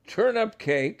 Okay. Turnip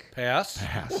cake. Pass.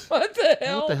 What the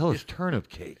hell? What the hell is turnip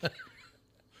cake?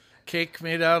 Cake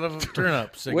made out of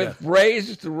turnips. With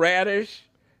braised radish,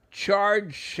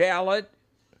 charred shallot.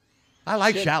 I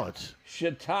like shallots.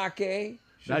 Shiitake.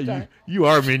 Now you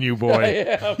are Menu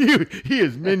Boy. He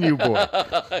is Menu Boy.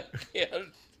 Yes.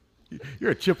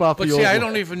 You're a chip off but the old see, I block.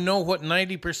 don't even know what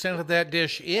 90% of that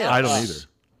dish is. I don't either.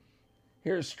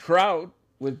 Here's trout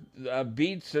with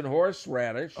beets and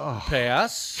horseradish. Oh,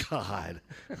 pass. God.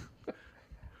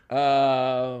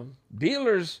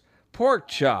 Beeler's pork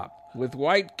chop with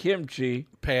white kimchi.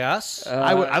 Pass.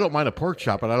 I don't mind a pork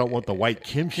chop, but I don't want the white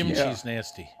kimchi. Kimchi's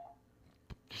nasty.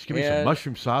 Just give me some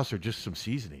mushroom sauce or just some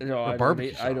seasoning. No, or I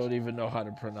barbecue sauce. don't even know how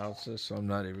to pronounce this, so I'm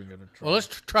not even going to try. Well, let's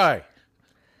try.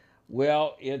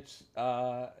 Well, it's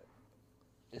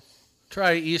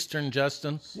try Eastern,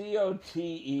 Justin.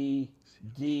 COTEDBOEUF.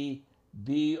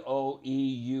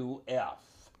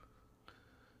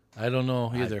 I don't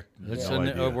know either. That's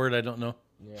a word I don't know.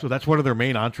 Yeah. So that's one of their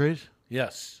main entrees?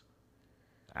 Yes.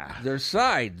 Their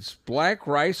sides: black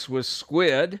rice with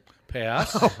squid.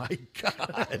 Pass. Oh, my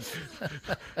God.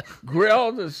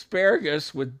 Grilled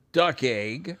asparagus with duck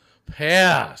egg.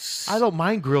 Pass. I don't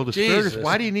mind grilled asparagus. Jesus.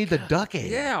 Why do you need the duck egg?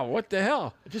 Yeah, what the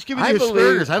hell? Just give me the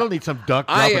asparagus. I don't need some duck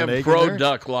dropping an egg in there. I am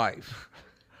pro-duck life.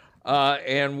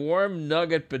 And warm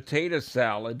nugget potato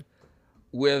salad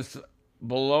with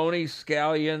bologna,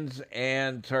 scallions,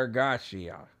 and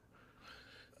targaccia.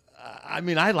 I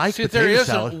mean, I like See, potato there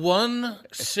salad. isn't one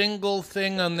single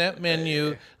thing on that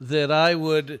menu that I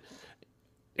would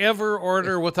ever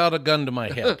order without a gun to my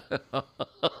head.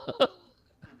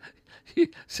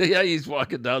 See how he's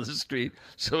walking down the street.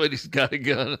 Somebody's got a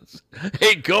gun.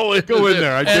 Hey, go in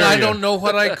there. I dare I you. don't know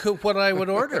what I would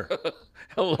order.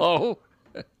 Hello.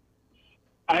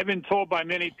 I've been told by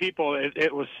many people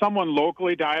it was someone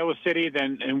locally to Iowa City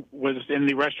and was in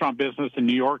the restaurant business in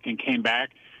New York and came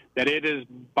back, that it is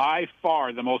by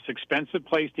far the most expensive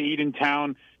place to eat in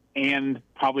town and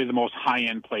probably the most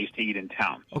high-end place to eat in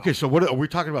town. Okay, so what are we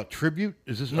talking about? Tribute?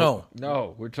 Is this No,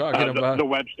 we're talking about the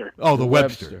Webster. Oh, the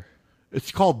Webster.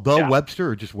 It's called the Yeah. Webster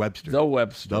or just Webster? The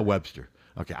Webster. The Webster.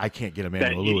 Okay, I can't get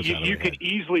Emmanuel Lewis out of You my could head.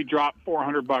 easily drop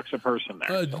 $400 a person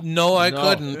there. No, I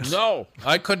couldn't. No.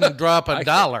 I couldn't drop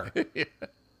 $1.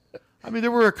 I mean,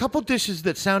 there were a couple dishes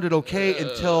that sounded okay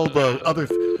until the other,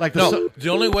 the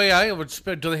only way I would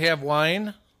spend. Do they have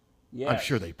wine? Yes. I'm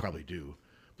sure they probably do.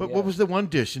 But what was the one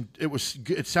dish? And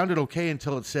it sounded okay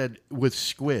until it said with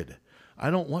squid. I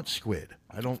don't want squid.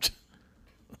 I don't.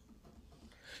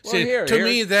 Well, See, here, to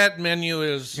me, that menu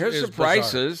is Here's is the bizarre.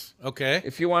 prices. Okay.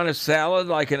 If you want a salad,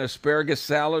 like an asparagus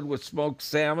salad with smoked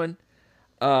salmon,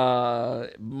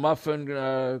 muffin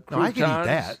croutons, I can eat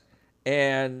that.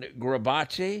 and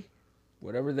grabace,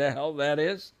 whatever the hell that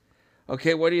is.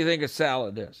 Okay, what do you think a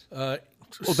salad is?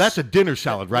 Well, that's a dinner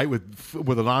salad, right? With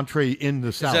an entree in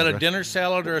the salad. Is that a right? dinner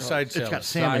salad or a side salad? It's got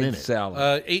salmon in it.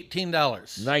 Salad.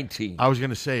 $18. 19. I was going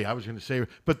to say,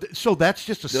 but so that's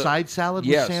just a side salad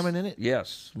with salmon in it?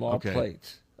 Yes, small Okay.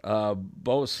 plates.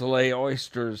 Beausoleil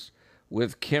oysters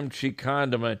with kimchi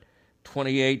condiment,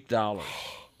 $28.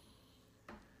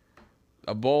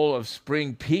 A bowl of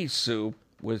spring pea soup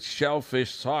with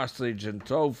shellfish, sausage, and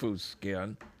tofu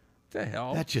skin. What the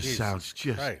hell? That just sounds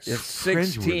just Christ. It's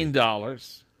cringeworthy.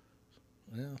 $16.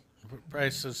 Yeah,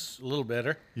 price is a little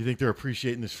better. You think they're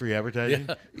appreciating this free advertising?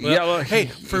 Yeah. Well, well, hey,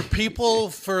 for people,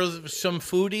 for some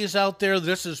foodies out there,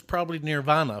 this is probably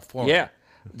nirvana for them. Yeah.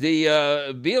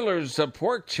 The Beeler's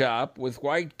pork chop with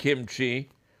white kimchi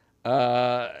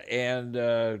and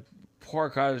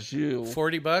pork au jus.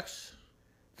 $40?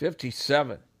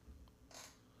 $57.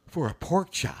 For a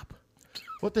pork chop.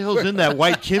 What the hell's in that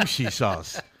white kimchi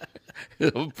sauce?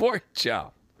 Pork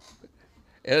chop.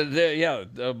 And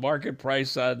the market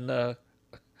price on The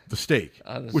steak,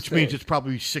 On the which steak. means it's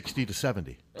probably 60 to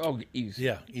 70. Oh, easy.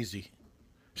 Yeah, easy.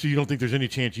 So you don't think there's any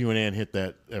chance you and Ann hit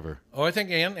that ever? Oh, I think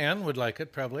Ann would like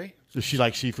it, probably. Does she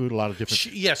like seafood? A lot of different.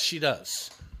 Yes, she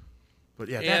does. But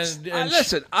yeah, that's.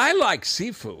 Listen, I like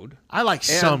seafood. I like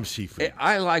some seafood.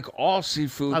 I like all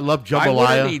seafood. I love I wouldn't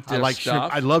jambalaya. eat I this like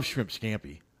stuff. shrimp. I love shrimp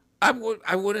scampi. I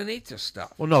wouldn't eat this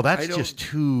stuff. Well, no, I that's don't- just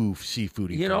too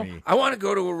seafoody You for know, me. I want to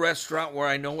go to a restaurant where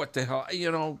I know what the hell.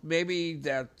 You know, maybe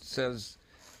that says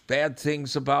bad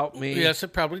things about me. Yes,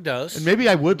 it probably does. And maybe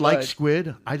I would like But-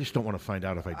 squid. I just don't want to find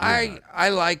out if I do. or not. I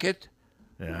like it.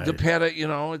 Yeah, The peta, you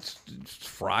know, it's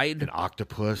fried. An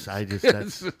octopus. I just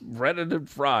It's that's breaded and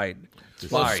fried.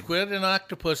 It's Well, fine. squid and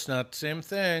octopus, not the same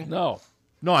thing. No.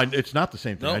 no, it's not the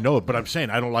same thing. No. I know it, but I'm saying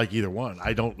I don't like either one.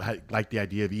 I don't like the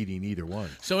idea of eating either one.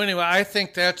 So anyway, I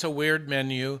think that's a weird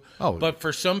menu. Oh. But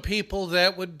for some people,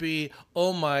 that would be,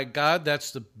 oh my God,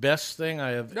 that's the best thing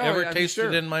I have ever I'm tasted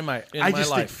sure. in my life. I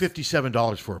just think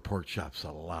 $57 for a pork chop's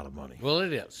a lot of money. Well,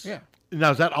 it is. Yeah. Now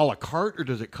is that a la carte or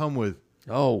does it come with?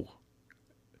 Oh,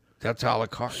 that's a la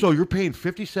carte. So you're paying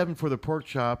 $57 for the pork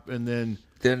chop and then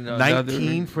Then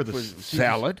 19 for the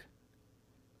salad.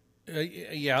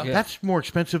 Yeah. That's more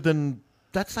expensive than.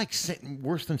 That's like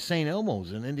worse than St.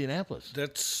 Elmo's in Indianapolis.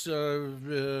 That's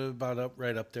about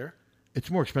right up there.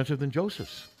 It's more expensive than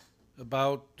Joseph's.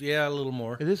 About, a little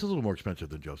more. It is a little more expensive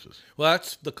than Joseph's. Well,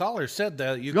 that's the caller said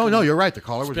that. You No, can no, you're right. The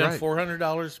caller was spend right.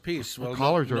 $400 a piece. Well,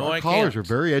 Callers no, are I callers can't. are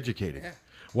very educated.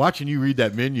 Watching you read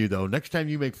that menu, though, next time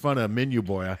you make fun of Menu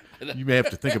Boy, you may have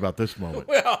to think about this moment.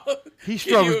 Well, He can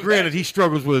struggles. you Granted, he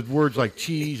struggles with words like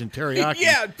cheese and teriyaki.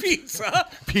 Yeah, pizza.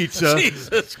 Pizza.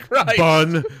 Jesus Christ.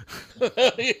 Bun.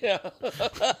 Yeah.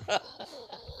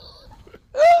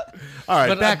 All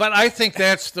right, But I think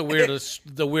that's the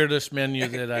weirdest menu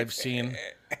that I've seen,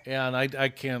 and I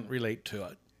can't relate to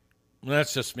it.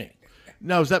 That's just me.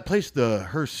 Now, is that place,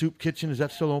 Her Soup Kitchen, is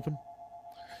that still open?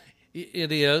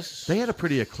 It is. They had a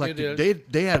pretty eclectic. It is.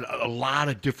 They had a lot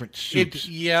of different soups.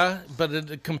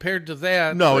 But compared to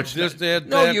that, No, it's just not.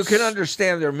 No, you can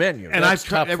understand their menu. And I've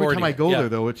tried every 40. time I go Yeah. there,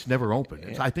 though, it's never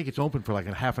open. I think it's open for like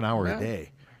a half an hour Yeah. a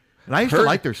day. And I used to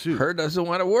like their soup. Her doesn't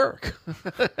want to work.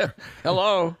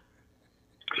 Hello.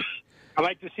 I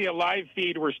like to see a live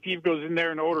feed where Steve goes in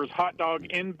there and orders hot dog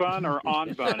in bun or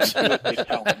on bun. And see what they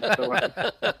tell him.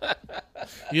 So,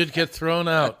 You'd get thrown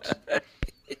out.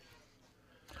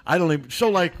 I don't even. So,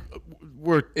 like,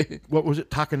 what was it?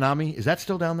 Takanami? Is that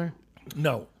still down there?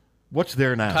 No. What's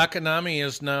there now? Takanami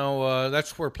is now,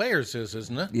 that's where Players is,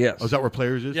 isn't it? Yes. Oh, is that where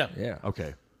Players is? Yeah. Yeah.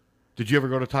 Okay. Did you ever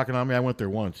go to Takanami? I went there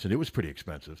once, and it was pretty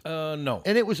expensive. No.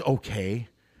 And it was okay.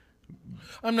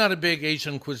 I'm not a big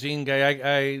Asian cuisine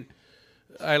guy.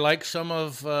 I like some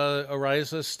of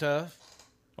Ariza's stuff.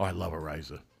 Oh, I love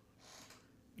Ariza.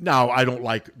 Now, I don't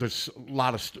like, there's a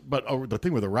lot of, but the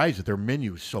thing with Ariza, their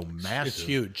menu is so massive. It's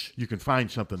huge. You can find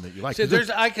something that you like. See,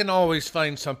 'Cause I can always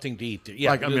find something to eat.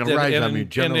 Yeah, like, I mean, and- Ariza, and,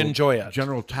 General, and enjoy it.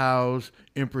 General Tao's,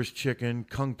 Empress Chicken,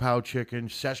 Kung Pao Chicken,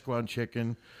 Szechuan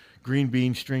Chicken, green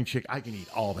bean string chicken. I can eat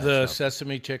all that The stuff.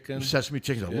 sesame chicken. Sesame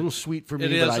chicken's a little sweet for me.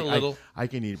 It but is a little. I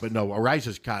can eat it. But no,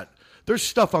 Ariza's got, there's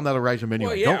stuff on that Ariza menu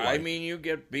Well, I yeah. don't like. I mean, you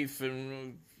get beef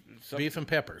and Beef and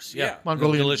peppers. Yeah.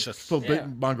 Mongolian, Delicious. So Yeah.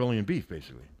 Mongolian beef,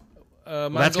 basically. Well,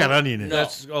 that's got onion in it.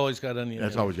 That's always got onion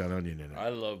That's in it. always got onion in it. I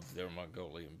love their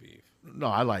Mongolian beef. No,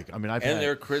 I like. I mean, I've And had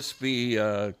their crispy,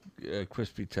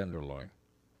 crispy tenderloin.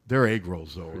 Their egg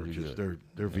rolls though are Really just good.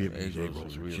 their Vietnamese egg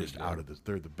rolls are really just good. out of this.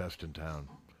 They're the best in town.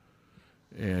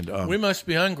 And we must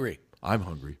be hungry. I'm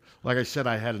hungry. Like I said,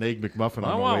 I had an egg McMuffin.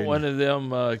 I on want my way. one of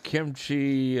them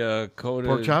kimchi coated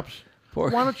Pork chops.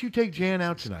 Pork. Why don't you take Jan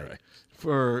out tonight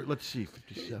for let's see,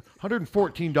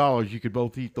 $114? You could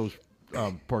both eat those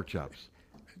pork chops.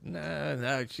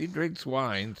 No, she drinks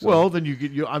wine. So Well, then you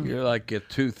get you're like at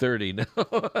 $230 now.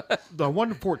 The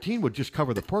 $114 would just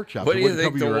cover the pork chops. What It do you wouldn't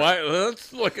think cover the your- wine?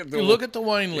 Let's look at the Look at the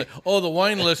wine list. Oh, the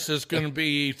wine list is going to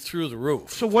be through the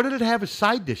roof. So what did it have as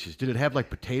side dishes? Did it have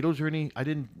like potatoes or any? I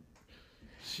didn't.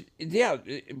 Yeah,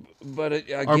 but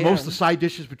again, Are most of the side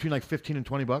dishes between like $15 and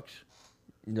 $20?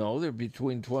 No, they're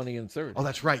between 20 and 30. Oh,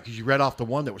 that's right, because you read off the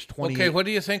one that was 20. Okay, what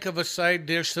do you think of a side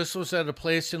dish? This was at a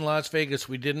place in Las Vegas.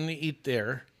 We didn't eat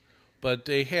there, but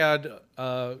they had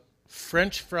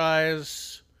French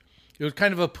fries. It was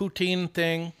kind of a poutine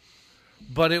thing,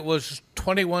 but it was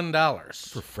 $21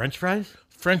 for French fries.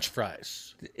 French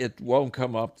fries. It won't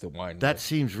come up the wine. That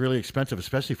seems really expensive,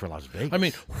 especially for Las Vegas. I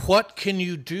mean, what can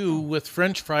you do with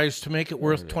French fries to make it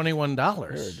worth $21?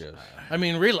 There it is. I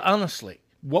mean, really, honestly.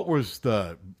 What was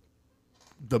the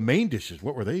main dishes?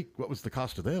 What were they? What was the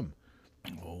cost of them?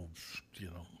 Oh,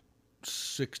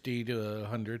 60 to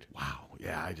 100. Wow.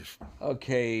 Yeah, I just.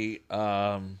 Okay,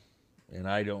 and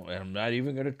I'm not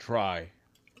even going to try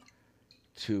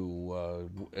to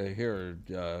here.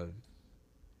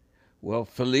 Well,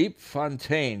 Philippe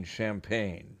Fontaine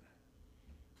champagne.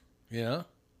 Yeah.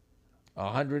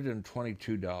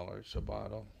 $122 a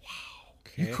bottle. Wow.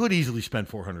 You could easily spend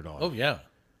 $400. Oh yeah.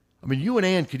 I mean, you and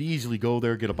Ann could easily go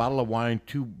there, get a bottle of wine,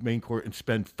 2 main course, and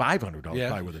spend $500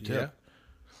 probably with a tip. Yeah.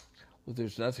 Well,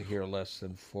 there's nothing here less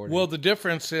than 40. Well, the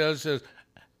difference is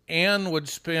Ann would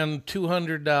spend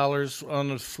 $200 on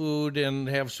the food and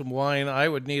have some wine. I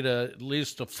would need at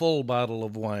least a full bottle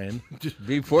of wine. Just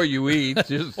before you eat.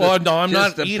 Just oh, no, I'm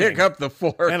just not to eating. pick up the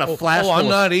fork. And a flask I'm full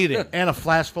not eating. And a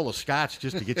flask full of scotch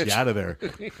just to get you out of there.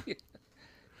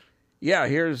 Yeah,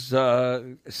 here's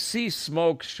Sea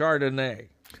Smoke Chardonnay.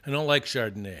 I don't like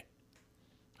Chardonnay.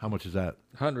 How much is that?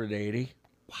 $180.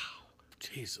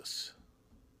 Jesus.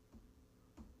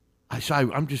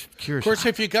 I'm just curious. Of course,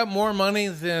 if you got more money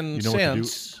than You know what to do.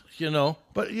 sense,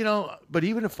 But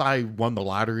even if I won the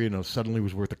lottery and suddenly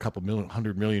was worth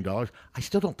 $100 million, I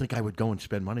still don't think I would go and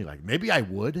spend money like. Maybe I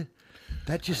would.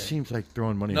 That just seems like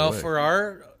throwing money away. No, for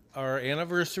our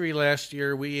anniversary last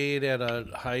year, we ate at a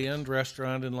high-end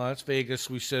restaurant in Las Vegas.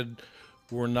 We said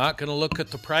we're not going to look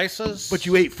at the prices. But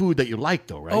you ate food that you liked,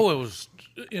 though, right? Oh, it was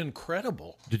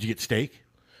incredible. Did you get steak?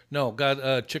 No,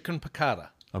 got chicken piccata.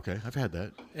 Okay, I've had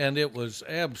that. And it was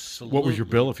absolutely What was your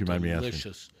bill, if you mind me asking?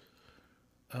 delicious.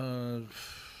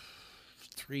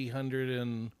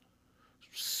 $375.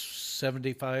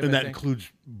 And I that think.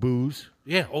 includes booze?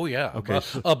 Yeah. Oh, yeah. Okay.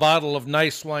 A bottle of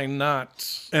nice wine, not.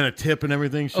 And a tip and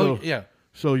everything. So yeah.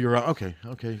 So you're okay.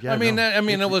 Yeah. I mean,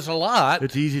 it was a lot.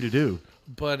 It's easy to do.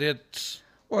 But it's.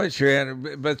 Well, it's your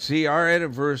but see, our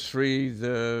anniversary,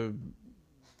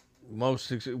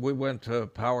 we went to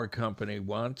Power Company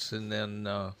once, and then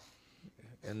one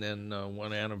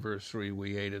anniversary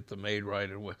we ate at the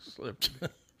Maid-Rite in West Lipton.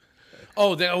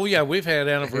 Oh yeah, we've had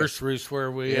anniversaries where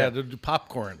we had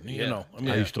popcorn. You know,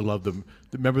 I used to love them.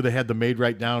 Remember they had the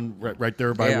Maid-Rite down right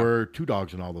there by where Two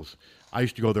Dogs and all those. I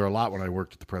used to go there a lot when I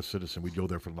worked at the Press Citizen. We'd go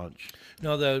there for lunch.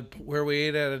 No, where we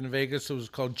ate at in Vegas, it was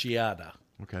called Giada.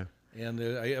 Okay. And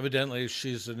evidently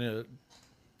she's a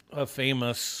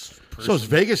famous person. So is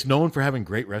Vegas known for having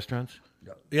great restaurants?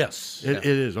 Yes. It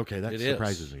is. Okay, that It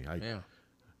surprises is. me.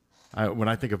 When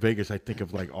I think of Vegas, I think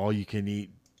of like all you can eat,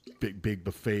 big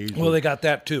buffets. Well, they got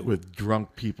that too. With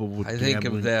drunk people with I think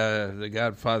of the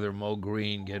Godfather Mo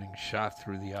Green getting shot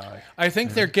through the eye. I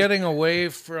think they're getting away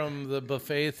from the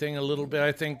buffet thing a little bit.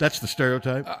 I think that's the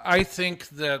stereotype. I think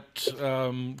that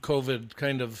COVID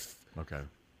kind of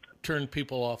turned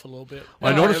people off a little bit.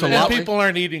 Well, I noticed a lot. People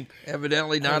aren't eating.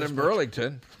 Evidently not in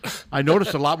Burlington. I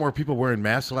noticed a lot more people wearing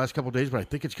masks the last couple of days, but I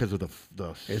think it's because of the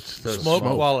smoke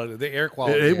quality, the air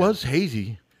quality. It was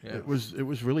hazy. Yeah. It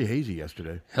was really hazy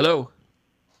yesterday. Hello.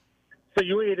 So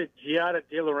you ate at Giada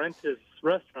De Laurentiis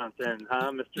restaurant then,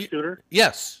 huh, Mr. Suter?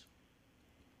 Yes.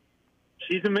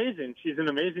 She's amazing. She's an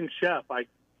amazing chef. I've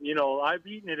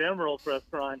eaten at Emerald's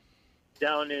restaurant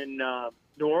down in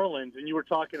New Orleans, and you were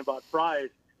talking about fries.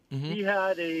 Mm-hmm. He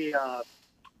had a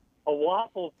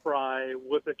waffle fry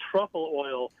with a truffle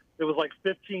oil. It was like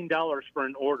 $15 for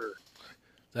an order.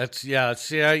 That's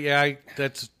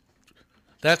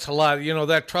that's a lot.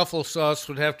 That truffle sauce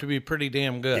would have to be pretty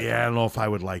damn good. Yeah, I don't know if I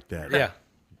would like that. Yeah.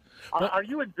 Are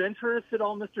you adventurous at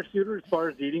all, Mr. Suter, as far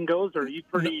as eating goes, or are you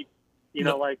pretty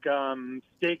like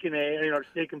steak and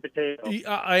steak and potato.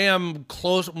 I am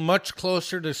much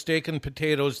closer to steak and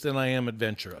potatoes than I am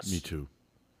adventurous. Me too.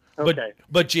 Okay.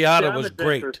 But Giada I'm was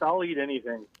great. I'll eat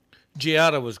anything.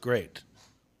 Giada was great.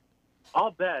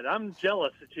 I'll bet. I'm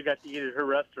jealous that you got to eat at her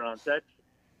restaurant.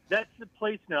 That's the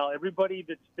place now. Everybody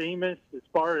that's famous as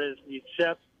far as these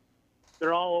chefs,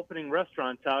 they're all opening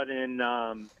restaurants out in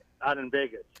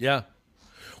Vegas. Yeah.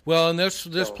 Well, and this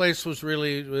place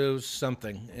was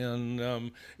something.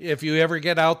 And if you ever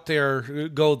get out there,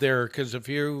 go there, because if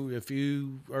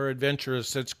you are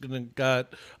adventurous, it's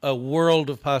got a world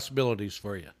of possibilities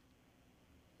for you.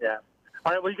 Yeah.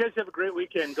 All right. Well, you guys have a great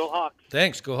weekend. Go Hawks.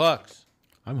 Thanks. Go Hawks.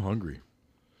 I'm hungry.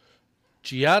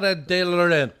 Giada de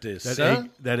Laurentiis.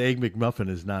 That egg McMuffin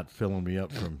is not filling me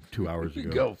up from 2 hours ago.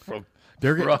 Go from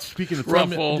speaking of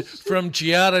from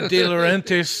Giada de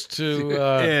Laurentiis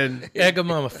to egg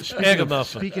muffin.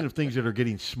 Speaking of things that are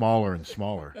getting smaller and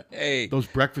smaller, hey, those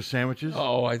breakfast sandwiches.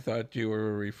 Oh, I thought you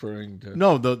were referring to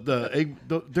no.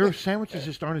 Their sandwiches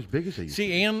just aren't as big as they used.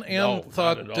 See, Ann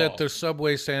thought that the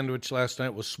Subway sandwich last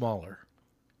night was smaller.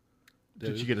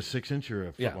 Did you get a 6-inch or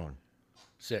a foot long?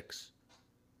 6.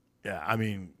 Yeah, I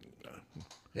mean,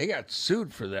 they got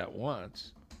sued for that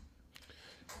once.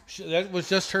 That was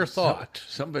just her thought.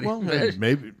 Somebody, well,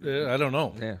 maybe I don't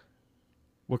know. Yeah.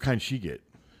 What kind she get?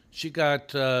 She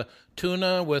got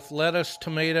tuna with lettuce,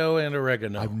 tomato, and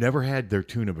oregano. I've never had their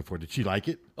tuna before. Did she like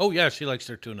it? Oh yeah, she likes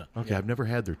their tuna. Okay, yeah. I've never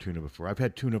had their tuna before. I've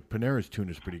had tuna. Panera's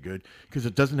tuna is pretty good because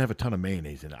it doesn't have a ton of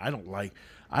mayonnaise in it.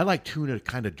 I like tuna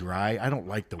kind of dry. I don't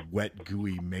like the wet,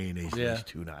 gooey mayonnaise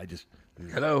tuna.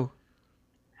 Hello.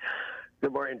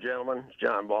 Good morning, gentlemen. It's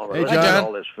John Ballmer. Hey, John.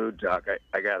 All this food talk,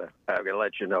 I gotta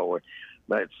let you know. It's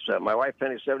my wife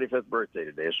Penny's 75th birthday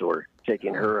today, so we're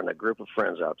taking her and a group of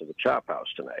friends out to the Chop House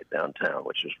tonight downtown,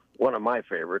 which is one of my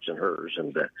favorites and hers,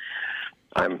 and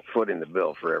I'm footing the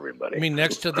bill for everybody. You mean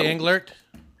next to the Englert?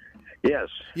 Yes.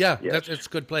 Yeah, yes. It's a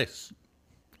good place.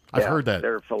 I've heard that.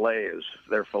 Their filet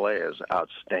is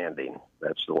outstanding.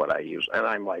 That's what I use, and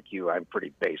I'm like you. I'm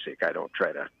pretty basic. I don't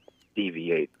try to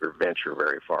deviate or venture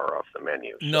very far off the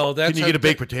menu. So. No, Can you get a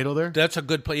baked potato there? That's a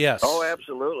good place. Yes. Oh,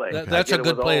 absolutely. That's a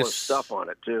good place. All the stuff on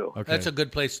it too. Okay. That's a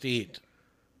good place to eat.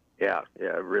 Yeah,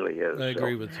 it really is. I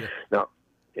agree with you. No,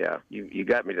 yeah, you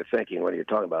got me to thinking when you're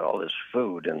talking about all this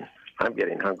food, and I'm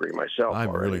getting hungry myself. I'm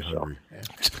already, really hungry.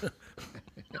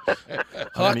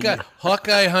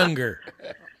 Hawkeye hunger.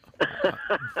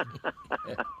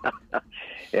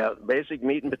 Yeah, basic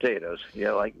meat and potatoes.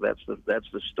 Yeah, like that's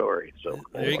the story. So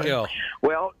there you go.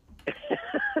 Well,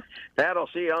 Pat, I'll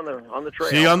see you on the trail.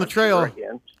 See you on the trail.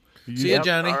 Again. See you,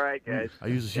 Johnny. All right, guys. I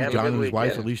usually see John and his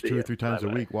wife at least 2 or 3 times a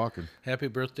week walking. Happy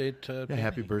birthday to Yeah,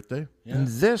 happy birthday. Yeah. And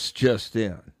this just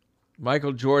in.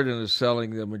 Michael Jordan is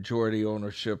selling the majority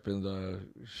ownership in the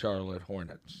Charlotte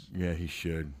Hornets. Yeah, he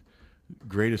should.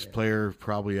 Greatest player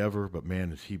probably ever, but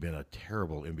man, has he been a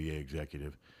terrible NBA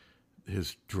executive.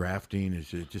 His drafting is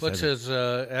just. What's his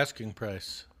asking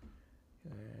price?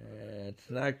 It's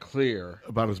not clear.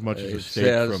 About as much as it a stake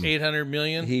says from $800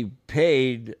 million. He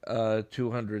paid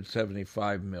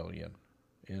 $275 million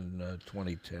in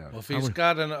 2010. Well, if he's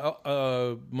got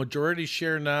a majority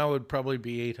share now, it'd probably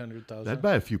be $800,000. That'd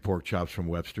buy a few pork chops from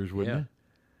Webster's, wouldn't it?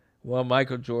 Well,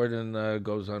 Michael Jordan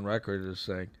goes on record as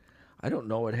saying, "I don't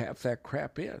know what half that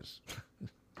crap is."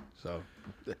 So,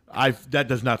 that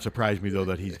does not surprise me though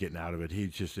that he's getting out of it.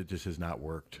 It just has not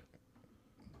worked,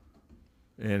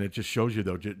 and it just shows you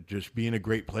though, just being a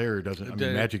great player doesn't. I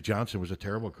mean, Magic Johnson was a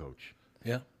terrible coach.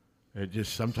 Yeah, it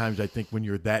just sometimes I think when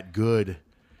you're that good,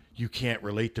 you can't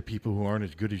relate to people who aren't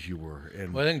as good as you were.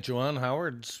 And well, I think Juwan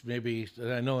Howard's maybe.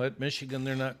 I know at Michigan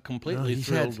they're not completely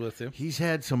thrilled with him. He's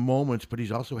had some moments, but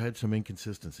he's also had some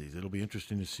inconsistencies. It'll be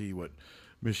interesting to see what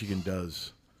Michigan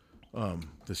does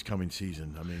this coming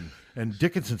season. I mean, and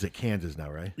Dickinson's at Kansas now,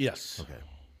 right? Yes. Okay.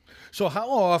 So how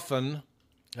often,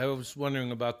 I was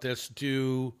wondering about this,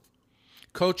 do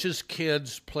coaches'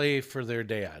 kids play for their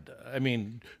dad? I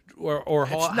mean, or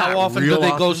how often do they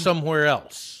go somewhere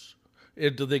else?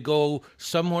 Do they go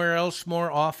somewhere else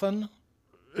more often?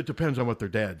 It depends on what their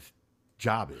dad's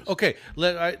job is. Okay,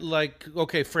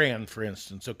 Fran, for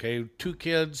instance. Okay, 2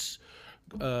 kids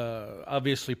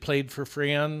obviously played for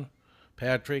Fran,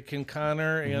 Patrick and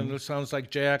Connor, and it sounds like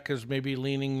Jack is maybe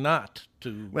leaning not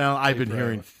to. Well, I've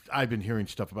been hearing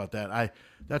stuff about that.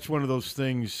 That's one of those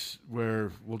things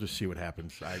where we'll just see what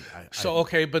happens.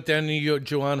 But then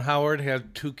Juwan Howard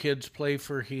had 2 kids play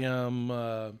for him.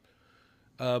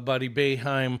 Buddy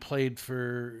Boeheim played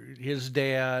for his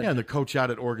dad. Yeah, and the coach out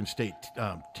at Oregon State,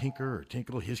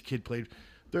 Tinkle, his kid played.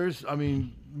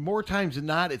 More times than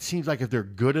not, it seems like if they're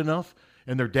good enough,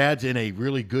 and their dad's in a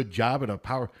really good job at a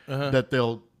power that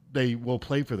they will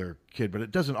play for their kid, but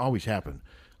it doesn't always happen.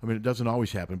 I mean, it doesn't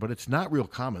always happen, but it's not real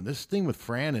common. This thing with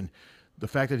Fran and the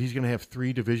fact that he's going to have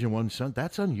 3 Division I sons,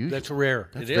 that's unusual. That's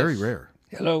rare. That's very rare.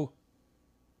 Hello.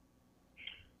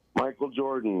 Michael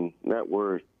Jordan, net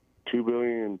worth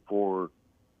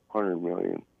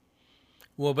 $2,400,000,000.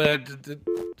 Well,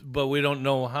 but we don't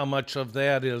know how much of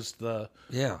that is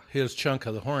his chunk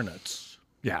of the Hornets.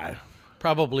 Yeah,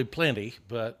 probably plenty,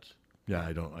 but yeah,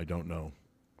 I don't know.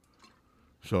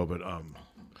 So, but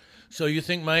so you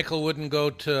think Michael wouldn't go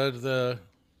to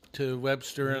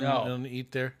Webster and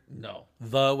eat there? No,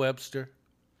 the Webster.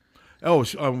 Oh,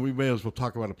 we may as well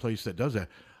talk about a place that does that.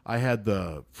 I had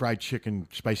the fried chicken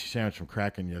spicy sandwich from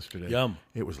Kraken yesterday. Yum.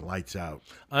 It was lights out.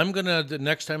 The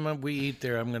next time we eat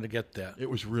there, I'm gonna get that. It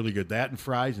was really good. That and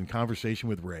fries and conversation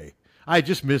with Ray. I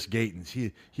just missed Gatons.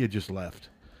 He had just left.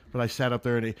 But I sat up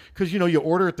there and because you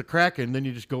order at the Kraken, and then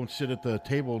you just go and sit at the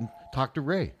table and talk to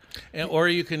Ray. Or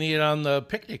you can eat on the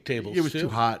picnic tables. It was too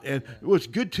hot, and what's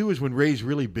good too is when Ray's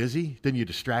really busy, then you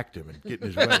distract him and get in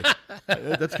his way.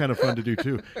 That's kind of fun to do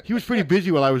too. He was pretty busy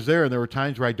while I was there, and there were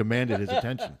times where I demanded his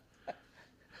attention.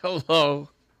 Hello.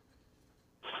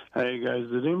 Hey guys,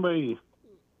 did anybody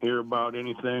hear about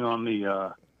anything on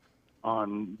the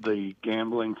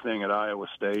gambling thing at Iowa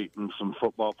State and some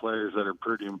football players that are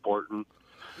pretty important?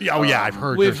 Yeah, I've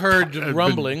heard. We've heard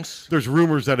rumblings. There's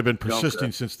rumors that have been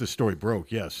persisting since this story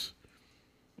broke. Yes.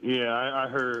 Yeah, I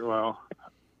heard. Well,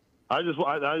 I just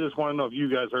want to know if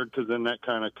you guys heard, because then that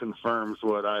kind of confirms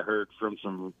what I heard from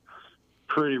some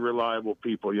pretty reliable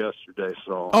people yesterday.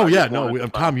 So. Oh yeah, no,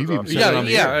 Tom, you've even said it on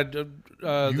the air.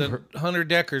 Hunter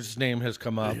Decker's name has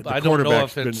come up. The I don't know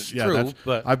if it's true,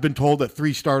 but I've been told that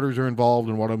 3 starters are involved,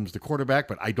 and one of them's the quarterback.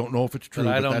 But I don't know if it's true.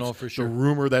 But I don't know for sure. The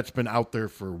rumor that's been out there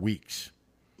for weeks.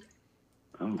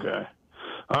 Okay.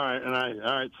 All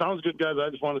right, sounds good, guys. I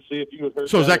just want to see if you had heard.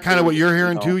 So is that kind of what you're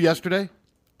hearing too yesterday?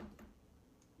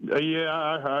 Yeah,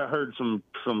 I heard some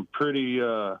pretty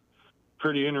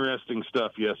interesting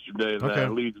stuff yesterday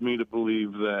that leads me to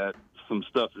believe that some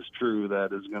stuff is true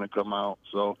that is going to come out.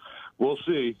 So we'll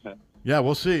see. Yeah,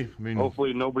 we'll see. I mean,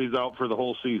 hopefully nobody's out for the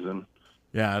whole season.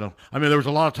 Yeah, there was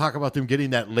a lot of talk about them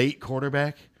getting that late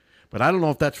quarterback, but I don't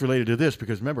know if that's related to this,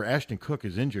 because remember, Ashton Cook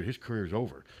is injured. His career's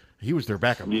over. He was their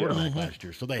backup quarterback last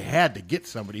year, so they had to get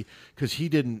somebody, because he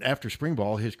didn't, after spring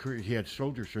ball, his career, he had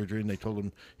shoulder surgery, and they told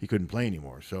him he couldn't play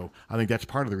anymore. So I think that's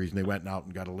part of the reason they went out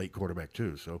and got a late quarterback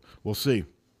too. So we'll see.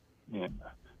 Yeah,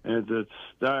 the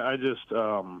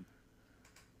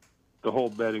whole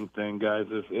betting thing, guys.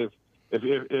 If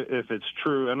it's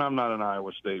true, and I'm not an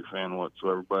Iowa State fan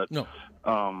whatsoever, but no,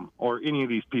 or any of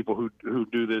these people who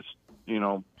do this,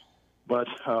 but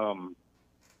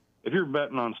if you're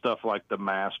betting on stuff like the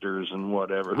Masters and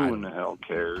whatever, who in the hell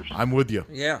cares? I'm with you.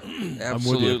 Yeah,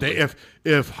 absolutely. I'm with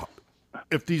you.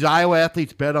 If these Iowa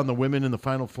athletes bet on the women in the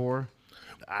Final Four,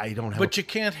 I don't have. But you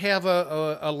can't have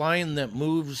a line that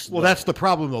moves. Well, that's the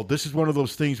problem, though. This is one of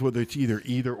those things where it's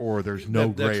either or. There's no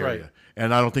gray area,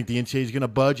 and I don't think the NCAA is going to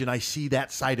budge. And I see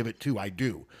that side of it too. I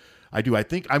do. I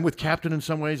think I'm with Captain in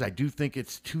some ways. I do think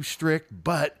it's too strict,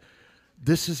 but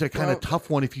this is a kind of tough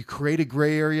one. If you create a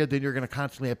gray area, then you're going to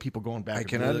constantly have people going back. I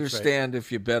can understand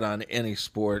if you bet on any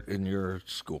sport in your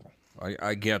school.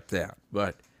 I get that,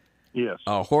 but. Yes.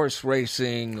 Horse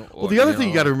racing. Well, the other thing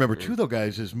you got to remember too, though,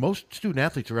 guys, is most student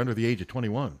athletes are under the age of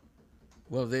 21.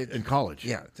 Well, they in college.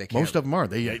 Yeah, they can't. Most of them are.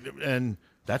 And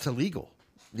that's illegal.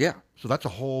 Yeah. So that's a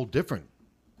whole different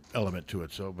element to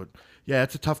it. So, but yeah,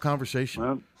 it's a tough conversation.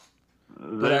 Well,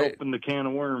 they opened the can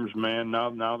of worms, man.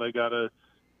 Now they got to.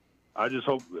 I just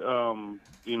hope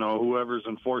whoever's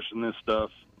enforcing this stuff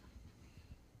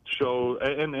show.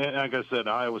 And like I said,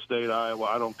 Iowa State, Iowa.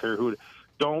 I don't care who.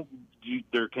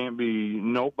 There can't be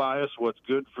no bias. What's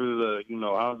good for the,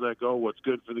 how does that go? What's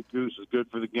good for the goose is good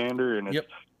for the gander, and it's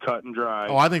cut and dry.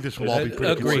 Oh, I think this will all be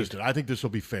pretty consistent. I think this will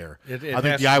be fair. I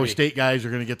think the Iowa State guys are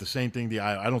going to get the same thing.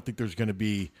 I don't think there's going to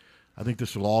be. I think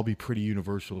this will all be pretty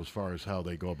universal as far as how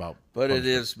they go about. But it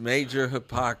is major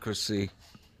hypocrisy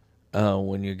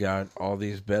when you got all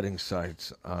these betting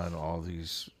sites on all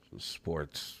these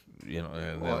sports,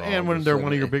 and when they're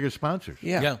one of your biggest sponsors.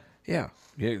 Yeah.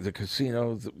 The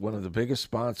casino, one of the biggest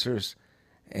sponsors,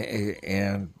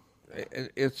 and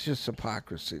it's just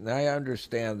hypocrisy. Now, I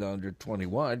understand the under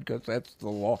 21 because that's the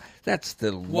law. That's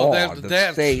the law,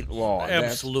 the state law.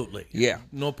 Absolutely.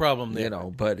 No problem there.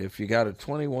 But if you got a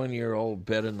 21-year-old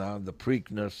betting on the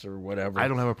Preakness or whatever. I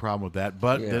don't have a problem with that.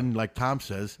 But then, like Tom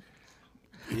says,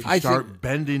 if you start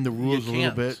bending the rules a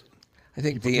little bit, I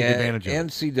think the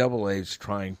NCAA is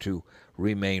trying to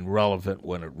remain relevant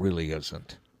when it really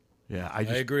isn't. Yeah, I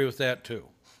agree with that too.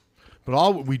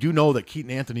 But we do know that Keaton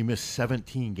Anthony missed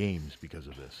 17 games because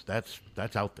of this.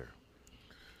 That's out there.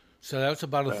 So that's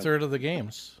about a third of the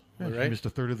games, Yeah, right? He missed a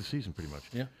third of the season, pretty much.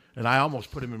 Yeah. And I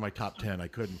almost put him in my top 10. I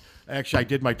couldn't. Actually, I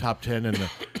did my top 10, and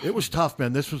it was tough,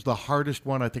 man. This was the hardest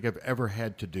one I think I've ever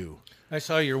had to do. I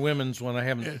saw your women's one. I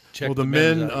haven't checked. Well, the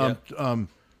men's men. out yet.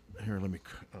 Here, let me.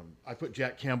 I put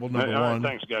Jack Campbell number All right, one.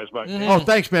 thanks, guys. Bye. Oh,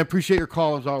 thanks, man. Appreciate your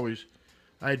call as always.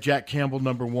 I had Jack Campbell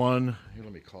number one. Here,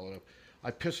 let me call it up. I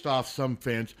pissed off some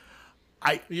fans.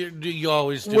 You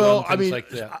always do things like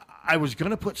that. I was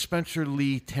going to put Spencer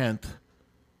Lee 10th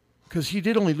because he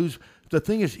did only lose. The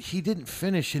thing is, he didn't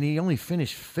finish, and he only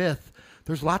finished 5th.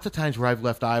 There's lots of times where I've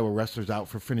left Iowa wrestlers out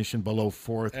for finishing below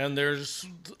 4th. And there's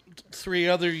 3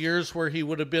 other years where he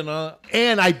would have been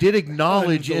And I did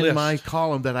acknowledge in my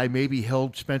column that I maybe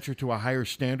held Spencer to a higher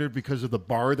standard because of the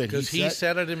bar that he set. Because he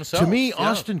set it himself. To me, yeah.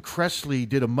 Austin Cressley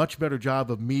did a much better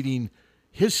job of meeting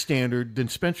his standard than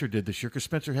Spencer did this year because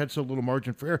Spencer had so little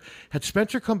margin for error. Had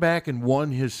Spencer come back and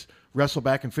won his wrestle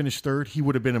back and finished 3rd, he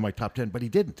would have been in my top 10, but he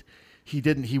didn't.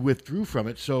 He withdrew from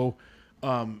it. So,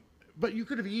 but you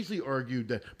could have easily argued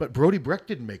that. But Brody Breck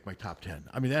didn't make my top 10.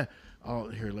 I mean, that. Oh,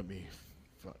 here, let me.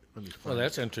 Well,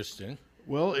 that's interesting.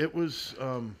 Well, it was.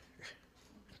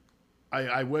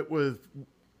 I went with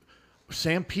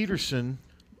Sam Peterson.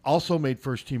 Also made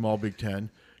first team All Big Ten.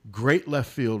 Great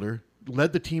left fielder.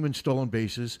 Led the team in stolen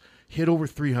bases. Hit over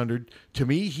 300. To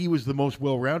me, he was the most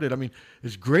well-rounded. I mean,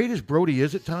 as great as Brody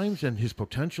is at times and his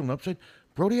potential and upside,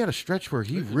 Brody had a stretch where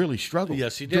he really struggled.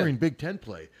 Yes, he did. During Big Ten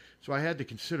play. So I had to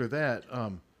consider that.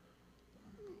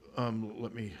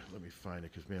 Let me find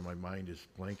it because, man, my mind is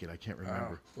blanking. I can't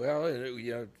remember.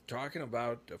 Talking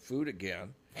about food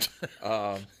again.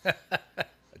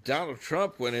 Donald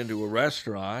Trump went into a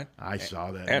restaurant. I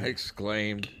saw that. And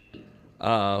exclaimed,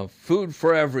 food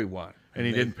for everyone. And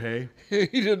he didn't pay? He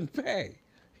didn't pay.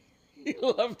 He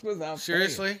left without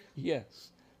Seriously? paying. Yes.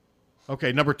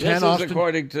 Okay, number 10, this Austin. is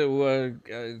according to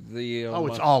the...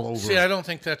 it's all over. See, I don't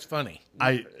think that's funny.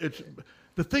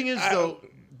 The thing is, though,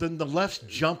 then the lefts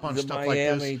jump on stuff like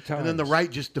this, and then the right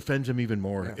just defends him even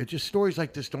more. Yeah. It just stories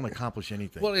like this don't accomplish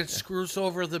anything. Well, it screws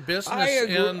over the business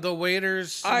and the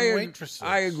waiters and waitresses.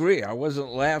 I agree. I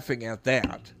wasn't laughing at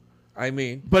that. I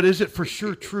mean, but is it for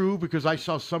sure true? Because I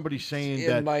saw somebody saying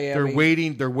that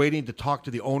they're waiting to talk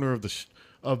to the owner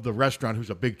of the restaurant, who's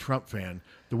a big Trump fan.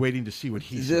 They're waiting to see what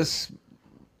he says.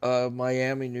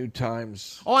 Miami New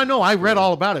Times. Oh, I know. I read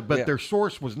all about it, but their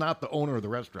source was not the owner of the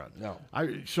restaurant. No.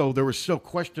 So there was still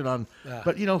question on.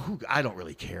 But I don't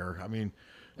really care. I mean,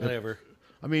 whatever.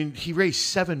 He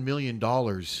raised $7 million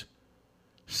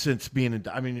since being.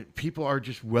 People are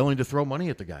just willing to throw money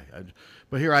at the guy.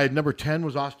 But here I had number 10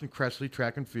 was Austin Cressley,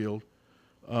 track and field.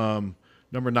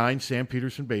 Number 9, Sam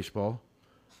Peterson, baseball.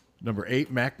 Number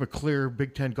 8, Mac McClear,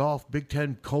 Big Ten golf, Big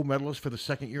Ten co-medalist for the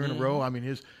second year in a row.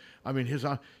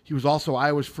 He was also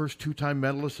Iowa's first 2-time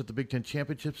medalist at the Big Ten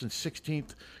championships and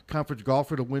 16th conference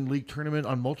golfer to win league tournament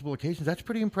on multiple occasions. That's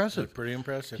pretty impressive. That's pretty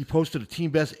impressive. He posted a team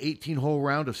best 18-hole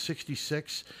round of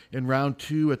 66 in round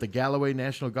 2 at the Galloway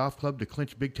National Golf Club to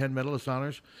clinch Big Ten medalist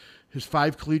honors. His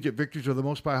 5 collegiate victories are the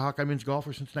most by a Hawkeye men's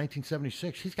golfer since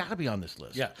 1976. He's got to be on this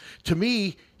list. Yeah. To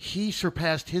me, he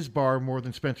surpassed his bar more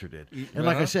than Spencer did. And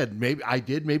like I said,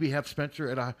 maybe have Spencer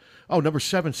at number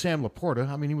 7, Sam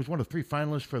Laporta. He was one of 3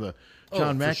 finalists for the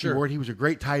John Mackey Award. He was a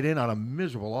great tight end on a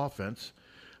miserable offense.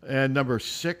 And number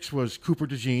 6 was Cooper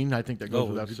DeJean. I think that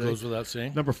goes without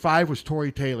saying. Number 5 was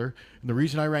Torrey Taylor. And the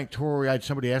reason I ranked Torrey, I had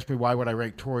somebody ask me why would I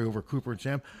rank Torrey over Cooper and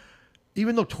Sam.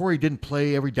 Even though Torrey didn't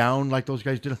play every down like those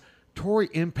guys did, Torrey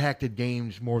impacted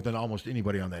games more than almost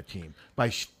anybody on that team by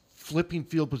flipping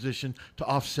field position to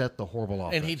offset the horrible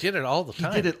offense. And he did it all the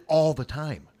time. He did it all the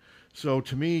time. So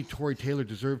to me, Torrey Taylor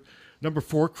deserved. Number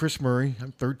 4, Chris Murray.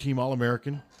 I'm 3rd-team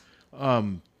All-American.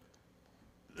 And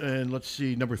let's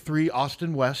see, number 3,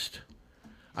 Austin West.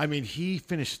 He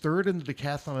finished 3rd in the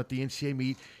decathlon at the NCAA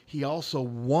meet. He also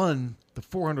won the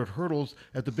 400 hurdles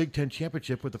at the Big Ten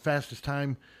championship with the fastest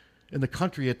time in the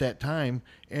country at that time.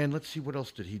 And let's see, what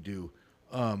else did he do?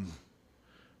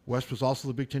 West was also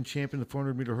the Big Ten champion. The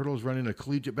 400-meter hurdles, running a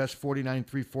collegiate best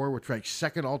 49.34, which ranked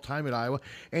 2nd all-time at Iowa.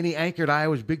 And he anchored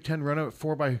Iowa's Big Ten runner at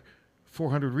 4x400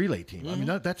 relay team.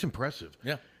 Mm-hmm. That's impressive.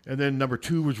 Yeah. And then number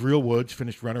 2 was Real Woods,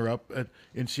 finished runner-up at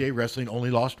NCAA wrestling, only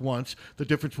lost once. The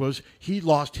difference was he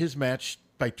lost his match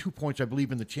by 2 points, I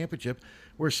believe, in the championship,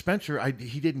 where Spencer,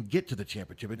 he didn't get to the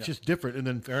championship. It's just different. And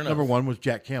then number 1 was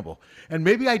Jack Campbell. And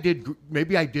maybe I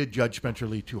did judge Spencer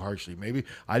Lee too harshly. Maybe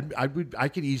I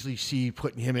could easily see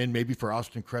putting him in maybe for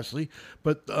Austin Cressley.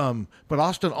 But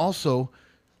Austin also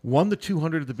won the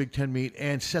 200 at the Big Ten meet,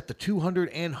 and set the 200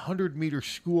 and 100-meter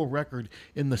school record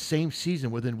in the same season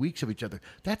within weeks of each other.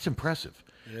 That's impressive.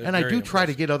 Yeah, and I do try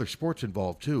to impressive. get other sports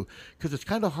involved, too, because it's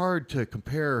kind of hard to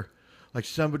compare like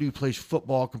somebody who plays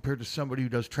football compared to somebody who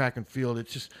does track and field.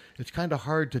 It's kind of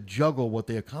hard to juggle what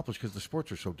they accomplish because the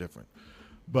sports are so different.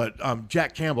 But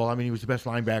Jack Campbell, I mean, he was the best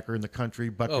linebacker in the country,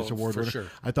 Butkus Award for winner. sure.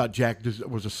 I thought Jack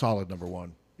was a solid number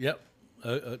one. Yep.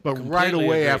 But right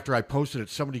away agree. after I posted it,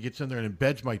 somebody gets in there and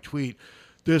embeds my tweet.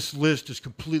 This list is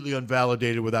completely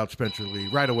unvalidated without Spencer Lee.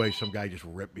 Right away, some guy just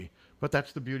ripped me. But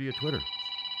that's the beauty of Twitter.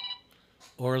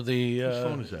 Or the Whose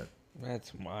phone is that?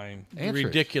 That's mine. Answer it.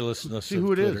 ridiculousness See of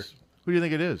who it Twitter. is. Who do you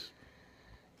think it is?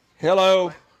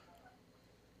 Hello.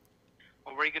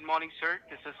 Well, very good morning, sir.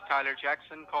 This is Tyler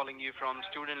Jackson calling you from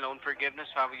Student Loan Forgiveness.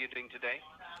 How are you doing today?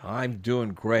 I'm doing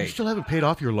You great. still haven't paid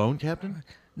off your loan, Captain?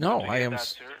 No, Good to I hear am. that,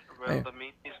 sir. Well, the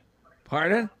meet is...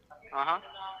 Pardon? Uh-huh.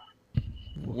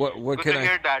 What Good can to I?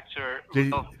 hear that, sir.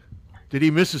 Did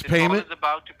he miss his This call payment? is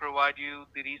about to provide you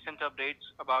the recent updates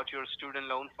about your student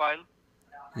loan file.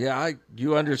 Yeah,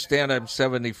 you understand I'm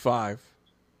 75.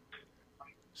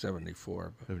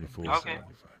 74. 74. Okay.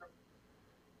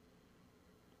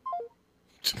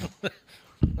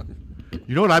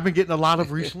 You know what I've been getting a lot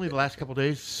of recently, the last couple of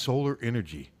days? Solar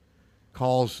energy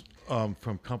calls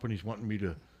from companies wanting me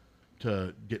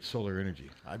to get solar energy.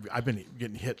 I've been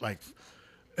getting hit like,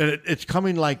 and it's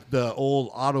coming like the old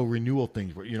auto renewal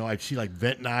things where, you know, I'd see like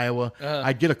Benton, Iowa.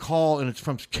 I'd get a call and it's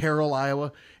from Carroll,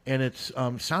 Iowa, and it's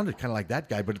sounded kind of like that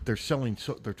guy, but they're selling.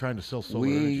 They're trying to sell solar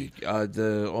energy.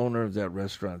 The owner of that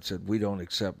restaurant said, we don't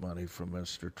accept money from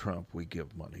Mr. Trump. We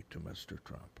give money to Mr.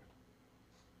 Trump.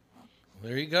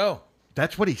 There you go.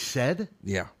 That's what he said?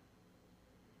 Yeah.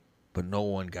 But no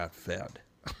one got fed.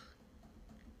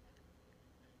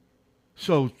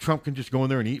 So Trump can just go in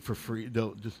there and eat for free?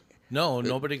 They'll just... No,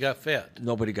 nobody got fed.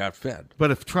 Nobody got fed.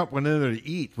 But if Trump went in there to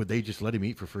eat, would they just let him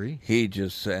eat for free? He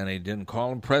didn't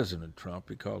call him President Trump.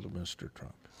 He called him Mr.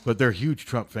 Trump. But they're huge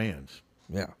Trump fans.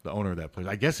 Yeah. The owner of that place.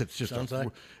 I guess it's just Sounds like.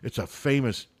 It's a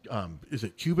famous, is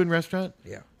it Cuban restaurant?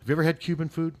 Yeah. Have you ever had Cuban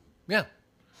food? Yeah.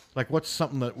 Like what's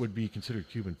something that would be considered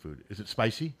Cuban food? Is it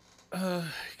spicy?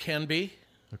 Can be.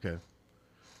 Okay.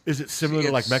 Is it similar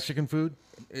to like Mexican food?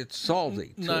 It's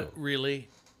salty, too. Not really.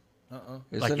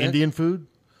 Like Indian food?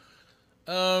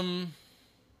 Um,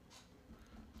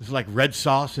 Is it like red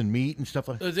sauce and meat and stuff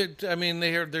like that? I mean,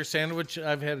 their sandwich.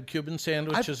 I've had Cuban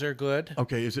sandwiches. They're good.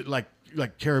 Okay. Is it like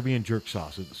Caribbean jerk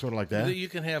sauce? Is it sort of like that? You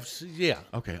can have, yeah.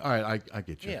 Okay. All right. I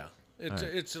get you. Yeah. It's All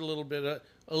right. it's a little bit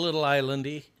a little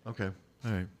islandy. Okay.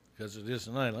 All right. Because it is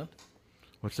an island.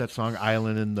 What's that song?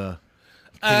 Island in the...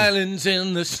 Islands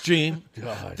in the stream.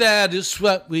 God. That is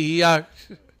what we are.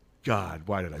 God,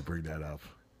 why did I bring that up?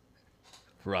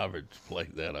 Roberts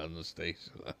played that on the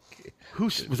station.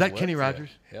 Was that Kenny Rogers?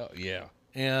 Hell yeah.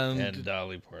 And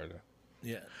Dolly Parton.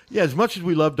 Yeah. Yeah, as much as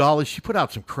we love Dolly, she put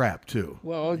out some crap, too.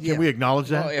 Well, yeah. Can we acknowledge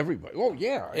that? Well, everybody. Oh,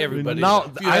 yeah. Everybody. Now,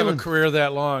 if you have a career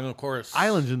that long, of course.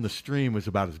 Islands in the Stream was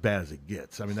about as bad as it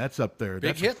gets. I mean, that's up there.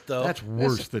 Big hit, though. That's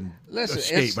worse than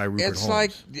Escape by Rupert it's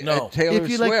Holmes. like No. Taylor if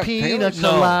you Swift. like pina Taylor-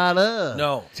 colada,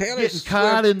 No. Taylor getting Swift.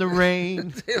 caught in the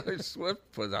rain. Taylor Swift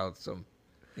put out some,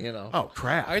 Oh,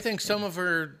 crap. I think some of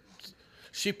her.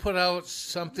 She put out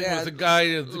something Yeah, with a guy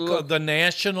look- called The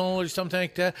National or something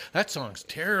like that. That song's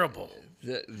terrible.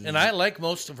 And I like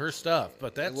most of her stuff,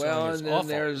 but that song is and then awful.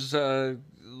 there's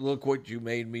Look What You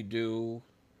Made Me Do.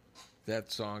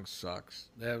 That song sucks.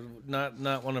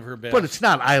 Not one of her best. But it's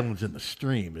not Islands in the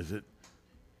Stream, is it?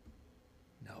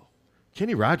 No.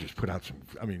 Kenny Rogers put out some,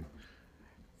 I mean,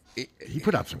 he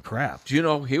put out some crap. Do you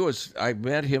know, I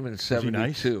met him in 72.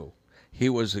 nice? He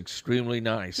was extremely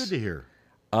nice. Good to hear.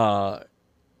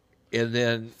 And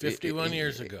then 51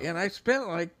 years ago. And I spent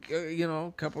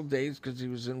a couple of days because he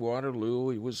was in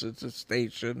Waterloo. He was at the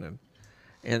station,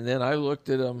 and then I looked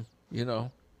at him.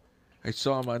 I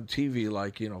saw him on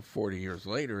TV 40 years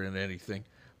later and anything,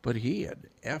 but he had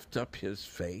effed up his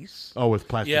face. Oh, with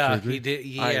plastic surgery? he did.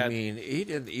 He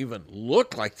didn't even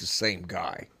look like the same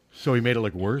guy. So he made it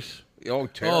look worse? Oh,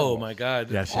 terrible! Oh my God!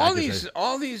 Yes, all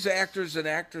these actors and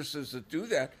actresses that do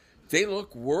that, they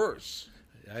look worse.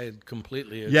 I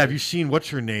completely agree. Yeah, have you seen, what's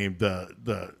her name?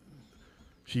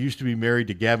 She used to be married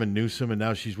to Gavin Newsom, and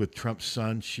now she's with Trump's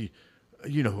son.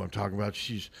 You know who I'm talking about.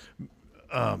 She's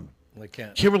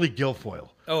Kimberly Guilfoyle.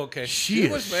 Oh, okay. She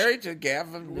was married to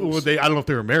Gavin Newsom. Well, I don't know if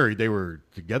they were married. They were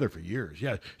together for years.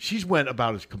 Yeah, she's went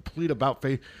about as complete about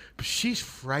face, but she's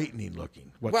frightening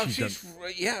looking. She's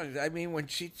done. I mean, when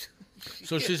she.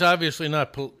 So she's obviously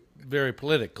not very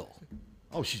political.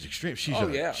 Oh, she's extreme. She's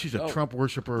a Trump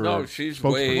worshiper. No, she's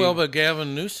spokesperson. way. Well, but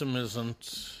Gavin Newsom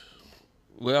isn't.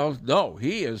 Well, no,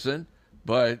 he isn't.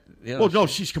 But well, no,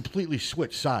 she's completely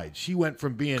switched sides. She went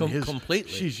from being his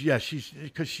completely. She's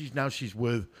because she's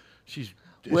with.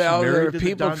 Well, there are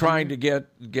people trying to get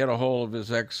a hold of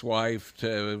his ex-wife.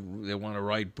 They want to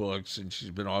write books, and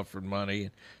she's been offered money.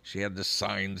 And she had to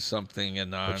sign something in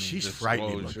But she's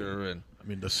frightening non-disclosure. And I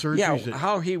mean, the surgeries. Yeah,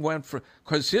 how he went for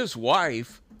because his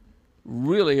wife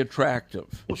really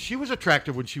attractive. Well, she was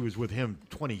attractive when she was with him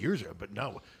 20 years ago, but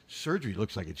no, surgery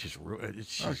looks like it's just.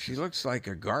 She looks like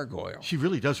a gargoyle. She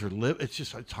really does. Her lip.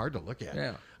 It's hard to look at.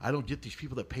 Yeah. I don't get these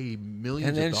people that pay millions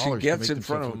And then of dollars. she gets to make in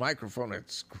front of a themselves microphone and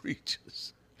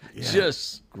screeches. Yeah.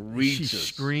 Just screeches. She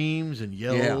screams and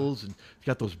yells and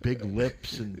got those big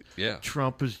lips. And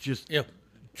Trump is just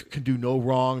can do no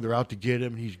wrong. They're out to get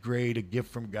him. He's great, a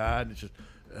gift from God. And it's just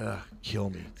kill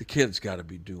me. The kid's got to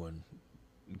be doing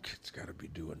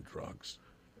drugs.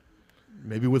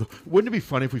 Maybe wouldn't it be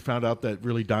funny if we found out that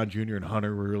really Don Jr. and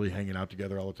Hunter were really hanging out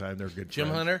together all the time? They're good Jim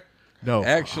friends. Hunter? No,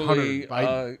 Actually,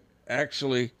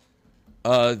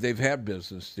 Hunter they've had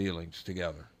business dealings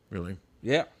together. Really?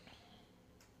 Yeah.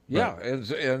 Yeah, Right.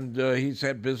 and he's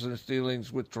had business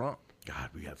dealings with Trump. God,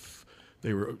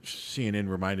 CNN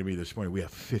reminded me this morning, we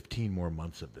have 15 more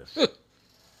months of this.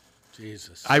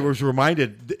 Jesus. I was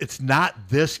reminded it's not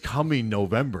this coming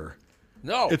November.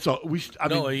 No. It's a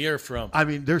year from. I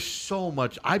mean, there's so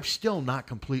much. I'm still not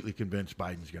completely convinced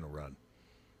Biden's going to run.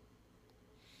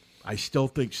 I still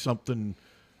think something.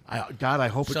 I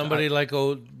hope somebody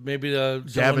maybe someone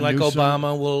Gavin like Newsom,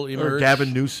 Obama will emerge. Or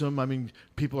Gavin Newsom. I mean,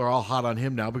 people are all hot on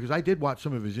him now because I did watch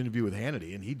some of his interview with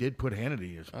Hannity, and he did put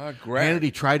Hannity.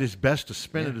 Hannity tried his best to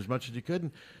spin it as much as he could.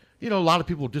 And, a lot of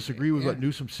people disagree with what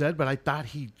Newsom said, but I thought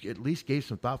he at least gave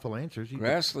some thoughtful answers.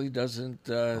 Grassley doesn't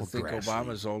think Grassley.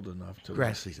 Obama's old enough to.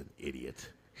 Grassley's an idiot.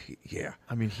 Yeah.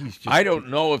 I mean, he's just. I don't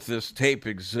know if this tape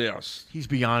exists. He's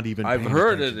beyond even. I've paying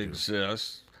heard it attention to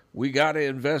exists. We got to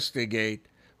investigate.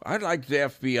 I'd like the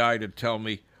FBI to tell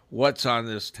me what's on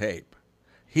this tape.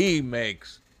 He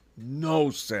makes no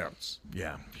sense.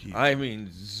 Yeah. I mean,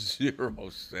 0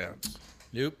 sense.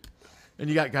 Nope. And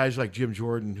you got guys like Jim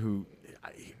Jordan who.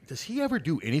 Does he ever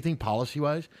do anything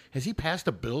policy-wise? Has he passed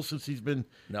a bill since he's been?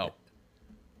 No.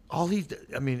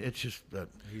 It's just.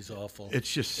 He's awful.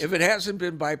 It's just. If it hasn't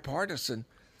been bipartisan,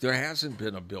 there hasn't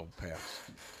been a bill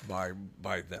passed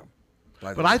by them.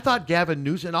 But I thought Gavin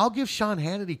Newsom, and I'll give Sean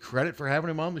Hannity credit for having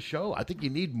him on the show. I think you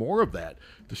need more of that.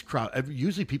 This crowd,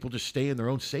 usually people just stay in their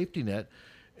own safety net.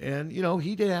 And,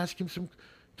 he did ask him some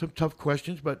tough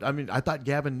questions. But, I thought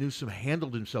Gavin Newsom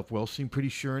handled himself well, seemed pretty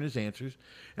sure in his answers.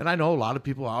 And I know a lot of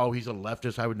people, he's a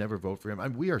leftist, I would never vote for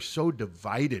him. We are so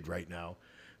divided right now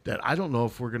that I don't know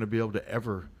if we're going to be able to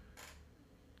ever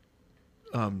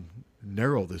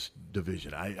narrow this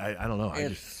division. I don't know.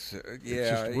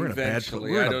 We're in a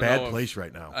bad place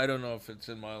right now. I don't know if it's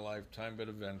in my lifetime, but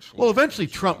eventually. Well, eventually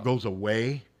Trump goes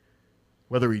away.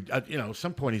 Whether he, at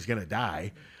some point he's going to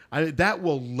die. That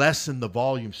will lessen the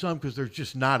volume some because there's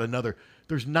just not another.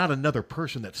 There's not another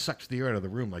person that sucks the air out of the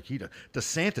room like he does.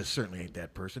 DeSantis certainly ain't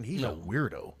that person. He's a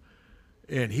weirdo.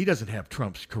 And he doesn't have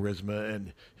Trump's charisma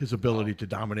and his ability to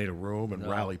dominate a room and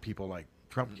rally people like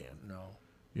Trump can.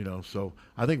 No. So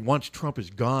I think once Trump is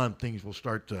gone, things will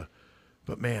start to.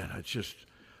 But man, it's just,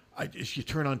 you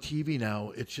turn on TV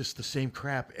now, it's just the same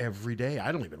crap every day.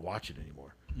 I don't even watch it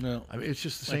anymore. No, it's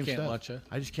just the same stuff. I can't watch it.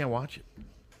 I just can't watch it.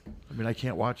 I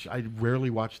can't watch. I rarely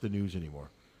watch the news anymore.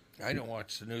 I don't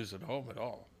watch the news at home at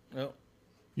all.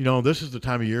 No. This is the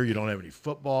time of year you don't have any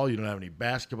football, you don't have any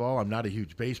basketball. I'm not a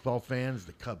huge baseball fan.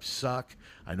 The Cubs suck.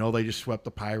 I know they just swept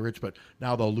the Pirates, but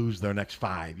now they'll lose their next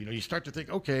 5. You start to think,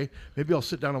 okay, maybe I'll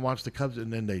sit down and watch the Cubs,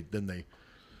 and then they.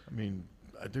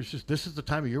 This is the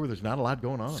time of year where there's not a lot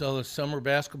going on. So the summer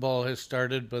basketball has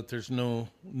started, but there's no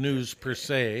news per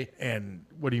se. And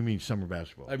what do you mean summer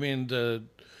basketball?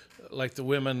 The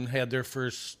women had their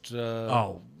first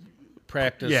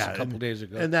practice a couple days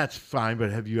ago. And that's fine,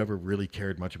 but have you ever really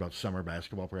cared much about summer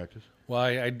basketball practice? Well,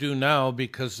 I do now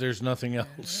because there's nothing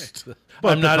else.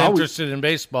 I'm not interested in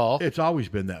baseball. It's always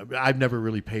been that. I've never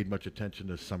really paid much attention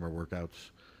to summer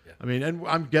workouts. Yeah. And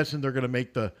I'm guessing they're going to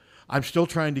make I'm still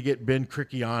trying to get Ben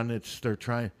Cricky on. They're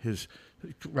trying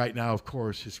right now, of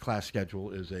course, his class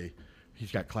schedule is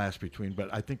he's got class between,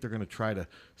 but I think they're going to try to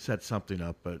set something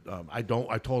up. But I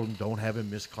told him don't have him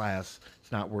miss class.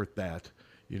 It's not worth that,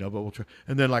 but we'll try.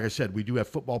 And then, like I said, we do have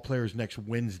football players next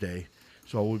Wednesday,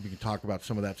 so we can talk about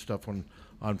some of that stuff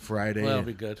on Friday. Well, that'll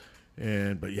be good.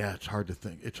 But yeah, it's hard to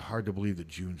think. It's hard to believe that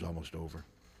June's almost over.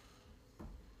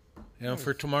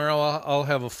 For tomorrow, I'll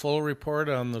have a full report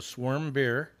on the Swarm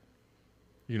beer.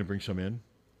 You gonna bring some in?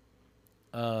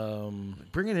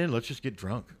 Bring it in. Let's just get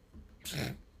drunk.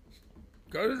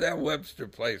 Go to that Webster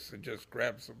place and just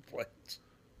grab some plates.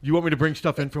 You want me to bring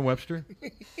stuff in from Webster?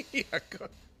 Yeah, go.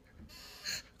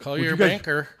 Call your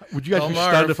banker. Would you guys be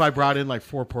stunned if I brought in like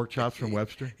 4 pork chops from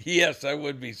Webster? Yes, I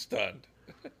would be stunned.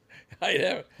 I'd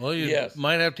have. Well, you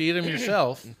might have to eat them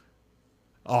yourself.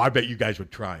 Oh, I bet you guys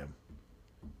would try them.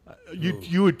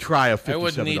 You would try a $57. I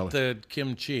wouldn't eat the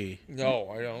kimchi. No,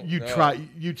 I don't. You'd try.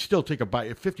 You'd still take a bite.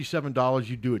 At $57,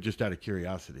 you'd do it just out of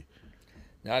curiosity.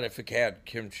 Not if it had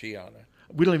kimchi on it.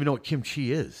 We don't even know what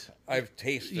kimchi is. I've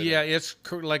tasted it. Yeah, it's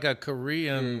like a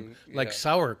Korean, like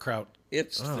sauerkraut.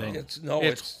 It's thing.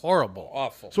 It's horrible.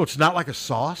 Awful. So it's not like a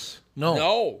sauce?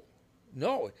 No.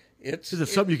 Is it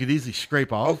something you could easily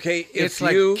scrape off? Okay, it's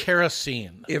like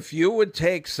kerosene. If you would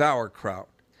take sauerkraut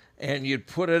and you'd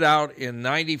put it out in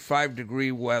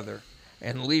 95-degree weather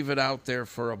and leave it out there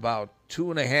for about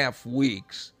 2.5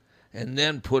 weeks and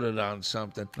then put it on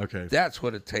something, okay, that's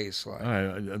what it tastes like.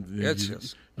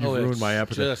 You've ruined my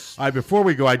appetite. Before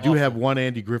we go, I do have one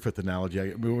Andy Griffith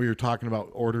analogy. We were talking about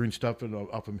ordering stuff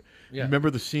remember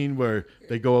the scene where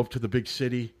they go up to the big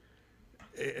city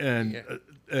and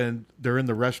they're in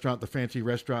the restaurant, the fancy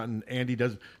restaurant, and Andy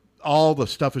does all the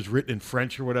stuff is written in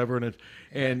French or whatever,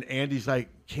 and Andy's like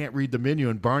can't read the menu,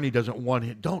 and Barney doesn't want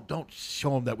him. Don't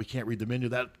show him that we can't read the menu.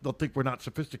 That they'll think we're not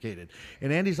sophisticated.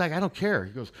 And Andy's like, I don't care.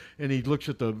 He goes, and he looks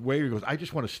at the waiter. He goes, I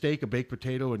just want a steak, a baked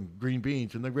potato, and green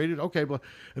beans. And they rated okay, but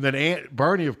and then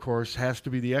Barney, of course, has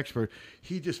to be the expert.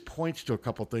 He just points to a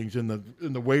couple things, and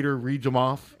the waiter reads them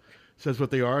off, says what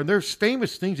they are, and there's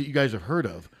famous things that you guys have heard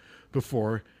of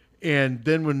before. And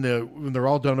then when they're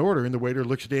all done ordering, the waiter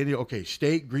looks at Andy. Okay,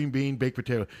 steak, green bean, baked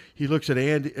potato. He looks at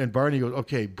Andy and Barney. Goes,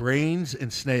 okay, brains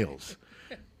and snails.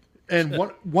 And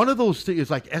one of those things is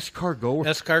like escargot.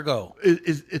 Escargot.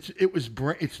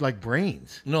 It's like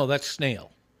brains. No, that's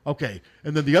snail. Okay,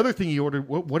 and then the other thing he ordered.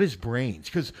 What is brains?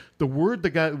 Because the word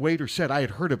the waiter said, I had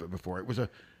heard of it before. It was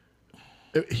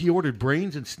he ordered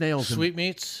brains and snails.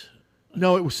 Sweetmeats.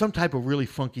 No, it was some type of really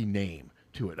funky name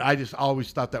to it. I just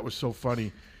always thought that was so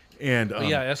funny. And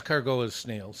escargot is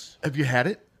snails. Have you had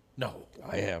it? No,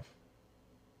 I have.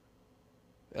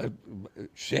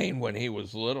 Shane, when he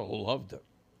was little, loved it.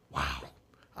 Wow,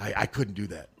 I couldn't do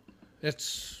that.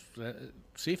 It's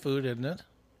seafood, isn't it?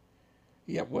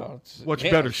 Yeah, well, what's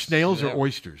better, snails or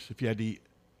oysters? If you had to eat,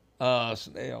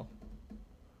 snail.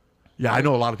 Yeah, I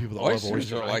know a lot of people that oysters love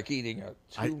oysters. Are like eating a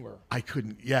tumor. I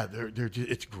couldn't. Yeah, they're just,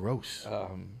 it's gross.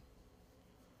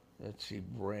 Let's see,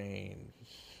 brains.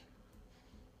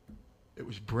 It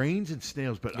was brains and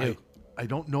snails, but I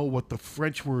don't know what the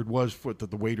French word was for that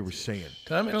the waiter was saying.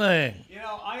 Tommy Lang. You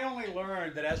know, I only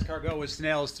learned that escargot was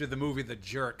snails through the movie The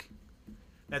Jerk.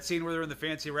 That scene where they're in the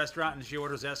fancy restaurant and she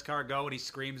orders escargot and he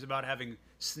screams about having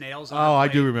snails on her I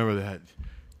plate. do remember that.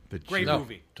 Great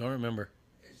movie. Don't remember.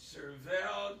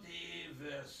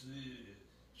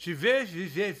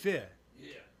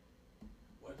 Yeah.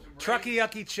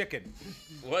 Trucky-yucky chicken.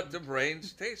 What the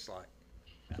brains taste like.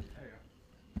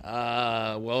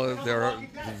 Well, they're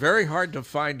very hard to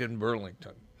find in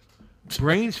Burlington.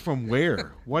 Brains from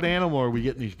where? What animal are we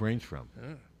getting these brains from?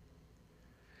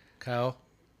 Cow.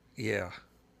 Yeah.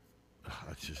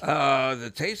 That's just...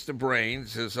 the taste of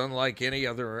brains is unlike any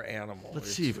other animal.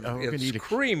 Let's see if it's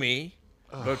creamy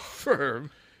but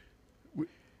firm.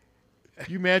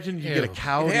 You imagine you get a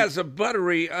cow. It has a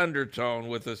buttery undertone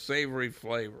with a savory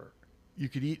flavor. You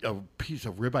could eat a piece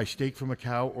of ribeye steak from a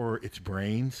cow or its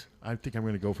brains. I think I'm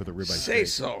going to go for the ribeye steak.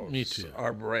 Say-sos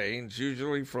are brains,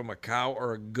 usually from a cow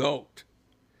or a goat.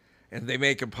 And they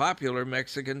make a popular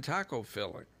Mexican taco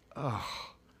filling. Oh.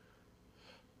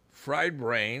 Fried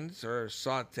brains are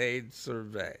sautéed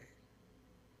cervée.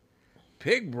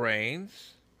 Pig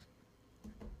brains...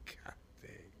 God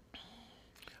dang.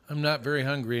 I'm not very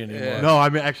hungry anymore. No, I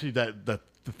mean, actually, the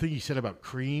thing you said about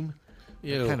cream,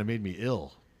 it kind of made me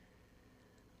ill.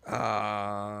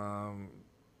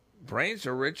 Brains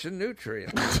are rich in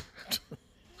nutrients.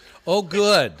 Oh,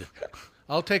 good.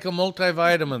 I'll take a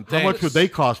multivitamin. Thanks. How much would they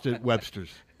cost at Webster's?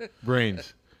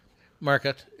 Brains.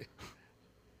 Market.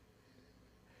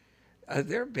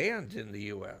 They're banned in the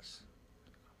U.S.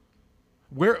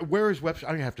 Where is Webster?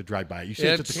 I'm going to have to drive by. You say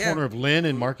it's at the corner of Lynn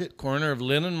and Market? Corner of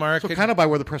Lynn and Market. So kind of by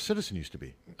where the Press Citizen used to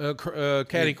be.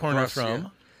 Caddy corner from. Yeah.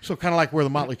 So kind of like where the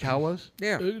Motley Cow was?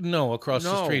 Yeah. No, across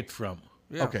the street from.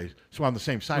 Yeah. Okay, so on the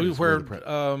same side. Where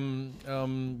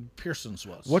Pearson's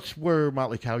was. What's where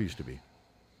Motley Cow used to be?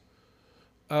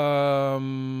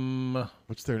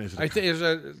 What's there? Is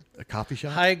it a coffee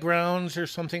shop? High Grounds or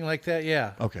something like that.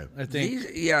 Yeah. Okay. I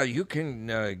think. You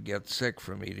can get sick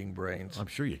from eating brains. I'm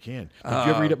sure you can. Did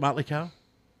you ever eat at Motley Cow?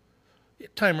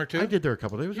 Time or two. I did there a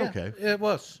couple of days. It was okay. It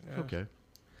was. Yeah. Okay.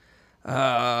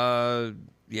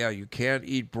 Yeah, you can't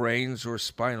eat brains or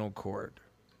spinal cord.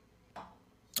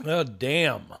 Oh,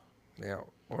 damn. Yeah,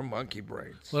 or monkey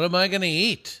brains. What am I going to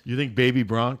eat? You think Baby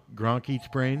Gronk eats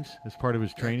brains as part of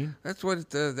his training? That's what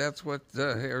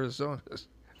Arizona is.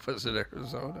 Was it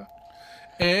Arizona?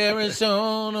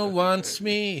 Arizona wants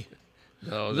me.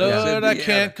 No, Lord, I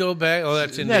can't go back. Oh,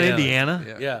 that's Isn't Indiana. that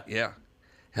Indiana? Yeah. Yeah.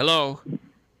 Hello.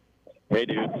 Hey,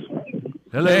 dudes.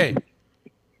 Hello. Hey.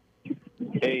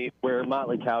 Hey, where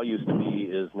Motley Cow used to be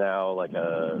is now like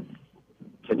a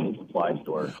kitchen supply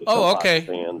store. Just Oh, some okay. pots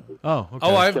and pans. Oh, okay.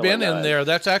 Oh, I've Still been alive. in there.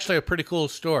 That's actually a pretty cool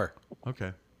store.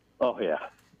 Okay. Oh, yeah.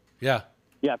 Yeah.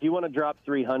 Yeah, if you want to drop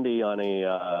 $300 on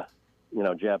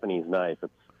a, Japanese knife,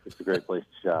 it's a great place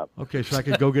to shop. Okay, so I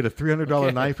could go get a $300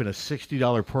 Okay. knife and a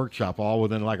 $60 pork chop all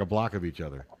within like a block of each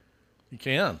other. You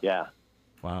can. Yeah.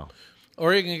 Wow.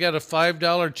 Or you can get a $5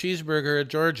 cheeseburger at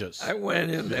George's. I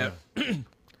went in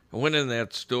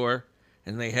that store,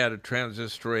 and they had a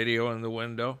transistor radio in the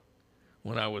window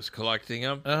when I was collecting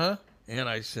them. Uh-huh. And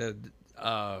I said,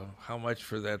 how much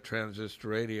for that transistor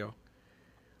radio?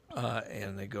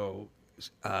 And they go,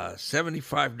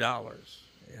 $75.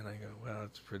 And I go, well,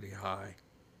 that's pretty high.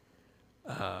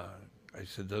 I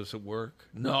said, does it work?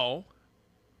 No.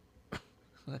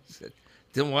 I said,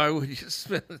 then why would you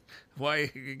spend it?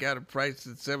 Why you got a price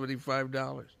at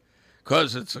 $75?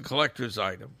 Because it's a collector's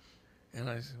item. And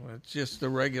I said, well, it's just a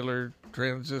regular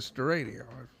transistor radio.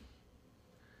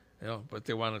 But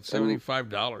they wanted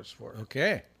 $75 for it.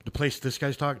 Okay. The place this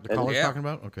guy's the caller's Yeah. talking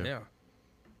about? Okay. Yeah.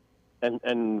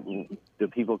 And do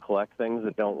people collect things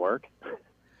that don't work?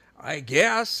 I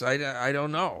guess. I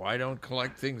don't know. I don't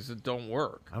collect things that don't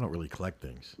work. I don't really collect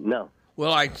things. No.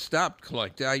 Well, I stopped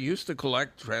collecting. I used to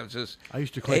collect transistors. I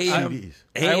used to collect CDs.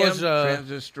 AM I was,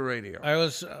 transistor radio. I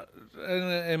was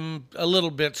am a little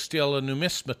bit still a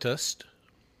numismatist.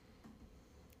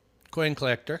 Coin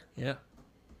collector. Yeah.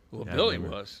 Well, Yeah, Billy I've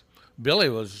never- was. Billy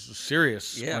was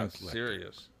serious. Yeah, coin collector.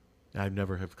 serious. I've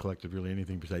never have collected really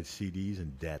anything besides CDs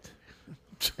and debt.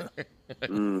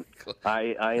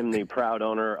 I am the proud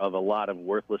owner of a lot of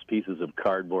worthless pieces of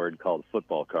cardboard called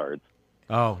football cards.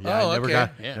 Oh, yeah. I okay.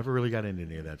 never really got into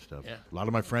any of that stuff. Yeah. A lot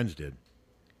of my friends did.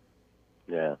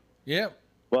 Yeah. Yeah.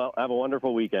 Well, have a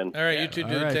wonderful weekend. All right, you two, All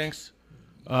dude. right. Thanks.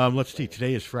 Let's see.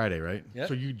 Today is Friday, right? Yep.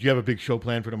 So do you have a big show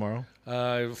planned for tomorrow?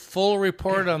 Full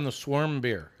report on the Swarm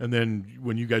beer. And then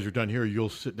when you guys are done here, you'll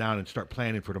sit down and start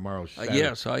planning for tomorrow's Saturday.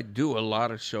 Yes, I do a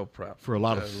lot of show prep. For a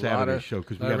lot of Saturday show.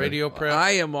 Because we have radio prep.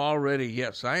 I am already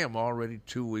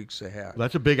 2 weeks ahead.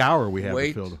 That's a big hour we have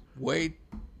to fill. Wait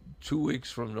 2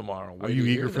 weeks from tomorrow. Are you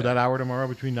eager for that hour tomorrow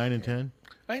between 9 and 10?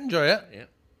 I enjoy it. Yeah.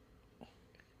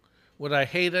 Would I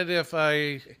hate it if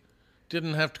I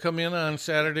didn't have to come in on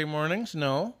Saturday mornings?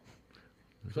 No.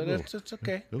 But it's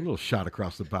okay. A little shot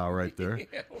across the bow right there.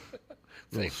 Yeah.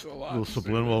 Thanks a lot. Little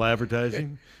subliminal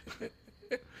advertising.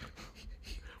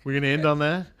 We're going to end on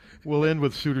that? We'll end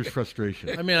with Suiter's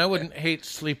frustration. I mean, I wouldn't hate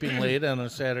sleeping late on a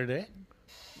Saturday.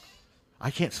 I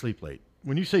can't sleep late.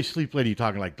 When you say sleep late, are you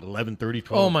talking like 11:30, 12?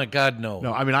 Oh my God, no.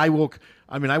 No, I mean I woke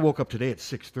up today at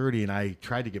 6:30 and I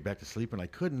tried to get back to sleep and I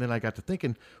couldn't. Then I got to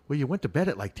thinking, well, you went to bed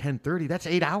at like 10:30. That's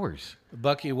 8 hours.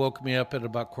 Bucky woke me up at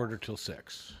about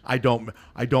 5:45. I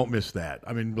don't miss that.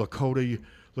 I mean,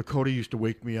 Lakota used to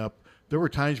wake me up. There were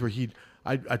times where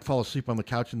I'd fall asleep on the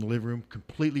couch in the living room,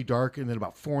 completely dark, and then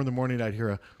about 4 in the morning I'd hear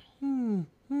a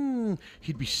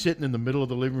He'd be sitting in the middle of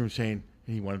the living room saying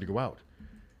he wanted to go out.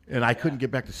 And I couldn't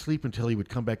get back to sleep until he would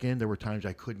come back in. There were times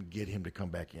I couldn't get him to come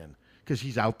back in because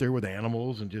he's out there with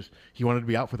animals and he wanted to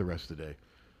be out for the rest of the day.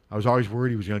 I was always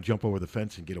worried he was going to jump over the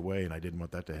fence and get away, and I didn't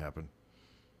want that to happen.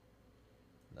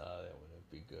 No, that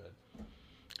wouldn't be good.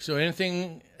 So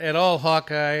anything at all,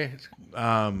 Hawkeye?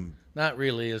 Not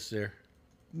really, is there?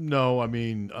 No, I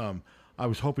mean, I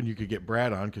was hoping you could get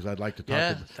Brad on because I'd like to talk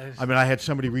Yeah, to him. I mean, I had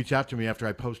somebody reach out to me after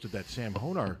I posted that Sam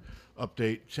Honar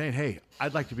update saying, hey,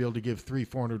 I'd like to be able to give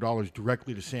 $300-400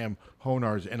 directly to Sam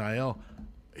Honar's NIL.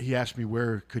 He asked me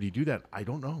where could he do that. I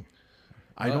don't know.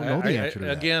 I don't know the answer to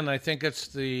that. Again, I think it's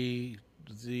the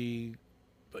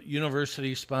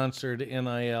university-sponsored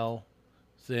NIL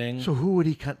thing. So who would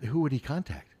he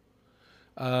contact?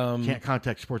 Can't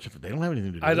contact sports if they don't have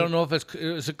anything to do with it. I don't know if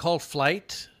is it called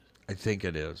Flight? I think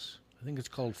it is. I think it's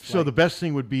called Flight. So the best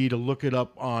thing would be to look it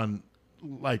up on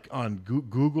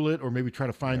Google it, or maybe try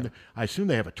to find. I assume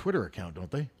they have a Twitter account, don't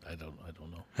they? I don't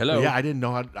know. Hello. But yeah, I didn't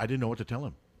know what to tell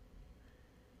him.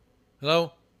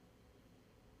 Hello.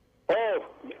 Oh,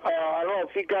 I don't know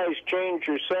if you guys changed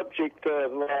your subject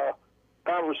of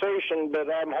conversation,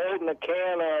 but I'm holding a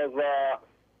can of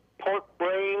pork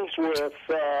brains with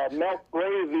milk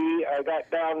gravy. I got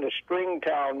down to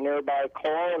Stringtown nearby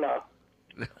Kelowna.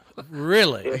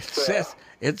 Really?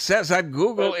 It says on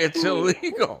Google it's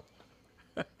illegal.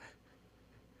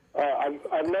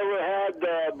 I've never had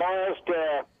balls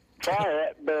to try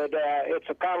it, but it's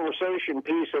a conversation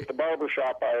piece at the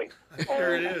barbershop.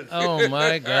 There it is. Oh,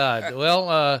 my God.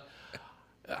 Well,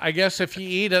 I guess if you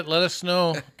eat it, let us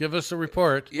know. Give us a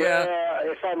report. Yeah.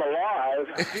 If I'm alive.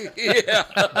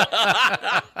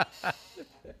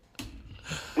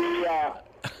 Yeah.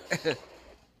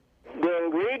 The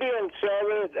ingredients of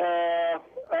it,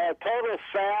 total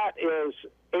fat is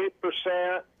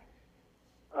 8%.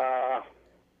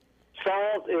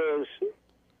 Salt is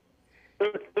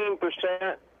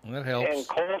 15%. That helps. And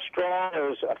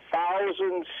cholesterol is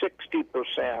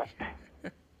 1,060%.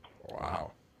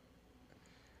 Wow.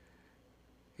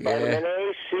 Vitamin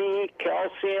A, C,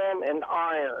 calcium, and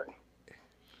iron.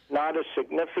 Not a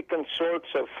significant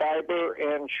source of fiber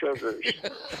and sugars.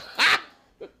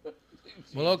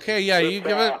 Well, okay, yeah, you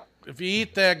give it. If you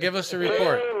eat that, give us a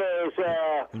report. Is,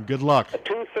 And good luck.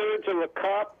 2/3 of a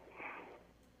cup,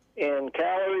 and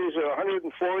calories are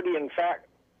 140, and fat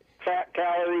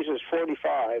calories is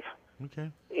 45.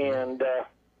 Okay. And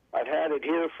I've had it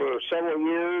here for several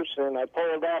years, and I pull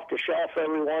it off the shelf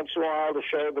every once in a while to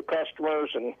show the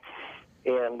customers, and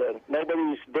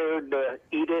nobody's dared to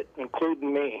eat it,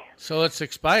 including me. So it's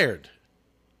expired.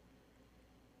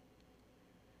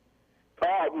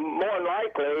 More than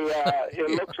likely, it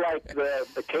looks like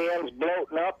the can's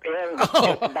bloating up and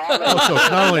Oh, so it's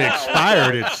not only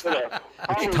expired, it's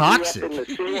toxic. Up in the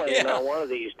ceiling one of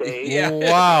these days. Yeah.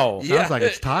 Wow. Sounds like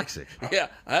it's toxic. Yeah.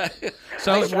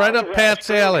 Sounds right up Pat's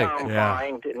alley. Yeah.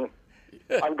 And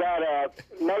I've got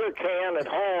another can at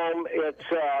home.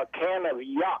 It's a can of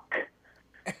yuck,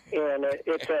 and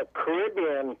it's a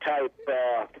Caribbean type.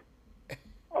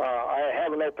 I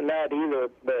haven't opened that either,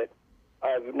 but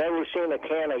I've never seen a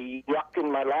can of yuck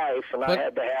in my life, and I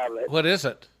had to have it. What is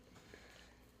it?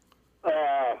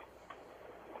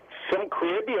 Some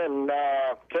Caribbean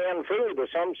canned food of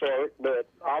some sort, but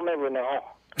I'll never know.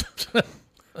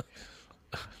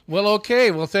 Well,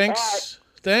 okay. Well, thanks.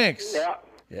 Thanks. Yeah.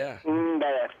 Yeah.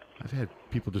 I've had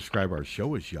people describe our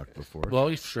show as yuck before.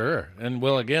 Well, sure, and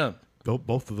will again.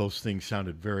 Both of those things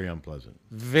sounded very unpleasant.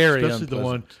 Very Especially unpleasant. the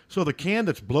one. So the can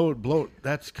that's bloat.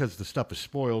 That's because the stuff is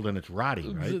spoiled and it's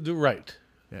rotting, right? Right.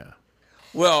 Yeah.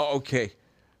 Well, okay.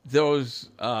 Those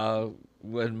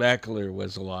when Mackler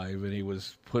was alive and he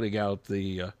was putting out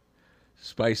the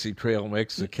spicy trail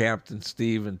mix, the Captain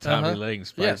Steve and Tommy Lang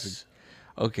spicy. Yes.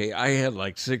 Okay, I had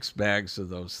like 6 bags of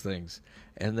those things,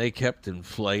 and they kept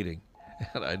inflating.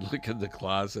 And I'd look in the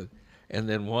closet, and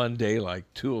then one day, like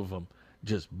 2 of them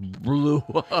just blew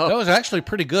up. That was actually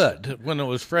pretty good when it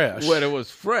was fresh. When it was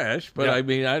fresh, but Yeah. I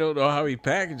mean, I don't know how he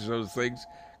packaged those things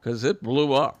because it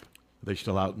blew up. Are they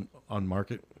still out on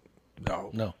market?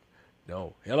 No.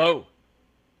 Hello.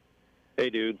 Hey,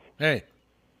 dude. Hey.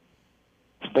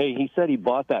 Hey, he said he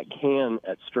bought that can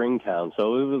at Stringtown,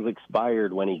 so it was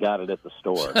expired when he got it at the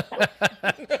store.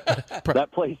 That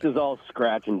place is all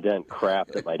scratch and dent crap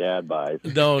that my dad buys.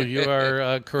 No, you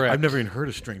are correct. I've never even heard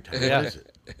of Stringtown. Yeah. What is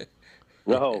it?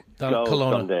 No, Down go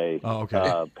Kelowna. someday. Oh,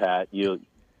 okay. Pat, you've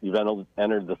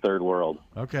entered the third world.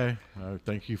 Okay.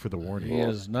 Thank you for the warning. He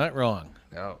is not wrong.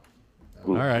 No.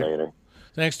 All right. Later.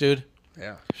 Thanks, dude.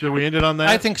 Yeah. Should we end it on that?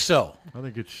 I think so. I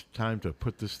think it's time to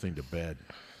put this thing to bed.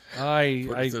 I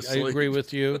agree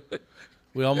with you.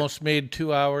 We almost made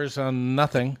 2 hours on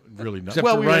nothing. Really not. Except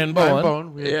Well, for we Ryan had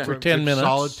Bowen. We had For 10 minutes.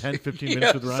 Solid 10, 15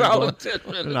 minutes with Ryan solid Bowen.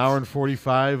 10 minutes. An hour and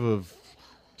 45 of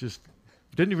just...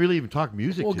 Didn't really even talk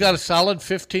music. Well, today. got a solid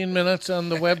 15 minutes on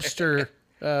the Webster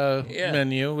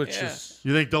menu, which is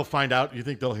You think they'll find out? You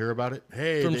think they'll hear about it?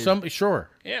 Hey, from somebody. Sure.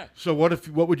 Yeah. So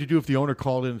what would you do if the owner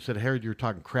called in and said, "Harry, you're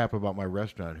talking crap about my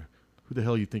restaurant. Who the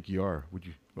hell you think you are?" What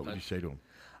would you say to him?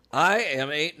 I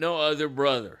ain't no other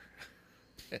brother.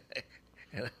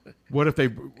 What if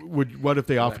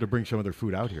they offer to bring some of their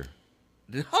food out here?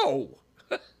 No.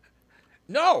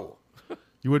 No.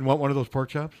 You wouldn't want one of those pork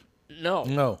chops? No.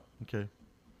 No. Okay.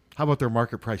 How about their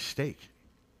market price steak?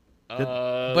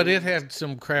 But it had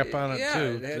some crap on it yeah,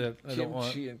 too. it had that I don't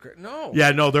want. kimchi and no.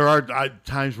 Yeah, no, there are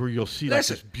times where you'll see like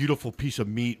Listen. this beautiful piece of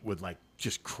meat with like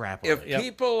just crap on If it.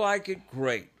 people like it,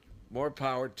 great. More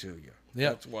power to you. Yeah.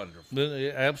 That's wonderful.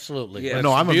 Absolutely. Yeah. That's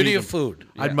No, I'm the a beauty vegan. of food.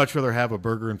 I'd much rather have a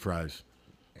burger and fries.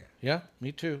 Yeah,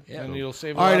 me too. Yeah. And you'll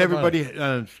save. All right, lot of money.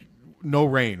 everybody. No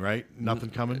rain, right? Nothing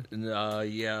coming.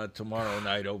 Yeah, tomorrow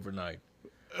night, overnight.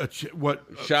 What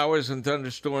Showers and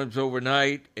thunderstorms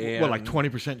overnight, and what, like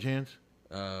 20% chance?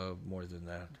 More than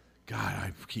that. God,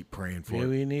 I keep praying for Yeah, it.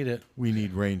 we need it. We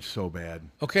need rain so bad.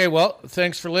 Okay, well,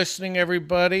 thanks for listening,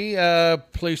 everybody.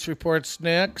 Police reports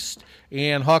next,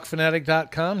 and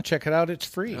Hawkfanatic.com. Check it out. It's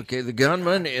free. Okay, the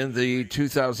gunman in the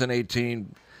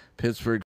 2018 Pittsburgh